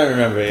now. I don't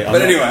remember it.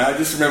 But anyway, I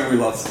just remember we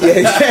lost.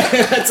 Yeah,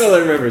 that's all I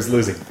remember is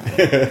losing.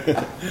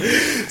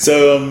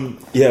 So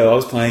I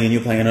was playing and you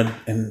were playing,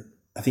 and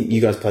I think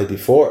you guys played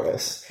before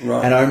us.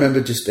 Right. And I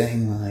remember just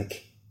being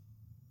like,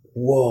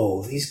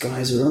 whoa, these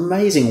guys are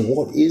amazing.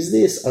 What is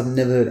this? I've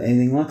never heard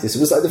anything like this. It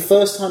was like the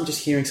first time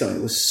just hearing something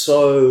that was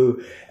so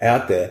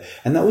out there.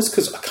 And that was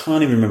because I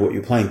can't even remember what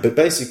you were playing. But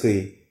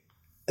basically,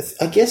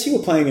 I guess you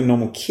were playing a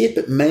normal kit,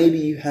 but maybe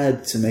you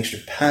had some extra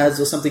pads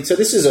or something. So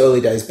this is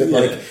early days, but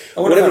like I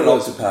would have had an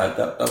Octopad.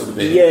 That would have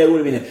been. Yeah, it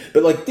would have been it.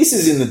 But like this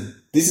is in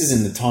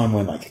the time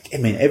when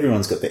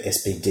everyone's got the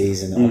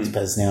SPDs and the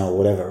Octopads now or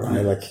whatever,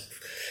 right? Like,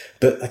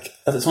 but like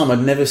at the time, I'd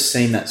never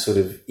seen that sort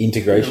of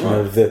integration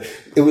of the.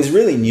 It was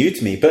really new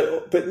to me,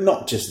 but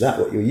not just that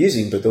what you're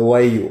using, but the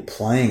way you were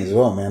playing as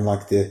well, man.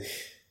 Like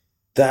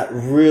that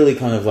really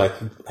kind of like,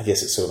 I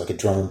guess it's sort of like a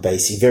drum and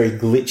bassy, very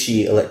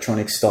glitchy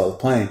electronic style of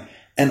playing,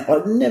 and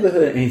I'd never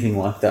heard anything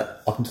like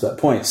that up until that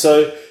point.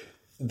 So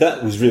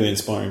that was really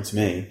inspiring to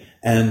me,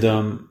 and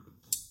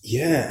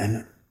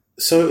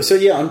So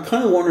I'm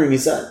kind of wondering,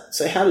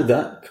 how did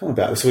that come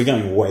about? So we're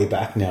going way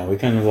back now. We're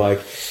kind of like,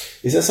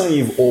 is that something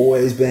you've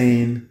always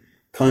been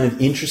kind of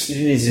interested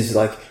in? Is this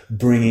like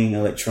bringing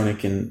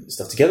electronic and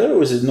stuff together, or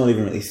was it not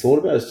even really thought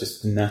about? It's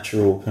just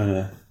natural kind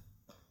of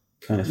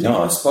thing.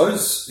 No, I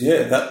suppose,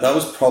 that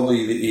was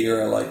probably the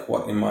era, like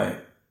in my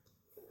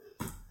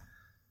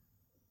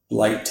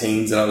late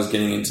teens that I was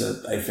getting into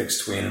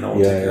Aphex Twin and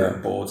Authentic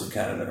and Boards of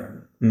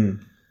Canada. And,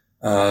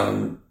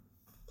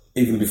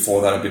 even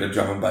before that, a bit of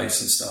drum and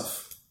bass and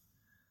stuff.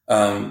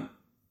 And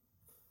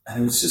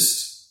it was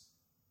just,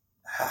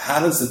 how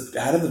do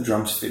the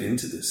drums fit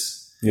into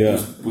this?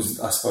 Yeah. Was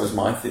I suppose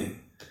my thing.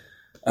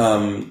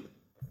 And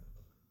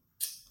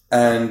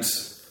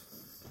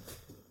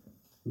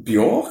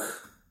Bjork,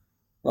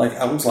 like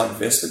albums like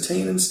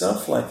Vespertine and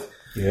stuff, like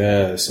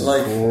great.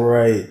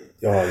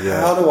 Oh yeah.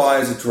 How do I,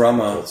 as a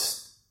drummer,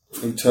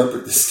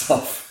 interpret this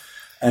stuff?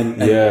 So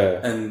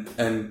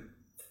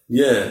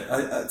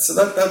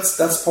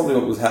that's probably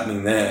what was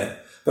happening there.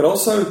 But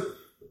also,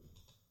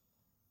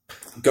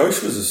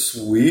 Gauche was a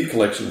sweet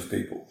collection of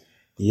people.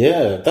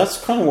 Yeah, that's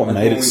kind of what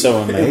made it so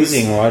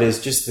amazing, right?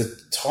 Is just the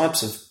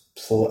types of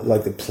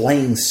the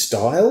playing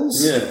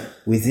styles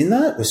within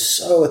that was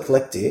so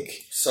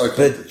eclectic.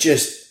 But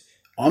just,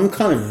 I'm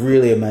kind of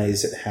really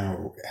amazed at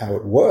how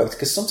it worked,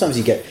 because sometimes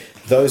you get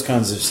those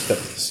kinds of stuff,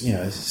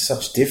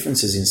 such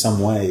differences in some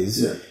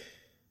ways. Yeah.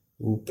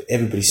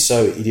 Everybody's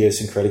so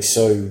idiosyncratic,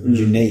 so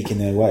unique in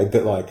their way,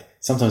 but like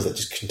sometimes that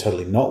just can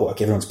totally not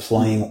work. Everyone's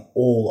playing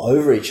all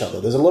over each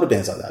other. There's a lot of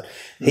bands like that.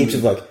 Heaps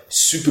of like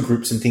super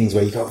groups and things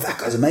where you go, that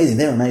guy's amazing,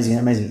 they're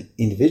amazing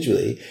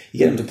individually. You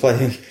get them to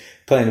play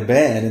in a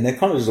band and they're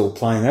kind of just all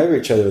playing over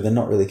each other, they're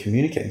not really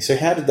communicating. So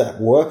how did that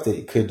work that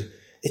it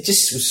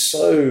just was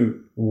so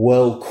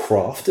well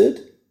crafted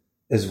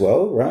as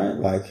well, right?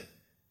 Like,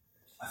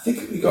 I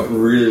think we got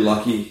really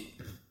lucky.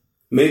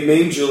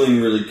 Me and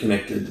Julian really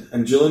connected,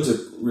 and Julian's a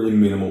really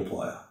minimal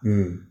player.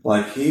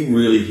 Like, he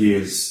really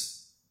hears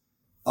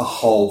a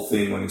whole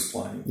thing when he's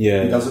playing.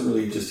 Yeah. He doesn't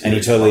really just hear and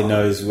he totally part.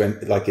 knows when,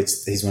 like,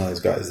 he's one of those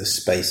guys, the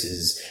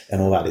spaces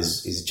and all that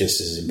is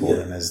just as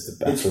important as the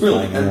back. It's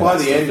brilliant. And by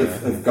the end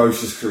of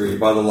Gauche's career,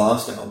 by the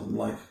last album,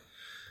 like,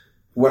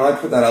 when I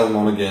put that album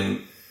on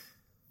again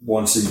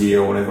once a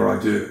year or whatever I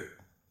do,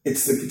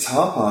 it's the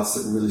guitar parts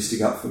that really stick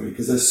up for me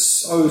because they're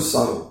so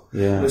subtle.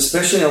 Yeah. And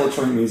especially in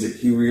electronic music,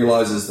 he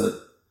realises that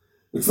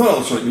it's not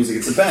electronic music,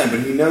 it's a band,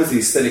 but he knows the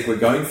aesthetic we're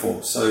going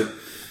for. So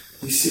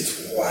he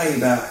sits way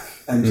back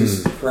and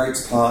just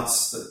creates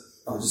parts that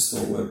I just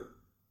thought were,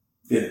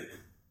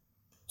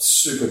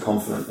 super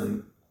confident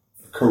and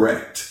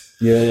correct.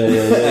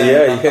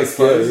 I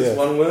suppose is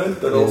one word,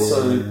 but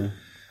also...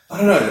 I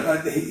don't know.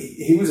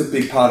 He was a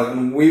big part of it,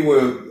 and we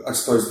were, I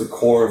suppose, the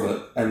core of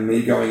it. And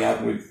me going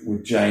out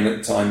with Jane at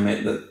the time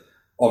meant that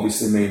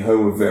obviously me and her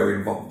were very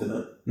involved in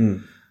it.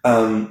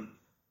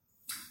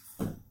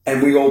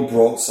 And we all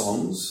brought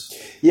songs.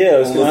 Yeah, I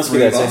was going to ask you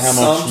that. So how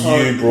much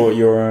you brought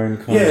your own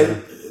kind of... Yeah,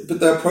 but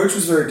the approach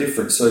was very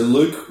different. So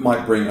Luke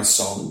might bring a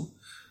song.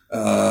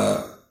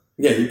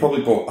 He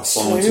probably brought a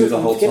song or two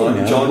the whole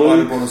time. John might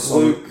have brought a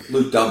song.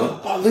 Luke Dubber.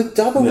 Oh, Luke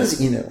Dubber was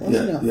in it,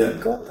 wasn't he? I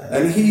forgot that.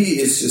 And he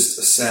is just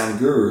a sound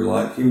guru.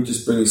 Like, he would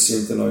just bring his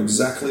synth and know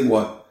exactly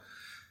what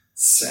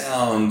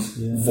sound,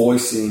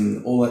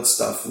 voicing, all that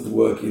stuff would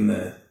work in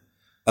there.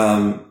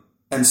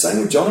 And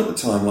same with John at the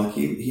time. Like,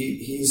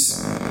 his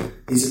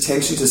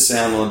attention to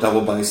sound on a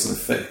double bass and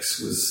effects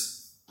was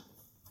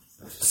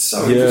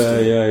so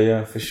interesting.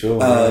 Yeah, for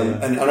sure.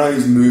 And I know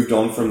he's moved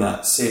on from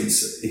that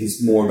since.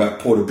 He's more about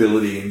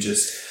portability and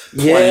just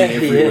playing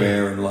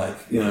everywhere and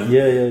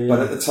But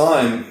at the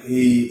time,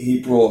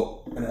 he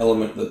brought an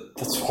element that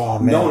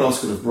no one else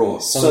could have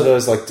brought. Some of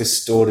those like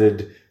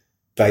distorted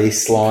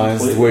bass lines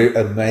Completely.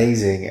 were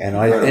amazing. And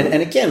Incredible.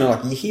 and again,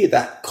 like you hear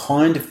that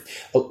kind of,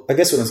 I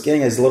guess what I was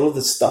getting at is a lot of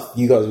the stuff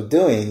you guys were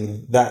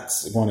doing,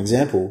 that's one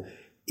example,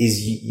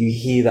 is you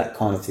hear that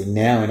kind of thing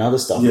now in other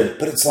stuff. Yeah.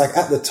 But it's like,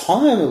 at the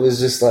time, it was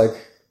just like,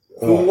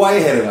 We're way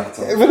ahead of our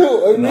time. but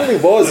it really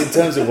was in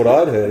terms of what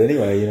I'd heard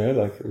anyway, you know,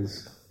 like it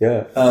was,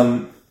 yeah.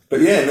 But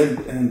yeah, and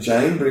then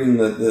Jane bringing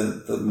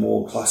the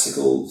more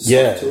classical stuff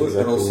Yeah, to it,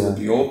 exactly, but also yeah. the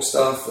Bjork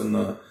stuff and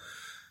the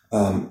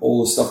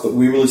all the stuff that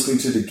we were listening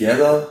to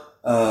together.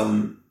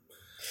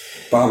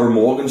 Barbara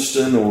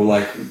Morgenstern or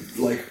like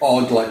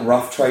odd like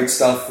rough trade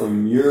stuff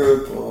from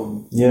Europe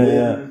or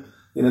Yeah.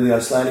 you know, the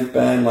Icelandic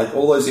band, like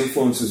all those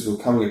influences were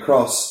coming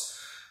across.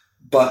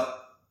 But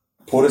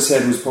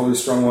Portishead was probably a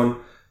strong one,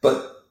 but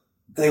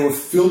they were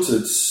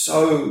filtered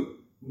so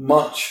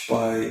much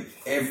by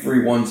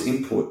everyone's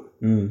input.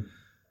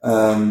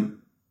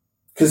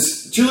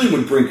 Because Julian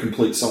would bring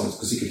complete songs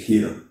because he could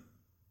hear them.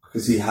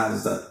 Because he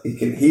has that, he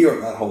can hear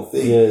that whole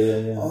thing.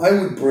 Yeah. I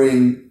would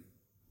bring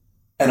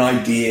an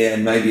idea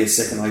and maybe a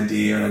second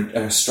idea and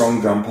a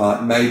strong drum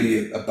part,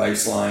 maybe a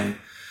bass line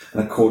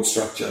and a chord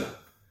structure.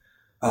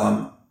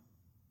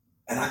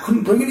 And I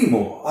couldn't bring any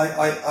more.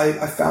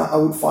 I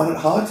would find it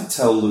hard to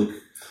tell Luke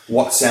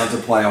what sound to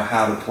play or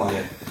how to play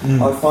it.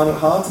 I would find it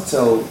hard to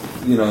tell,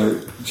 you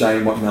know,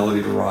 Jane what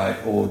melody to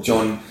write or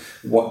John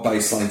what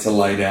bass line to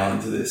lay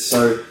down to this.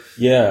 So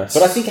Yeah,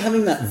 but I think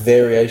having that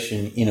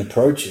variation in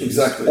approaches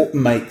Exactly.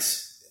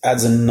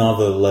 adds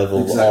another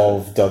level Exactly.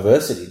 of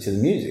diversity to the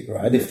music,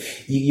 right?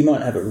 If you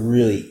might have a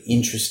really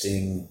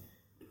interesting,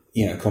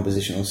 you know,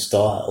 compositional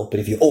style, but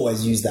if you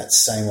always use that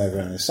same way of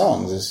running the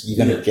songs, you're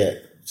going to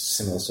get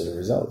similar sort of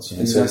results. You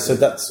know? Exactly. So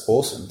that's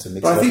awesome to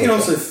mix. But I think it up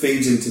also like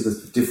feeds into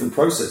the different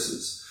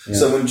processes.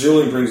 So when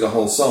Julian brings a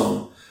whole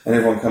song and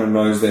everyone kind of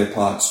knows their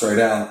part straight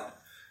out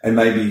and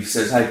maybe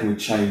says, hey, can we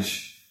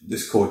change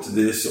this chord to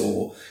this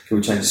or can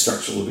we change the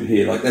structure a little bit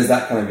here? Like there's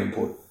that kind of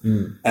input.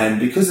 And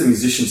because the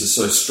musicians are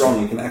so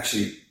strong, you can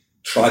actually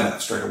try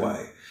that straight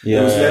away.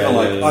 It was never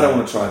like, I don't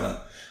want to try that.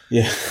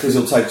 Yeah. Because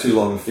it'll take too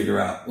long to figure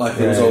out. Like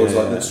it was always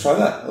like, let's try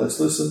that. Let's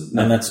listen.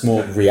 No. And that's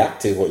more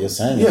reactive, what you're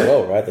saying as Yeah.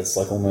 well, right? That's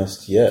like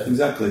almost,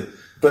 Exactly.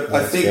 But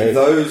I think great.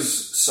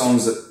 those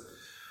songs that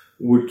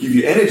would give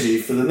you energy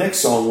for the next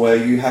song where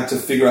you had to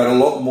figure out a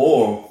lot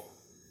more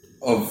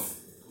of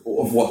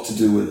what to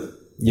do with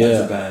it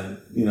as a band,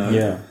 you know.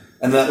 Yeah.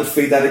 And that would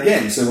feed that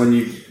again. So when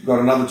you got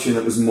another tune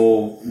that was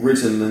more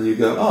written, then you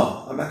go,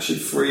 oh, I'm actually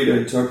free to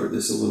interpret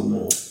this a little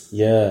more.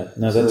 Yeah.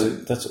 No,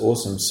 that's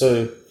awesome.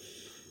 So,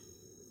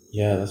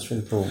 yeah, that's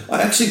really cool.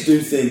 I actually do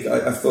think,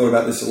 I've thought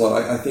about this a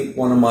lot, I think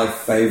one of my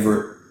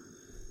favourite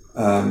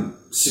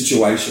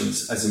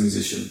situations as a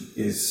musician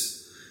is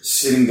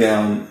sitting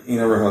down in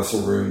a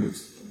rehearsal room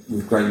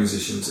with great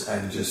musicians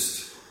and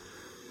just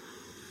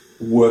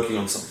working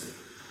on something.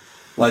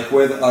 Like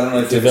whether, I don't know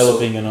if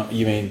Developing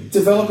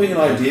developing an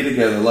idea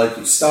together,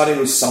 like starting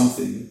with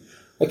something.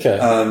 Okay.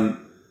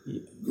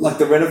 Like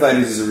the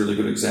Renovators is a really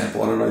good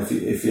example. I don't know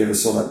if you ever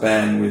saw that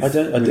band with. I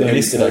with Eddie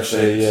missed it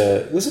actually.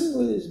 Perfect, Yeah, was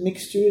it Mick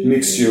Stewart?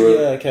 Mick Stewart,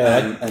 Yeah,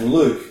 okay. and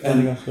Luke, I think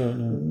and I saw it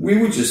now. we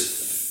would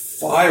just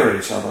fire at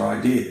each other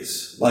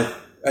ideas. Like,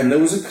 and it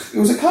was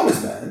a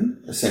covers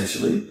band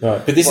essentially.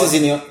 Right, but this is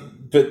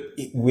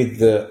with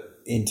the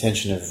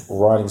intention of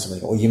writing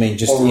something, or you mean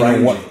just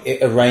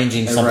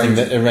arranging something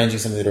that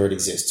already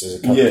exists as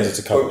a cover? Yeah, It's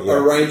a cover,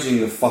 arranging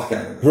the fuck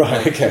out of it.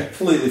 Right, Like, okay.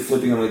 Completely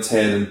flipping on its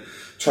head and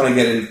trying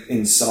to get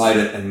inside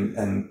it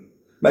and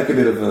make a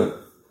bit of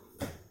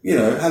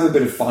have a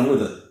bit of fun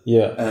with it.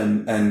 Yeah.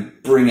 And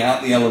bring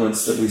out the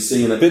elements that we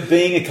see in it. But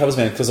being a covers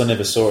band, because I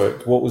never saw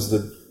it, what was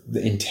the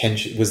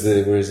intention?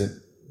 The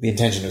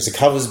intention? It was a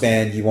covers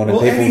band. You wanted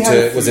Eddie people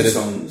had to. Was it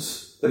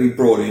songs that he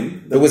brought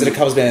in? But was it a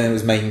covers band that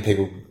was making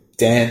people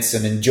dance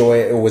and enjoy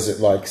it, or was it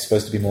like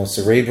supposed to be more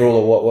cerebral,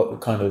 or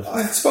what kind of?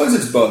 I suppose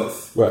it's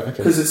both. Right. Okay.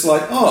 Because it's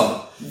like,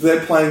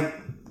 they're playing,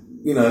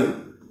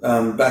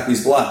 Back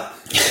is Black.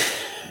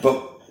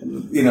 But,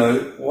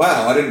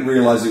 wow, I didn't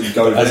realise it would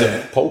go As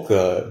there. a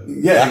polka,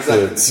 Yeah,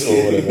 backwards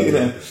exactly.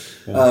 or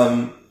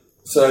whatever.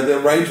 So the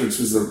arrangements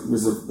was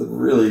the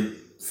really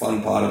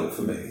fun part of it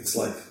for me. It's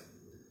like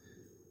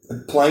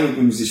playing with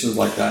musicians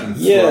like that and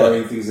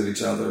throwing things at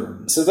each other.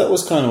 So that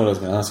was kind of what I was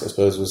going to ask, I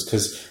suppose, was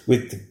because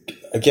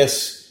I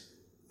guess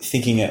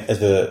thinking it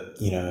as a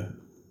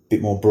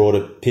bit more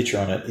broader picture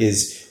on it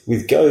is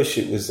with Ghosh,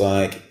 it was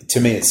like, to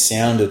me, it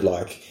sounded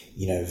like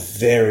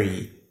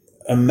very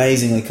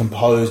amazingly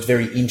composed,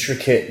 very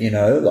intricate,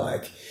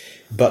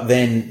 but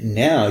then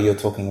now you're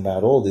talking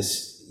about all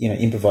this,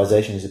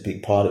 improvisation is a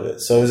big part of it.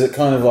 So is it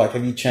kind of like,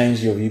 have you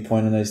changed your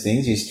viewpoint on those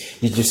things?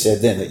 You just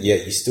said then that,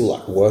 you're still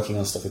like working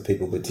on stuff with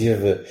people, but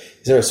is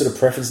there a sort of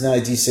preference now?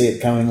 Do you see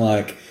it coming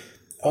like,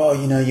 you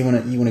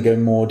want to go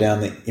more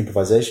down the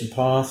improvisation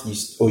path,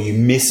 or you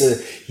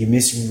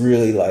miss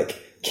really like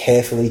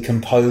carefully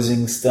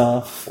composing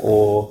stuff,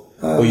 or?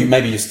 Or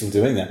maybe you're still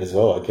doing that as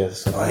well, I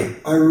guess.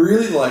 I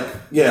really like.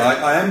 Yeah,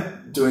 I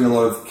am doing a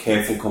lot of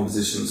careful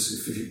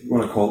compositions, if you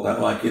want to call it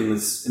that. Like in the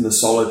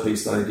solo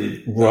piece that I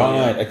did.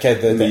 Right. Okay.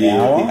 The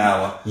hour. The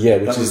hour. Yeah,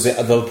 which is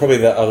probably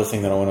the other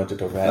thing that I wanted to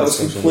talk about. That was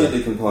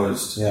completely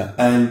composed. Yeah.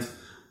 And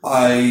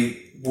I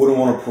wouldn't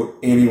want to put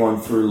anyone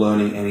through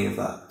learning any of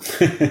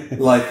that.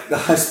 Like,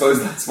 I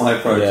suppose that's my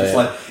approach. It's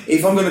like,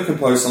 if I'm going to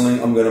compose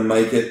something, I'm going to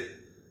make it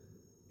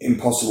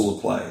impossible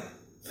to play.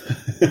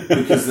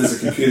 Because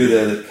there's a computer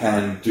there that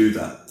can do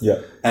that.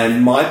 Yeah.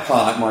 And my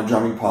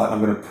drumming part,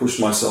 I'm going to push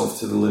myself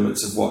to the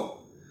limits of what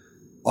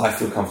I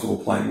feel comfortable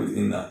playing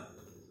within that.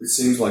 It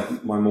seems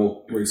like my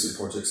more recent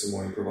projects are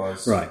more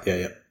improvised. Right,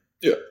 yeah.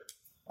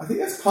 I think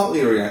that's partly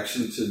a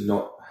reaction to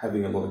not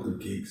having a lot of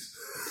good gigs.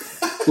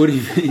 What do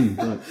you mean?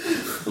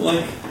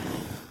 Like...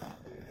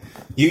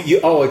 You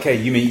okay,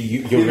 you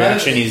mean your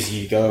reaction is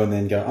you go and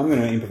then go, I'm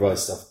going to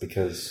improvise stuff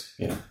because,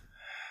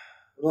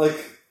 Like...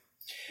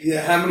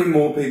 Yeah, how many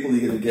more people are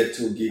you going to get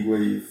to a gig where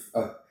you've,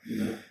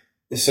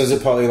 So is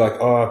it partly like,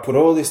 I put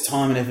all this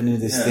time and effort into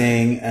this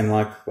thing, and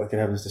like it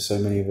happens to so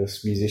many of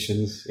us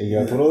musicians, you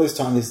go, put all this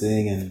time in this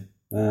thing, and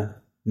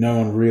no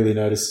one really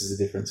notices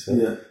the difference.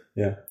 So,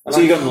 yeah.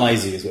 So you've gotten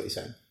lazy, is what you're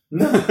saying?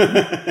 No,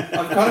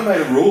 I've kind of made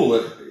a rule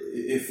that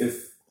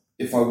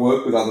if I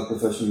work with other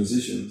professional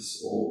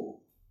musicians or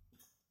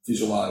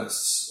visual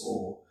artists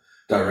or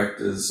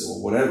directors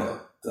or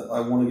whatever, that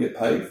I want to get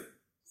paid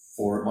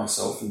for it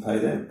myself and pay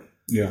them.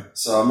 Yeah.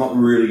 So I'm not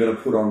really going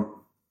to put on,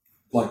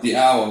 like the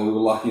hour, we were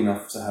lucky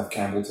enough to have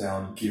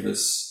Campbelltown give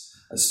us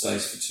a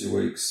space for 2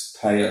 weeks,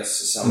 pay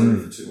us a salary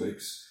for 2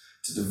 weeks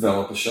to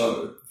develop a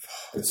show.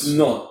 It's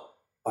not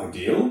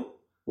ideal,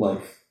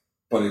 but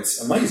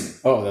it's amazing.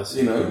 Oh, that's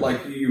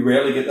like you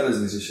rarely get that as a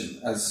musician.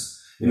 As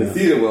in the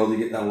theatre world, you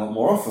get that a lot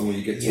more often where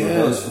you get to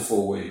rehearse for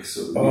 4 weeks.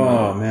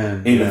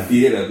 Man. In a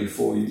theatre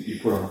before you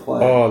put on a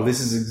play. Oh, this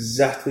is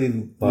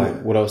exactly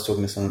like what I was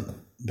talking to someone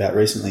about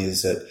recently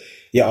is that,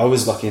 I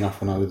was lucky enough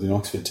when I lived in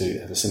Oxford to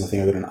have a similar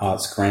thing. I got an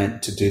arts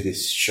grant to do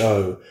this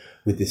show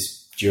with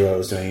this duo I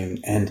was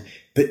doing,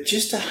 but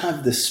just to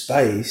have the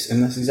space,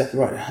 and that's exactly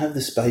right, to have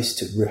the space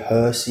to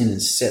rehearse in and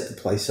set the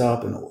place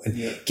up and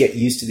get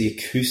used to the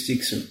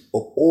acoustics and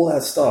all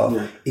that stuff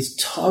is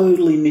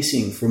totally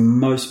missing from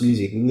most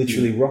music. We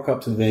literally rock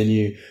up to the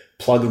venue,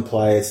 plug and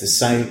play. It's the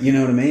same. You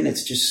know what I mean?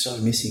 It's just so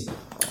missing.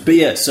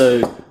 But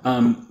so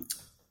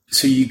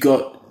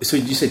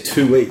you said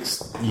 2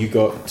 weeks you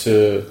got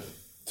to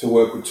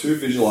work with 2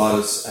 visual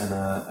artists and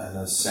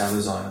a sound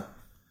designer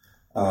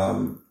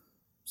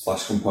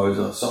 /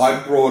 composer. So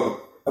I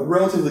brought a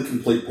relatively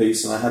complete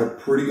piece, and I had a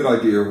pretty good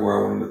idea of where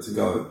I wanted it to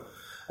go.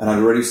 And I'd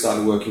already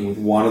started working with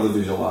one of the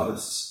visual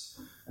artists,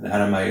 an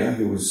animator,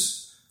 who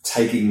was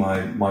taking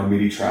my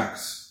MIDI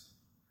tracks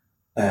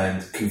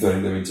and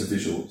converting them into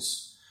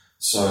visuals.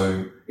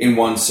 So in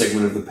one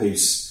segment of the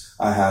piece,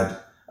 I had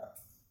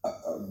a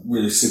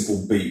really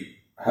simple beat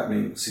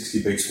happening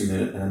 60 beats per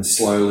minute, and then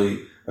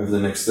slowly over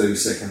the next 30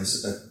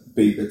 seconds, a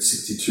beat at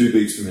 62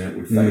 beats per minute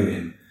would fade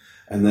in.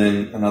 And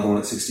then another one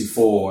at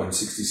 64 and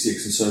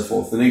 66 and so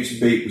forth. And each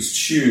beat was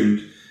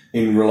tuned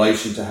in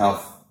relation to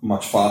how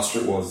much faster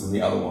it was than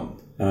the other one.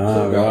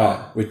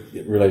 Right.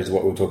 Related to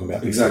what we were talking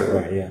about. Exactly.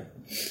 Right, yeah.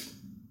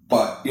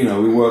 But,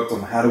 we worked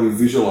on how do we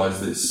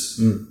visualize this.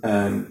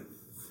 And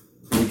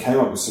we came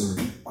up with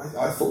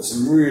I thought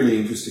some really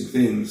interesting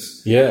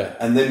things. Yeah.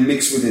 And then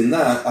mixed within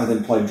that, I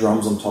then played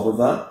drums on top of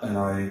that. And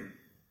I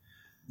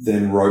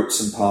then wrote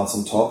some parts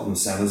on top, and the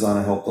sound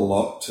designer helped a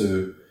lot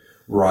to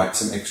write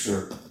some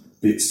extra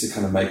bits to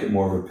kind of make it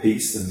more of a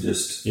piece than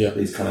just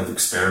these kind of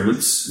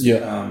experiments.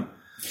 Yeah.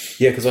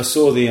 Because I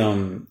saw the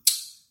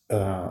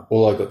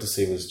all I got to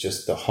see was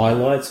just the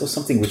highlights or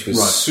something, which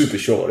was super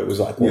short. It was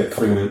like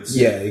 3 minutes.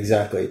 Yeah,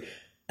 exactly.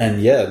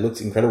 And it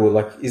looked incredible.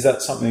 Like, is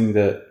that something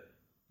that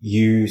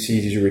did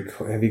you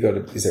record? Have you got?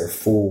 Is there a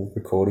full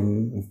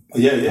recording?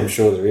 Yeah. I'm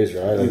sure there is,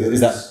 right? Like,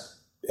 is that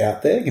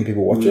out there? Can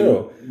people watch it?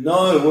 Or?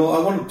 No. Well, I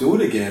want to do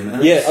it again.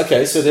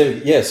 Okay. So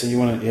so you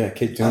want to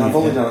keep doing it? And I've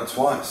only done it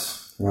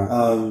twice. Right.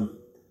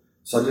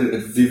 So I did it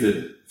at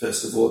Vivid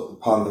Festival,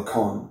 part of the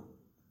Con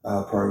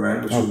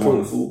program, which was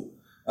wonderful.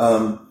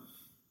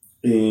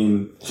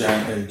 In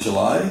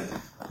July.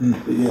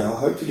 But I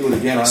hope to do it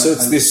again. So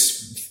it's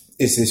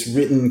this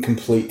written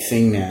complete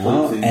thing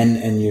now,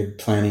 and you're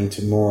planning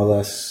to more or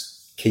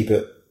less keep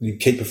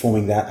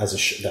performing that as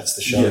that's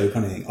the show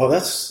kind of thing. Oh,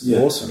 that's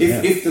awesome.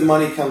 If the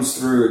money comes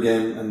through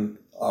again, and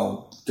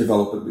I'll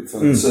develop it a bit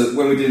further. So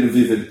when we did a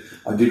Vivid,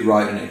 I did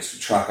write an extra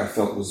track I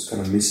felt was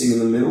kind of missing in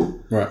the middle.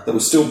 Right. That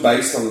was still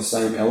based on the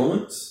same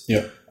elements.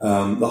 Yeah.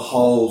 The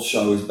whole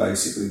show is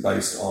basically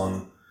based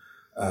on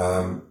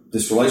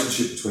this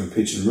relationship between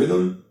pitch and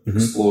rhythm,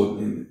 explored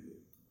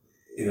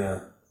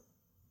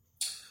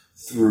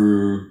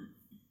through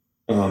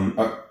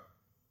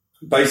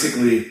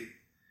basically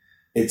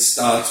it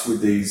starts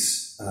with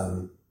these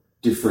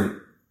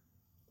different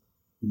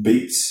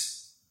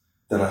beats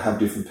that have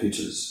different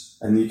pitches,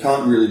 and you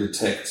can't really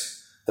detect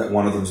that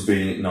one of them's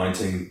beating at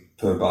 19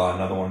 per bar,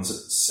 another one's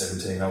at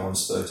 17, another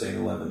one's 13,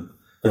 11.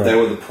 But they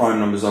were the prime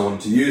numbers I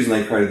wanted to use, and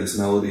they created this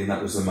melody, and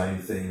that was the main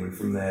theme. And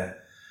from there,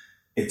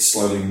 it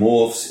slowly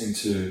morphs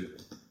into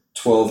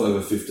 12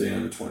 over 15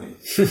 over 20,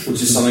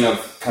 which is something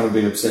I've kind of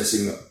been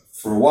obsessing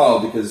for a while,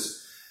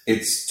 because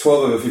it's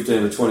 12 over 15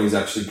 over 20 is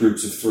actually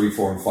groups of 3,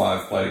 4, and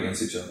 5 played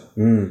against each other.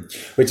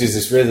 Which is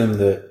this rhythm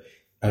that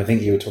I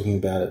think you were talking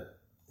about it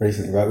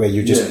recently, right? Where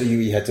you just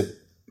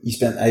you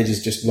spent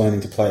ages just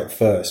learning to play it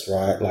first,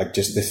 right? Like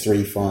just the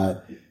 3, 5.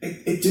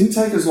 It didn't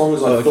take as long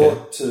as I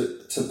thought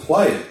to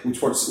play it,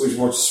 which what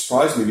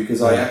surprised me,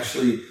 because I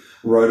actually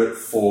wrote it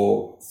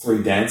for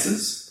 3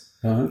 dancers.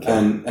 Oh, okay.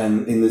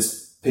 And in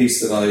this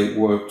piece that I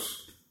worked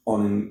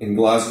on in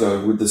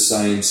Glasgow with the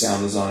same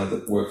sound designer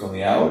that worked on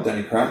The Hour,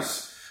 Danny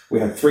Kraus, we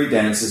had 3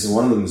 dancers, and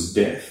one of them was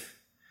deaf.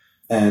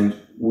 And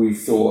we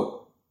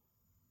thought,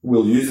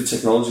 we'll use the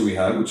technology we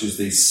had, which is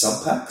these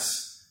sub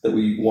packs that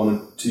we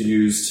wanted to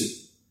use to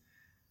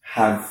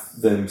have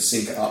them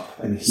sync up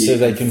and hear. So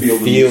they can feel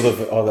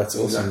that's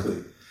awesome.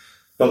 Exactly.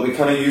 But we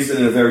kind of used it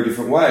in a very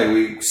different way.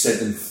 We set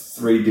them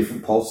 3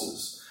 different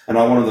pulses, and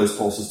I wanted those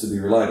pulses to be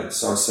related.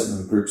 So I set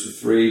them in groups of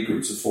 3,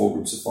 groups of 4,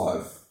 groups of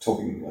 5,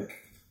 talking like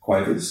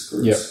quavers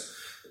groups. Yep.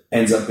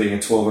 Ends up being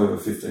a 12 over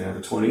 15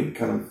 over 20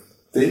 kind of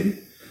thing.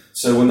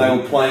 So when they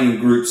were playing in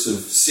groups of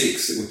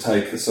 6, it would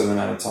take a certain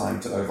amount of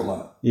time to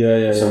overlap.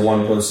 So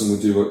one person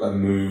would do a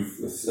move,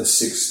 a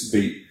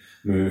 6-beat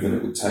move, and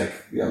it would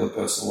take the other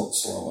person a lot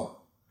slower.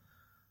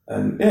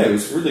 And yeah, it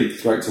was really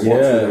great to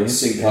watch. They would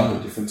sync up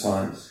at different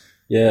times.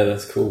 Yeah,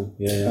 that's cool.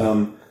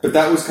 But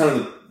that was kind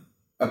of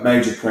a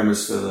major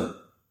premise for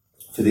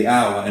the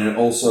hour, and it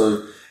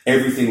also,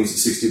 everything was at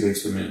 60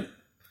 beats per minute.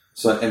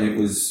 So, and it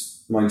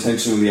was, my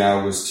intention with the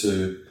hour was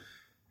to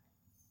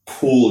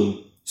pull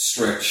and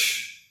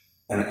stretch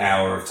an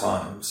hour of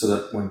time, so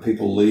that when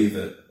people leave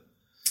it,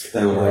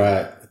 they were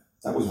like,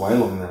 that was way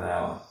longer than an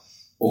hour.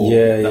 Or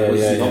that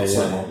was not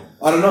so long.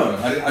 I don't know.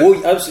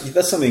 Well, absolutely,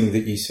 that's something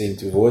that you seem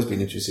to have always been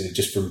interested in,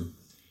 just from,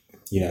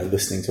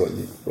 listening to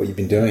what you've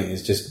been doing,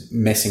 is just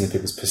messing with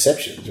people's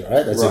perceptions,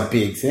 right? That's a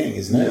big thing,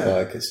 isn't it? Yeah.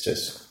 Like, it's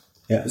just...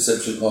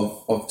 Perception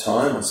of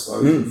time, I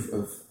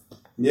suppose.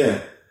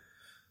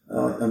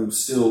 I'm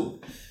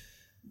still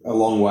a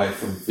long way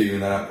from figuring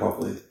that out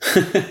properly.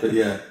 But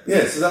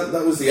so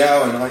that was the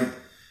hour, and I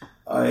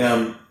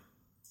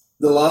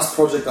the last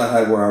project I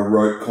had where I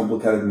wrote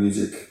complicated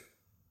music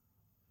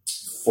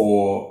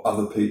for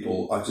other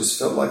people, I just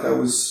felt like I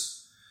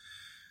was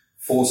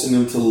forcing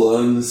them to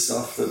learn the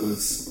stuff that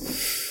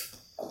was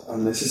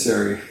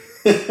unnecessary.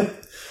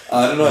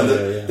 I don't know.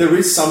 There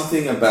is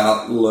something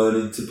about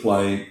learning to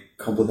play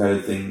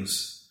complicated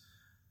things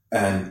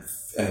and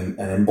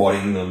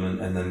embodying them,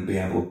 and then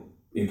being able to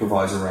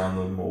improvise around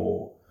them,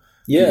 or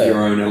give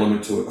your own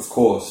element to it, of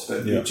course.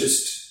 But it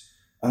just,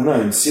 I don't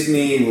know, in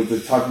Sydney, with the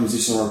type of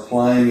musician I was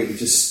playing, it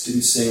just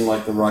didn't seem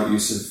like the right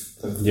use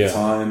of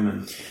time.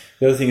 And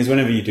the other thing is,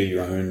 whenever you do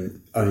your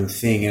own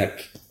thing,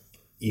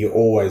 you're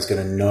always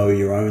going to know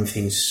your own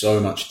thing so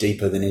much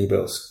deeper than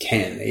anybody else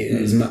can.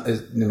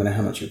 No matter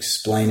how much you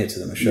explain it to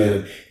them or show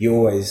them, you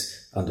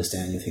always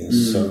understand your thing.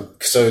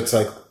 So it's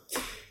like,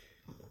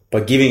 by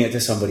giving it to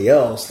somebody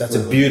else, that's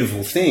a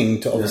beautiful thing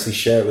to obviously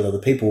share it with other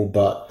people.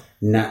 But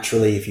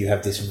naturally, if you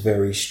have this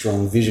very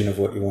strong vision of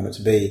what you want it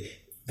to be,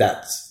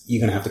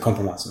 you're going to have to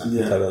compromise on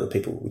that with other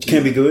people, which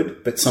can be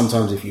good. But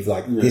sometimes if you've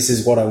this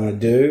is what I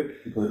want to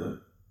do,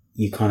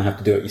 you kind of have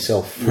to do it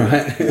yourself,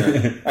 right?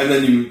 And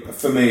then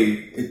for me,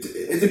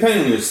 it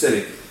depends on your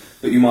aesthetic,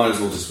 but you might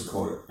as well just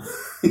record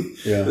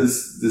it.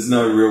 There's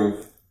no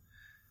real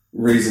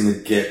reason to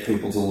get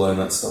people to learn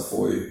that stuff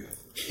for you.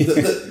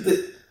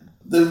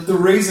 The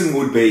reason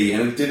would be,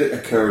 and it did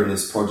occur in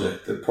this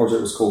project, the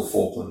project was called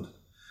Falkland,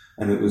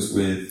 and it was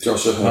with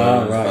Josh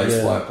Ahern,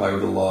 bass player I play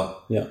with a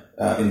lot,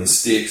 in the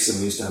Sticks, and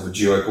we used to have a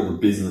duo called The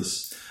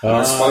Business. And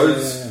I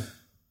suppose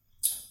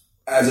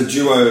as a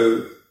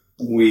duo,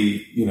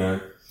 we,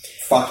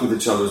 fucked with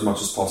each other as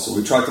much as possible.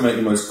 We tried to make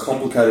the most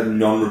complicated,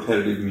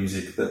 non-repetitive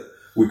music that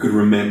we could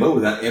remember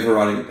without ever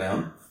writing it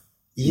down.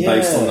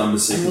 Based on number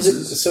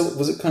sequences.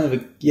 Was it kind of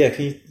can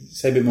you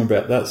say a bit more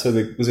about that? So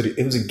it was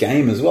a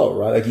game as well,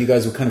 right? Like you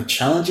guys were kind of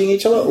challenging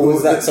each other, or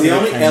was that something? The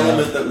only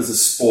element that was a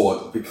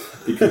sport,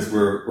 because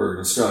we're in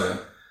Australia,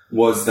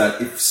 was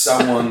that if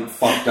someone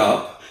fucked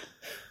up,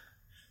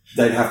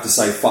 they'd have to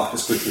say fuck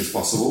as quickly as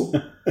possible.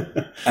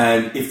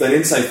 And if they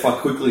didn't say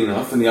fuck quickly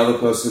enough and the other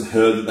person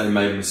heard that they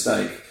made a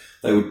mistake,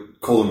 they would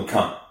call them a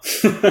cunt.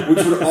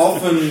 Which would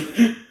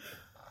often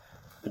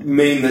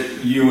mean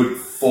that you would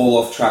fall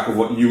off track of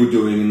what you were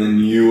doing, and then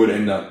you would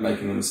end up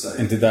making a mistake.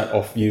 And did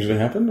that usually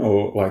happen,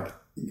 or like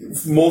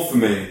more for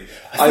me?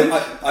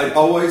 I'd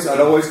always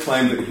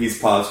claim that his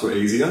parts were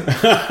easier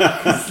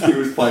because he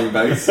was playing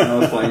bass and I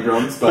was playing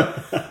drums, but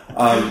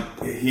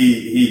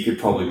he could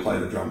probably play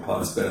the drum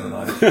parts better than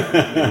I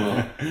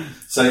did.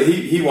 So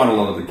he won a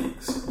lot of the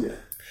gigs. Yeah,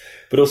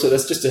 but also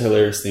that's just a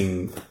hilarious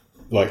thing,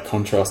 like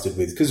contrasted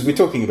with, because we're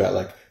talking about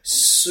like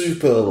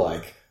super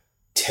like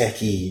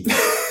techie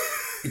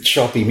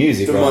choppy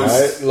music, The right?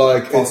 most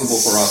Like possible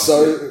it's for us,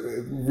 so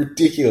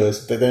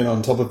ridiculous. But then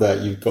on top of that,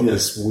 you've got Yeah.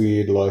 this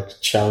weird like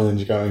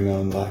challenge going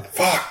on. Like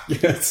fuck,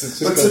 it's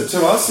just But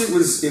to us, it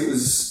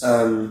was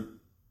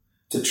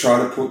to try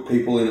to put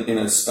people in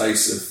a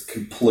space of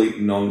complete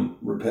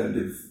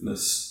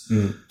non-repetitiveness,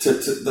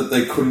 that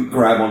they couldn't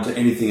grab onto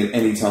anything at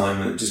any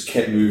time, and it just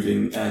kept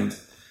moving. And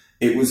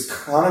it was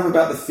kind of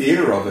about the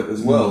theatre of it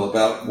as well,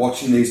 about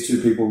watching these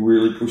two people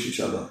really push each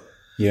other.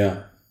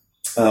 yeah.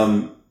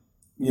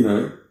 You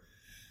know,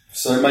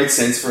 so it made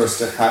sense for us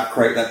to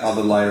create that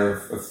other layer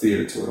of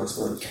theatre to it, I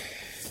suppose.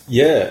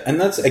 Yeah,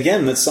 and that's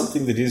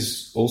something that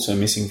is also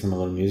missing from a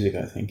lot of music,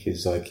 I think,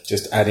 is like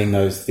just adding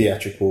those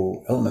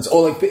theatrical elements.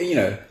 Or like, you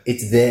know,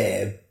 it's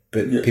there,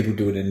 but people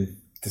do it in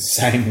the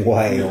same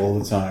way all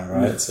the time,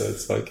 right? Yeah. So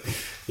it's like,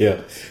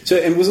 yeah. So,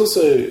 and was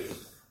there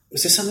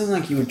something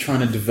like you were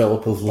trying to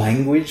develop a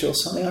language or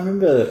something? I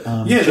remember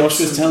Josh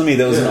was telling me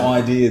there was an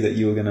idea that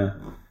you were going to,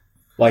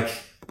 like...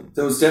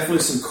 There was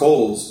definitely some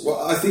calls. Well,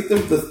 I think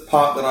the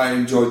part that I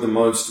enjoyed the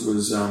most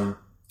was a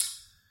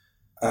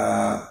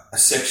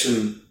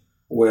section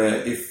where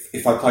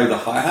if I played the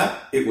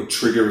hi-hat, it would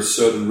trigger a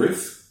certain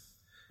riff.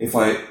 If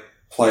I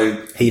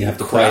played... He'd have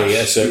to play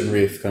a certain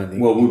riff kind of thing.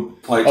 Well,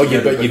 we'd play Oh, yeah,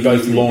 together, but you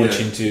both launch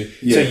yeah. into...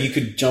 Yeah. So you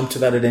could jump to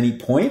that at any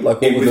point?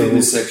 Like what were Within the...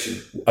 this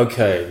section.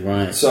 Okay,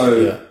 right.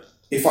 So,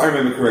 if I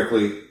remember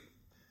correctly,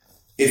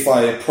 if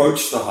I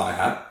approached the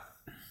hi-hat,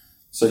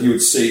 so he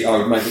would see, I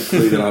would make it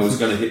clear that I was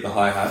going to hit the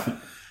hi-hat,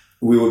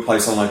 we would play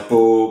something like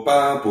bo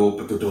ba bo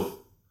ba do do.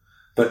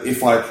 But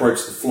if I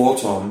approached the floor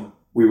tom,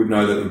 we would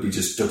know that it would be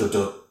just do do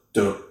do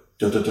do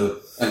do do do,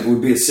 and it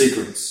would be a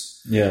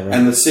sequence. Yeah, right.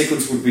 And the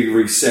sequence would be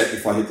reset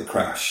if I hit the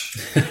crash.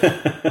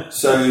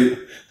 So,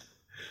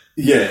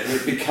 yeah,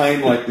 it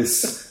became like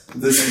this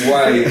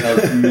way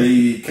of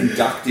me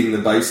conducting the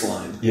bass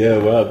line. Yeah,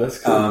 wow, that's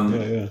cool.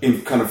 Yeah.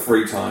 In kind of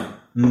free time,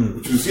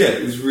 which was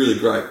it was really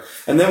great.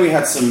 And then we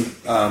had some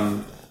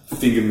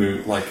finger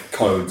move like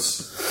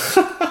codes,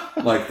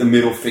 like the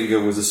middle finger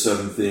was a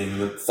certain thing,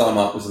 the thumb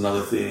up was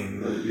another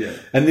thing. Yeah,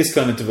 And this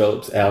kind of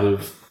developed out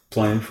of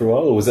playing for a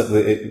while, or was that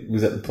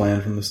the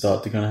plan from the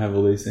start to kind of have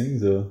all these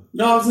things? Or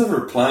no, it was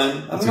never a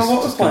plan. I don't know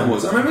what the plan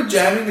was. I remember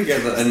jamming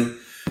together and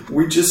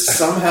we just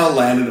somehow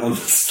landed on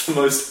the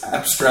most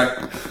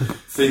abstract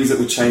things that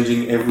were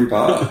changing every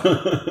bar.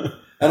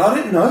 And I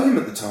didn't know him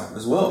at the time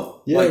as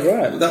well. Yeah, like,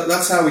 right.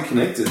 That's how we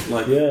connected.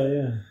 Like,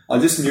 yeah. I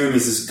just knew him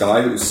as this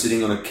guy who was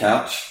sitting on a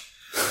couch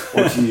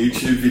watching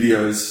YouTube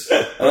videos.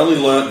 I only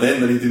learnt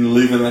then that he didn't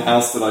live in the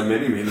house that I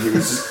met him in. He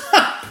was just,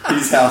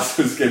 his house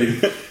was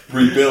getting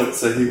rebuilt,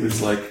 so he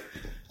was like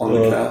on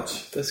the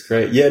couch. That's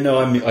great. Yeah, no,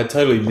 I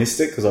totally missed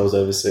it because I was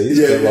overseas.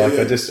 Yeah, but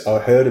yeah. I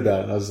heard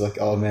about it and I was like,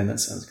 oh man, that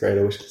sounds great.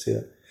 I wish I could see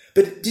that.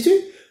 But did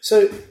you?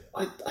 So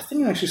I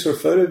think I actually saw a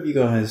photo of you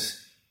guys,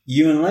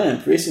 you and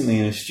Lamp, recently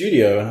in a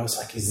studio, and I was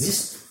like, is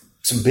this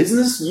some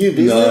business? New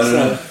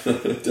business? No,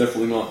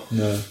 definitely not.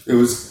 No. It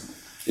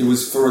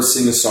was for a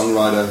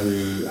singer-songwriter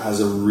who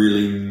has a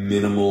really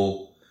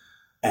minimal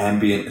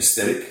ambient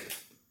aesthetic.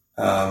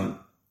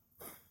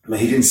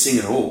 He didn't sing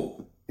at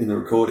all in the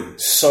recording.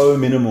 So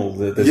minimal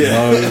that there's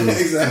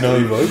exactly.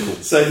 no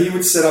vocals. So he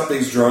would set up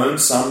these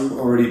drones, some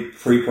already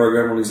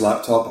pre-programmed on his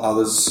laptop,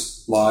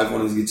 others live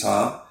on his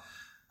guitar,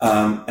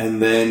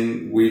 and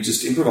then we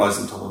just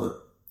improvised on top of it.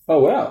 Oh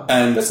wow,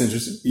 And that's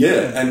interesting.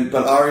 Yeah,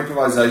 but our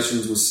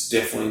improvisations was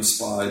definitely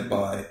inspired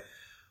by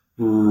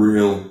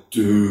real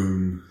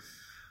doom,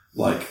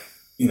 like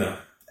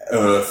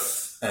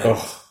Earth and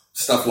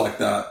stuff like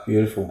that.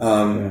 Beautiful.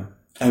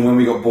 And when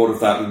we got bored of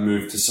that, we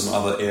moved to some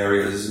other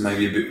areas,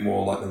 maybe a bit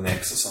more like the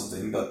Next or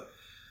something. But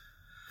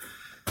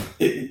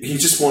he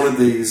just wanted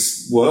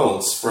these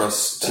worlds for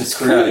us to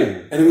create,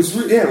 cool. and it was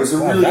it was a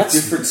really that's-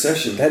 different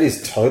session. That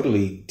is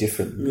totally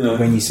different. Yeah.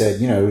 When you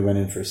said, we went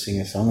in for a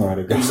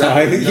singer-songwriter guy,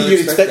 Exactly. I think You don't you'd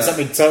expect expect that.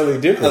 something totally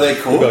different. Are they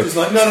cool? You'd go, Just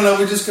like no,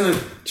 we're just going to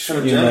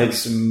you jam. make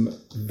some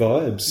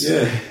vibes.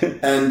 Yeah,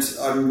 and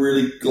I'm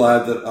really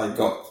glad that I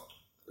got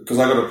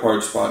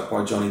approached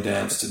by Johnny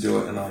Dance to do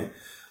it, and I'm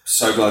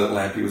so glad that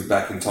Lampy was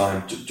back in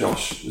time.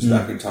 Josh was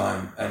back in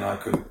time, and I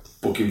could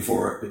book him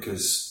for it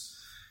because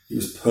he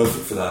was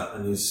perfect for that,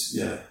 and he's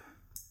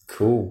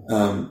Cool.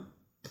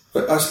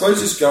 But I suppose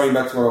just going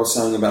back to what I was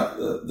saying about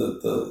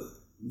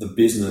the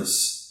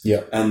business,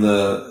 Yeah. and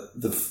the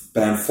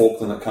band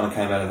Falkland that kind of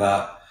came out of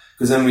that,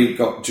 because then we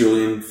got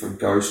Julian from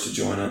Ghost to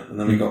join it, and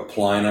then we got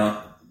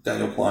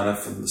Daniel Pliner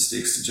from the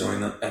Sticks to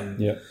join it,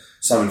 and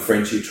Simon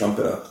Frenchy,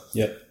 trumpeter.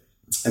 Yep.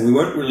 And we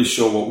weren't really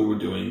sure what we were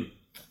doing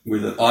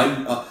with it.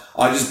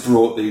 I just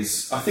brought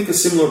these, I think a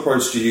similar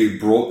approach to you,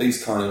 brought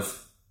these kind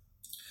of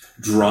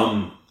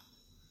drum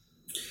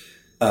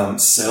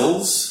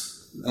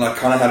cells, and I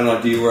kind of had an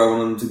idea where I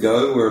wanted them to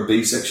go, where a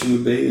B section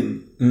would be,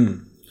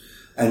 and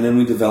then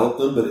we developed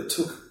them, but it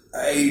took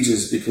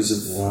ages because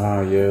of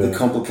the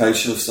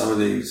complication of some of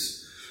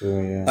these.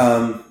 Sure,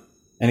 yeah.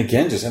 And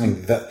again, just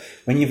having that,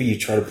 whenever you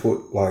try to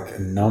put like a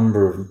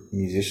number of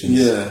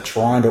musicians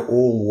trying to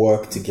all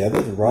work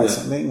together to write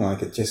something,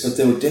 like it just... But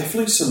there were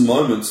definitely some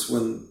moments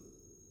when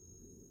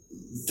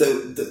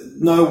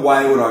no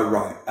way would I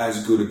write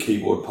as good a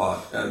keyboard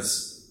part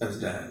as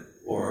Dan,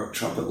 or a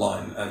trumpet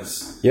line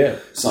as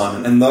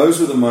Simon. And those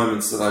were the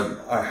moments that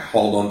I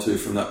hold on to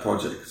from that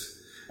project.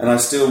 And I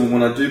still,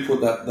 when I do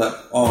put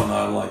that on,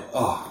 I'm like,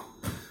 oh,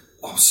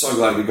 I'm so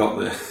glad we got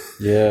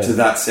there to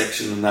that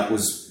section, and that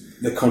was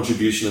the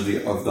contribution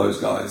of those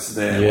guys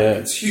there. Yeah.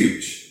 Like, it's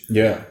huge.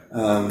 Yeah.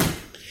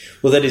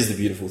 Well, that is the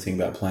beautiful thing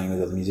about playing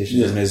with other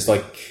musicians, isn't it? It's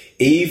like,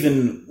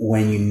 even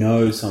when you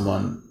know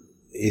someone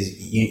is,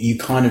 you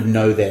kind of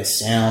know their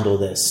sound or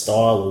their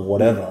style or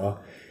whatever,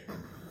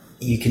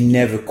 you can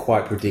never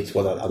quite predict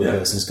what that other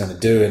person's going to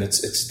do, and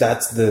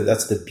that's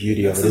the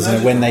beauty of it,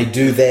 isn't it? When they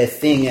do their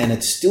thing, and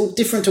it's still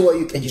different to what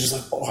you, and you're just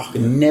like, oh, I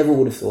never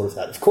would have thought of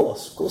that. Of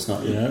course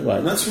not. You know, like,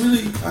 and that's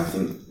really, I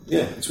think,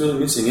 it's really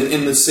missing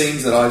in the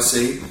scenes that I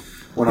see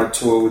when I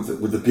tour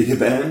with the bigger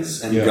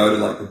bands, and you go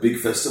to like the big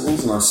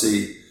festivals, and I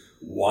see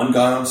one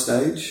guy on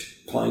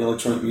stage playing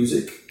electronic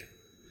music,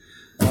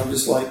 and I'm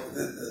just like,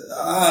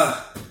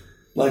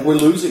 like we're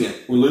losing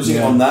it. We're losing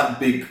it on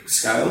that big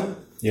scale.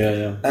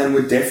 Yeah. And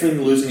we're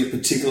definitely losing it,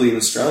 particularly in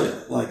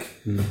Australia. Like,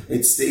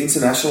 it's the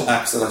international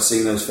acts that I see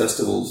in those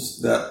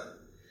festivals that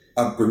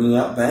are bringing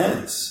out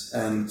bands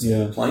and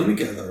playing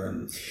together.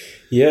 And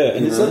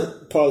is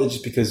that partly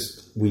just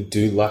because we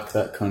do lack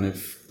that kind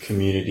of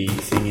community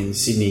thing in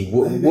Sydney?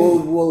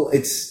 Well,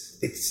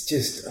 it's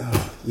just,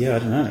 I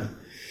don't know.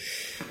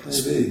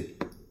 Maybe.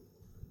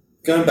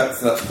 Going back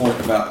to that point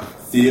about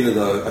theatre,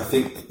 though, I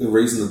think the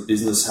reason the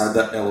business had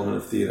that element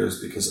of theatre is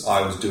because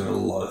I was doing a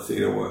lot of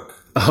theatre work.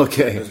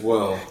 Okay. As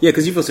well. Yeah,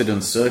 because you've also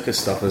done circus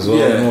stuff as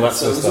well, and all that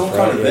sort of stuff. So it was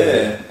all kind of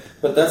there.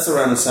 But that's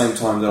around the same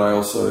time that I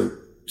also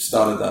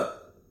started that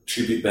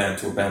tribute band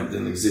to a band that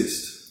didn't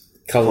exist.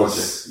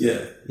 Colours. Project.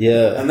 Yeah.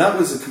 Yeah. And that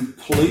was a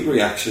complete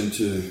reaction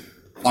to,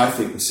 I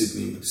think, the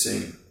Sydney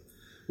scene.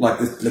 Like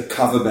the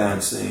cover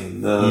band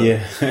scene, the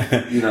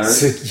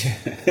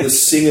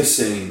singer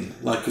scene.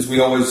 Like, because we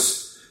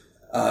always,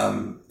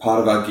 part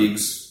of our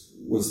gigs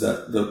was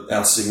that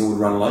our singer would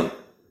run late.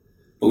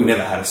 But we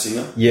never had a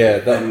singer. Yeah.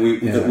 And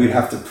we'd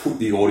have to put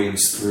the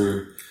audience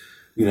through,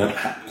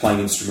 playing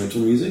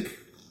instrumental music.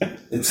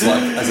 It's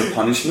like as a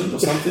punishment or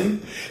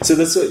something. So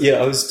that's what,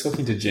 I was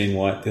talking to Gene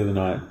White the other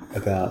night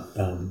about,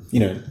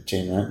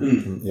 Gene,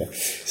 right?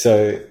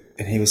 So,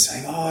 and he was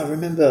saying, I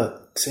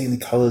remember seeing the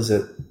Colours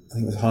at, I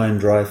think it was High and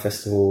Dry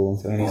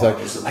Festival. And he's like,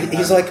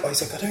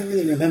 I don't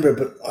really remember it,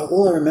 but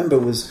all I remember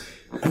was,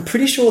 I'm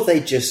pretty sure they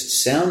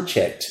just sound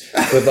checked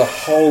for the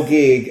whole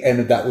gig,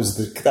 and that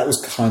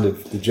was kind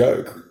of the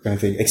joke kind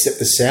of thing. Except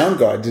the sound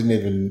guy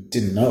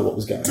didn't know what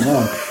was going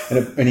on,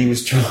 and he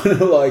was trying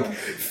to like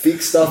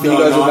fix stuff.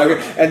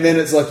 And then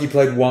it's like he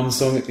played one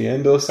song at the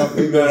end or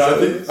something.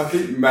 I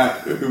think Matt,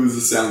 who was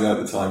the sound guy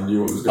at the time,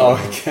 knew what was going on.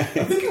 I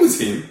think it was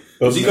him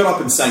because he got up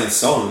and sang a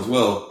song as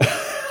well.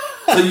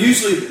 So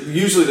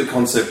usually the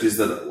concept is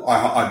that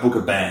I book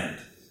a band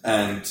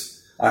and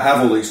I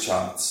have all these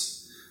charts.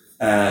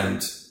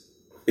 And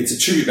it's a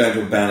tribute band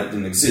to a band that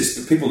didn't exist,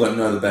 but people don't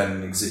know the band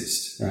didn't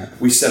exist. Right.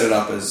 We set it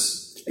up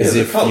as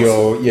if Colours.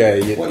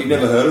 What, you've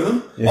never heard of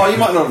them? Yeah. Oh, you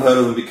might not have heard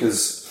of them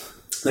because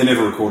they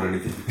never recorded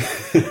anything.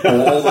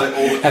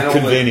 How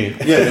convenient.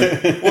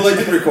 Well, they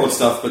did record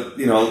stuff, but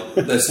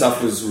their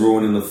stuff was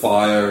ruined in the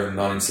fire in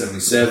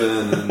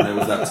 1977, and there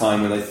was that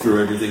time when they threw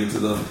everything into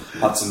the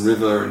Hudson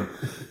River, and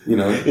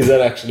Is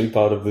that actually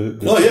part of the...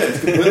 Oh, yeah, it's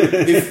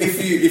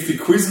completely... if you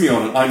quiz me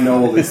on it, I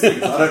know all these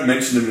things. I don't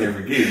mention them in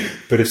every gig.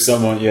 But if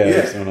someone...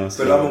 someone else...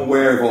 But I'm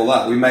aware of all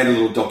that. We made a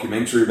little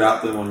documentary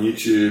about them on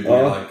YouTube.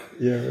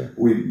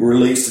 We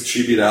released a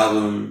tribute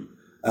album.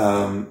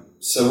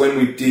 So when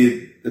we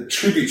did the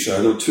tribute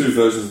show, there were two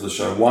versions of the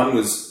show. One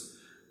was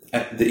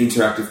at the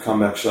Interactive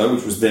Comeback Show,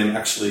 which was them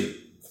actually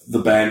the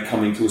band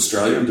coming to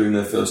Australia and doing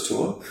their first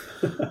tour.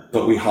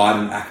 But we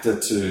hired an actor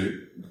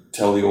to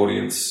tell the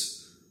audience...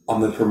 I'm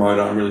the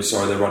promoter, I'm really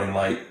sorry they're running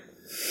late.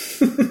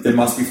 There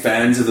must be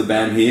fans of the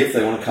band here if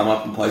they want to come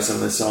up and play some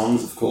of their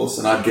songs, of course.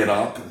 And I'd get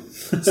up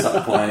and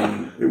start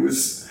playing. It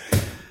was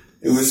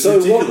so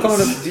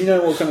ridiculous. Do you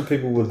know what kind of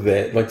people were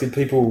there? Like, did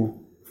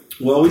people...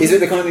 Well, is it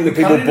the kind of thing that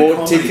people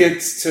bought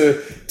tickets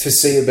to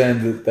see a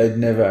band that they'd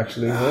never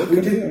actually heard?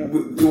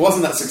 It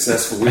wasn't that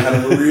successful. We had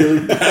a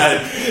really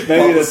bad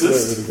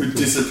publicist who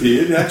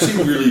disappeared. It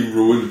actually really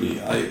ruined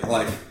me.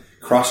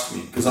 Crushed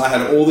me because I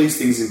had all these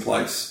things in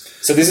place.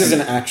 So this is an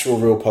actual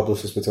real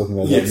publicist we're talking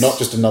about, yes. Not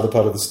just another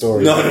part of the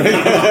story. No.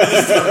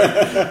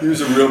 He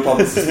was a real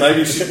publicist.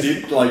 Maybe she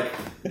did, she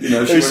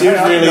was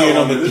really in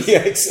on the... Yeah,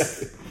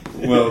 exactly.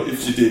 Well,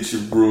 if she did,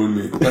 she ruined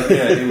me. But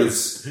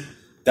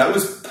that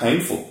was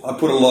painful. I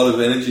put a lot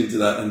of energy into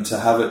that, and to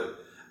have it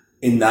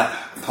in that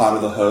part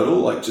of the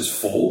hurdle, just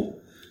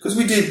fall. Because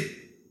we did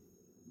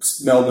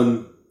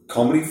Melbourne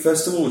Comedy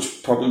Festival,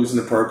 which probably was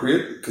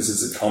inappropriate because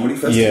it's a comedy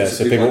festival. Yeah,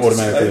 so people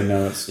automatically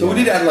know it's... But we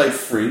did Adelaide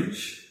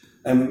Fringe.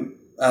 And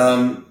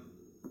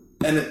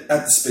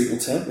at the Spiegel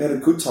tent, we had a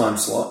good time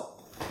slot,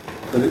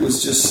 but it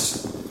was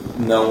just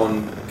no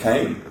one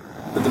came.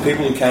 But the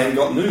people who came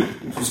got nude,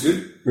 which was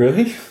good.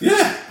 Really?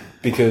 Yeah,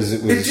 because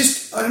it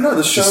was. I don't know.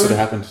 The show sort of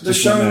happened. The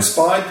show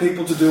inspired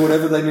people to do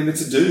whatever they needed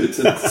to do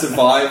to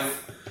survive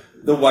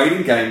the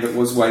waiting game that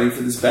was waiting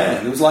for this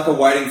band. It was like a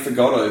Waiting for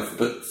Godot,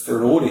 but for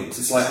an audience.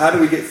 It's like, how do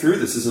we get through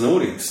this as an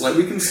audience? Like,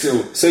 we can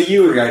still create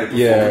a performance.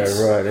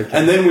 Yeah, right. Okay.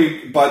 And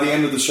then by the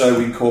end of the show,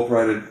 we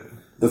incorporated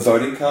the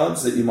voting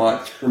cards that you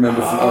might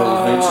remember from Oral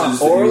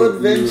Adventures. Oral You were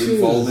Adventures.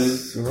 involved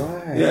in.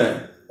 Right.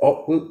 Yeah.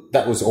 Oh, well,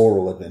 that was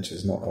Oral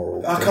Adventures, not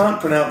Oral. I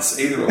can't pronounce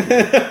either of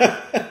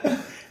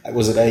them.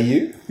 Was it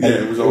AU?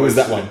 Yeah, it was Or always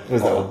was that one?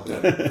 Was that one?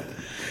 one?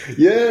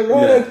 Yeah,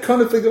 right. Yeah. I'd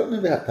kind of forgotten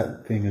about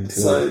that thing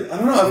until. So, I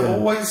don't know, I've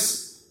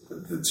always,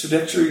 the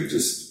trajectory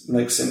just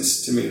makes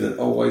sense to me that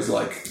always,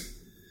 like,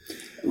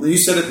 you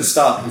said at the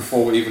start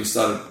before we even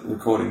started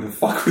recording to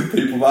fuck with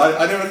people, but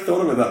I never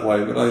thought of it that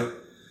way, but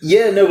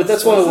but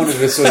that's why I wanted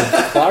to sort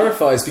of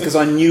clarify, is because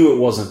I knew it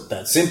wasn't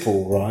that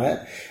simple, right?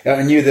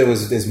 I knew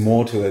there's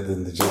more to it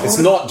than it's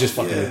not just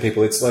fucking with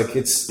people. It's like,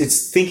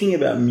 it's thinking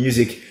about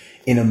music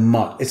in a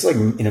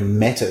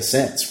meta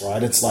sense,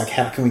 right? It's like,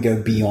 how can we go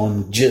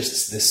beyond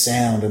just the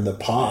sound and the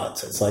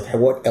parts? It's like,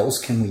 what else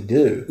can we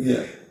do?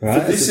 Yeah.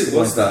 Right? For this, it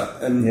was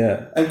that.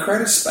 And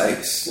create a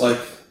space. Like,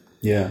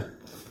 yeah.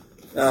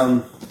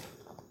 And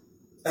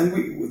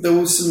there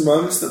was some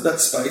moments that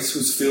space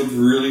was filled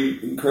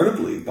really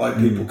incredibly by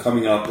people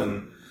coming up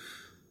and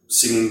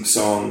singing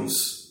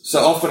songs. So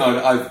often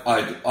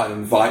I'd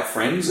invite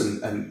friends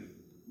and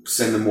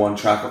send them one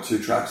track or two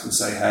tracks and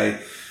say, hey,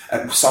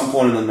 at some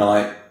point in the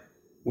night,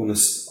 when the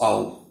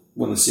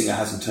singer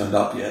hasn't turned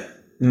up yet,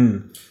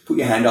 put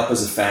your hand up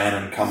as a fan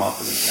and come up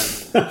and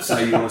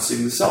say you want to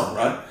sing the song,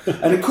 right?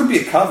 And it could be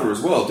a cover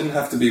as well. It didn't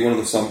have to be one of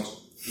the songs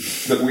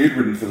that we'd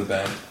written for the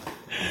band.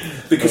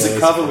 Because a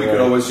cover we could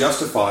always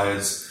justify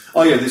as,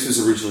 oh yeah, this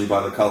was originally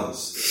by The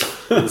Colours.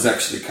 It was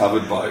actually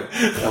covered by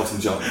Elton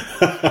John.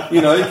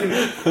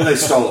 They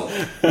stole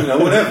it.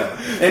 Whatever.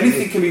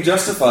 Anything can be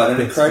justified,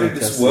 and it created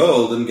this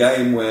world and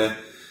game where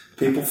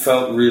people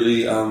felt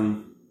really...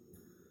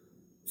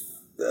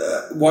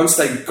 once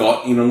they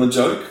got in on the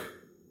joke,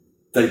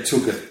 they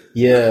took it.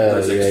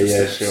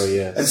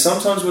 Sure. And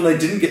sometimes when they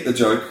didn't get the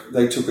joke,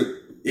 they took it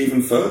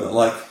even further.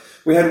 Like,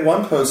 we had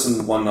one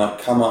person one night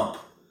come up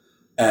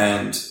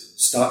and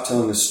start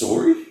telling a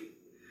story,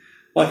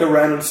 like a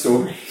random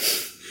story.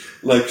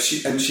 Like,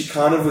 she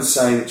kind of was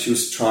saying that she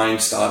was trying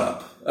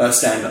stand-up,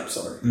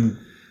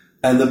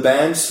 And the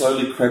band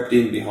slowly crept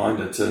in behind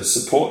her to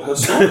support her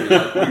story.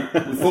 Like,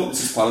 we thought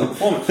this is part of the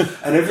performance.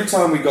 And every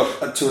time we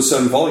got to a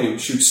certain volume,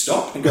 she'd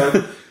stop and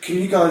go, can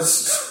you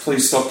guys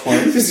please stop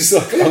playing? This is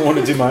like, I want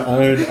to do my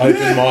own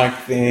open mic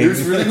thing. It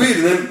was really weird.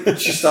 And then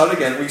she started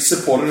again. We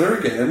supported her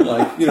again.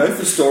 Like, if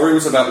the story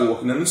was about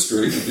walking in the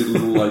street, we did a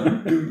little,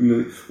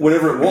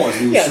 whatever it was.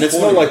 And it's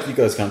not like you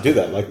guys can't do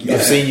that. Like,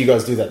 I've seen you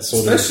guys do that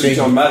sort Especially of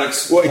thing. John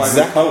Maddox playing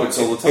with poets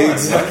all the time.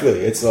 Exactly.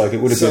 Right? It's like,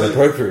 it would have been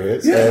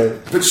appropriate. Yeah. So.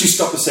 But she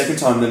stopped the second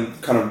time, then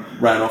kind of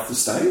ran off the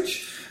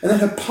stage. And then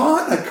her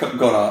partner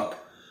got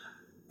up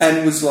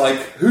and was like,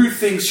 who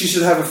thinks she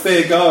should have a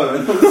fair go?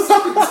 And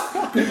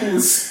people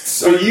was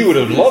so... you would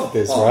have loved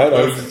this, right?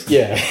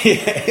 Yeah,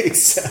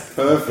 exactly.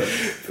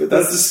 Perfect. But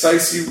that's the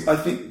space I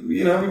think,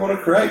 we want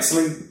to create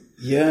something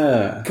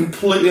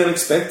completely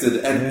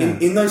unexpected.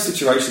 And in those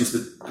situations,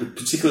 but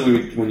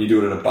particularly when you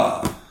do it at a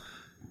bar,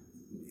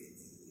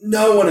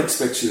 no one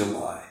expects you to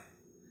lie.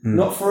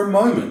 Not for a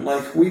moment.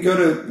 Like, we go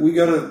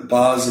to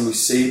bars and we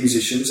see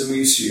musicians and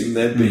we assume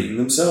they're being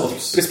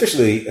themselves. But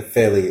especially a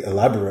fairly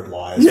elaborate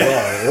lie as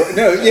well.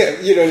 No,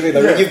 you know what I mean?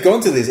 Like, when you've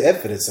gone to this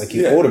effort, it's like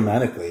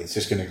automatically it's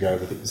just going to go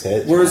over people's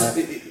heads. Whereas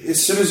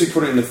as soon as you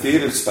put it in the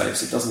theatre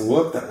space, it doesn't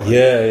work that way.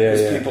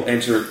 Because people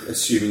enter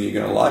assuming you're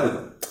going to lie to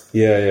them.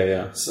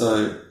 Yeah.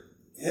 So,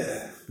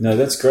 No,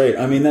 that's great.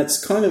 I mean,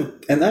 that's kind of...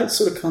 And that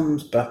sort of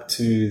comes back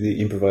to the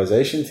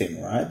improvisation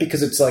thing, right?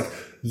 Because it's like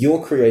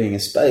you're creating a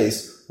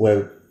space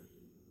where...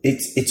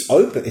 It's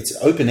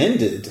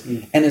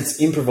open-ended, and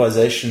it's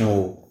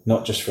improvisational,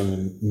 not just from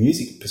a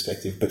music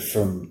perspective, but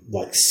from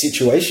like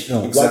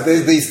situational. Exactly.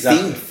 Like these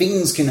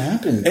things can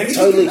happen.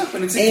 Anything can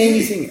happen. It's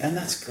anything, and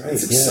that's great.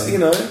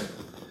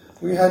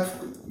 We had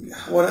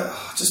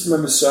I just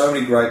remember so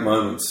many great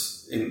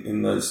moments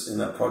in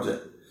that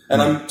project,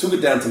 and I took it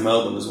down to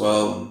Melbourne as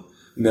well, and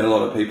met a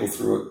lot of people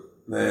through it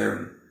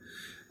there,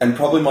 and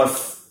probably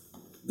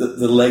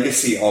the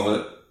legacy of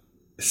it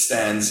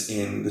stands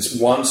in this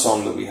one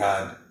song that we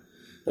had.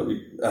 That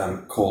we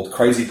called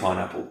Crazy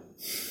Pineapple,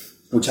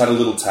 which had a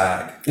little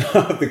tag.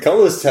 The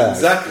colours tag.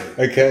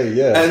 Exactly. Okay,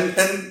 yeah.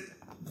 And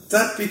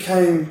that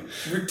became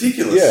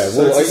ridiculous. Yeah,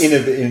 well,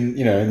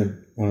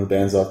 in one of the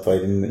bands I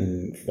played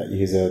in that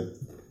year,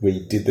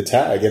 we did the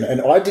tag,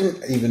 and I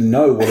didn't even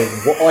know what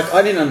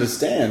I didn't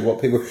understand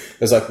what people...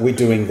 It was like, we're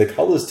doing the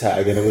colours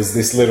tag, and it was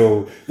this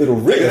little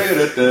riff.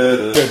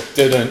 I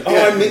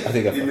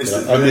think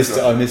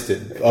I missed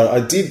it.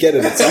 I did get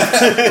it at some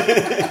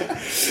point.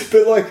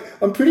 But like,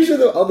 I'm pretty sure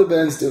there were other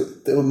bands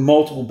there were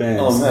multiple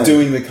bands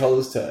doing the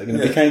colours tag, and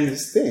it became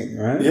this thing,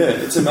 right? Yeah,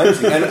 it's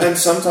amazing. and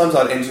sometimes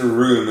I'd enter a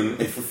room,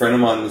 and if a friend of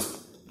mine was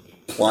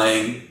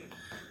playing,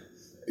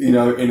 you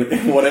know,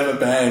 in whatever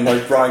band,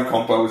 like Brian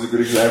Compo was a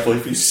good example.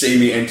 If you see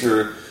me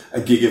enter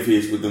a gig of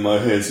his with the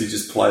Moheads, you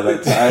just play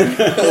that tag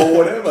or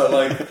whatever.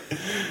 Like,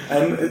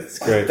 and it's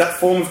great. That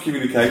form of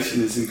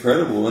communication is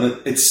incredible, and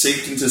it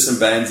seeped into some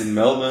bands in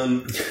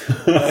Melbourne.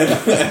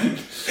 and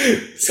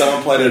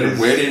someone played it at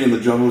a wedding, and the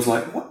drummer was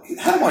like, "What?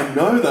 How do I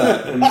know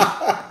that?" And,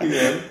 you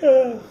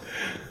know,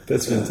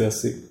 that's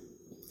fantastic.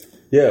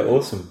 Yeah,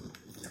 awesome.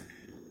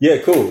 Yeah,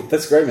 cool.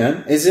 That's great,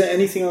 man. Is there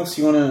anything else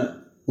you want to?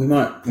 We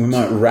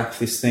might wrap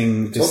this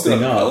thing up.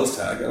 Colours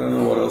tag. I don't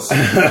know what else.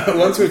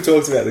 Once we've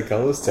talked about the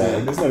colours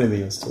tag, there's not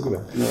anything else to talk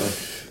about. No.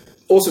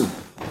 Awesome.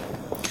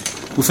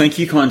 Well, thank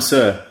you, kind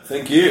sir.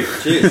 Thank you.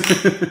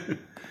 Cheers.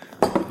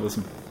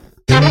 Awesome.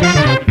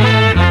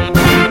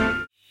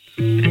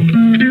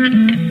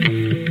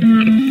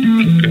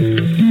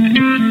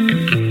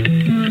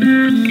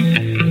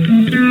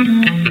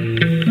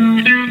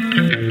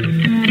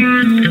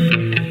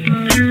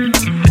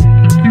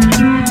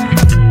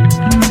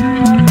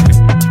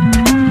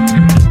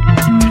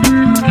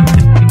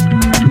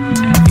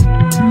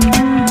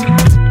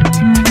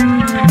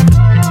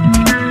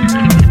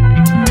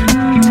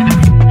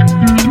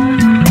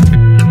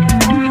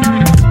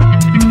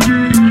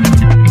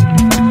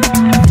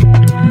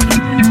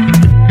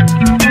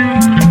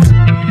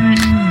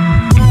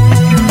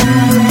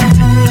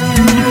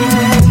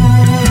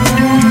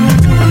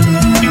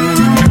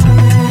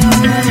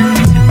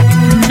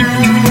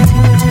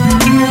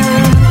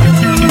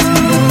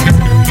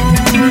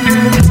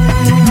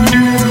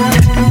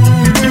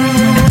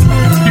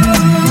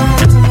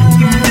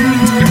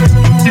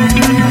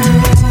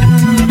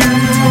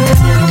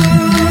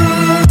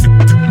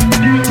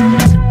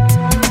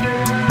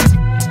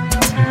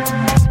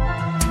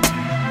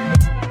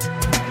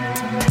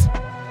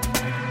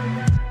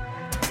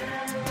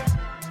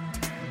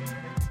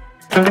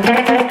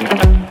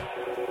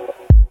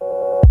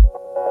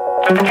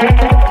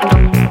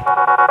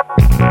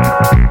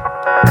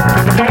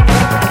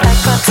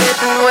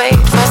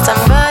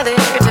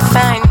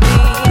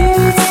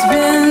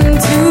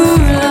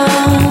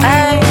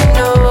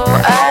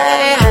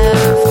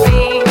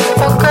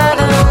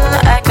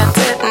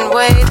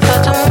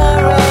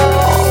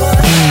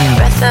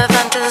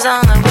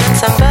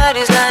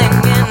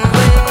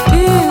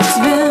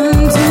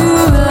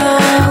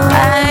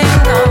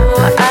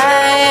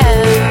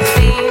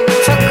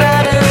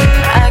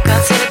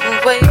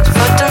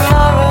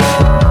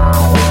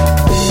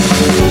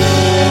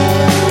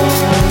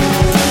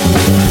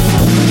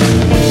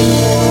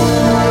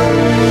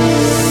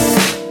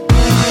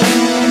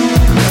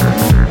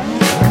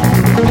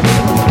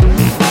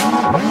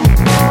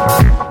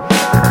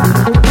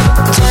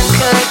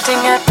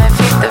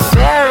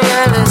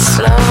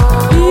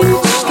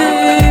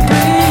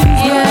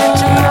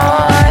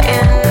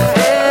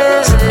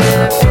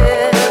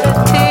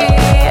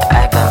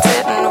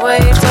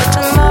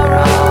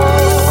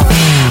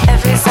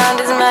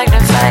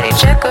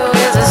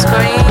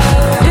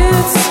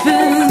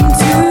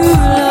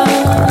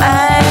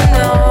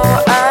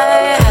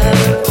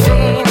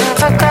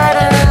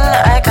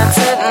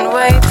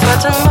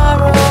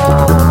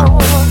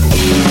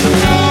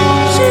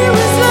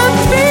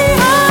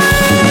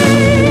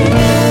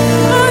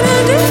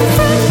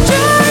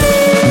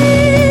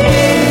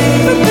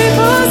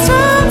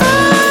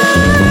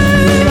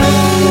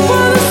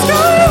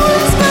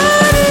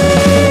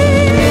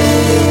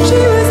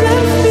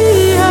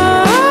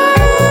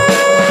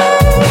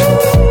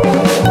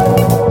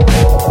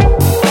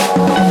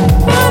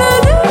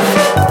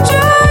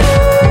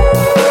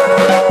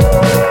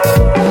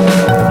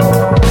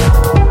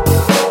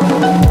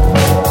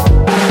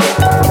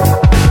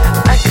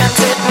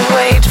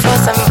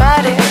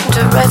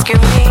 Rescue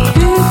me.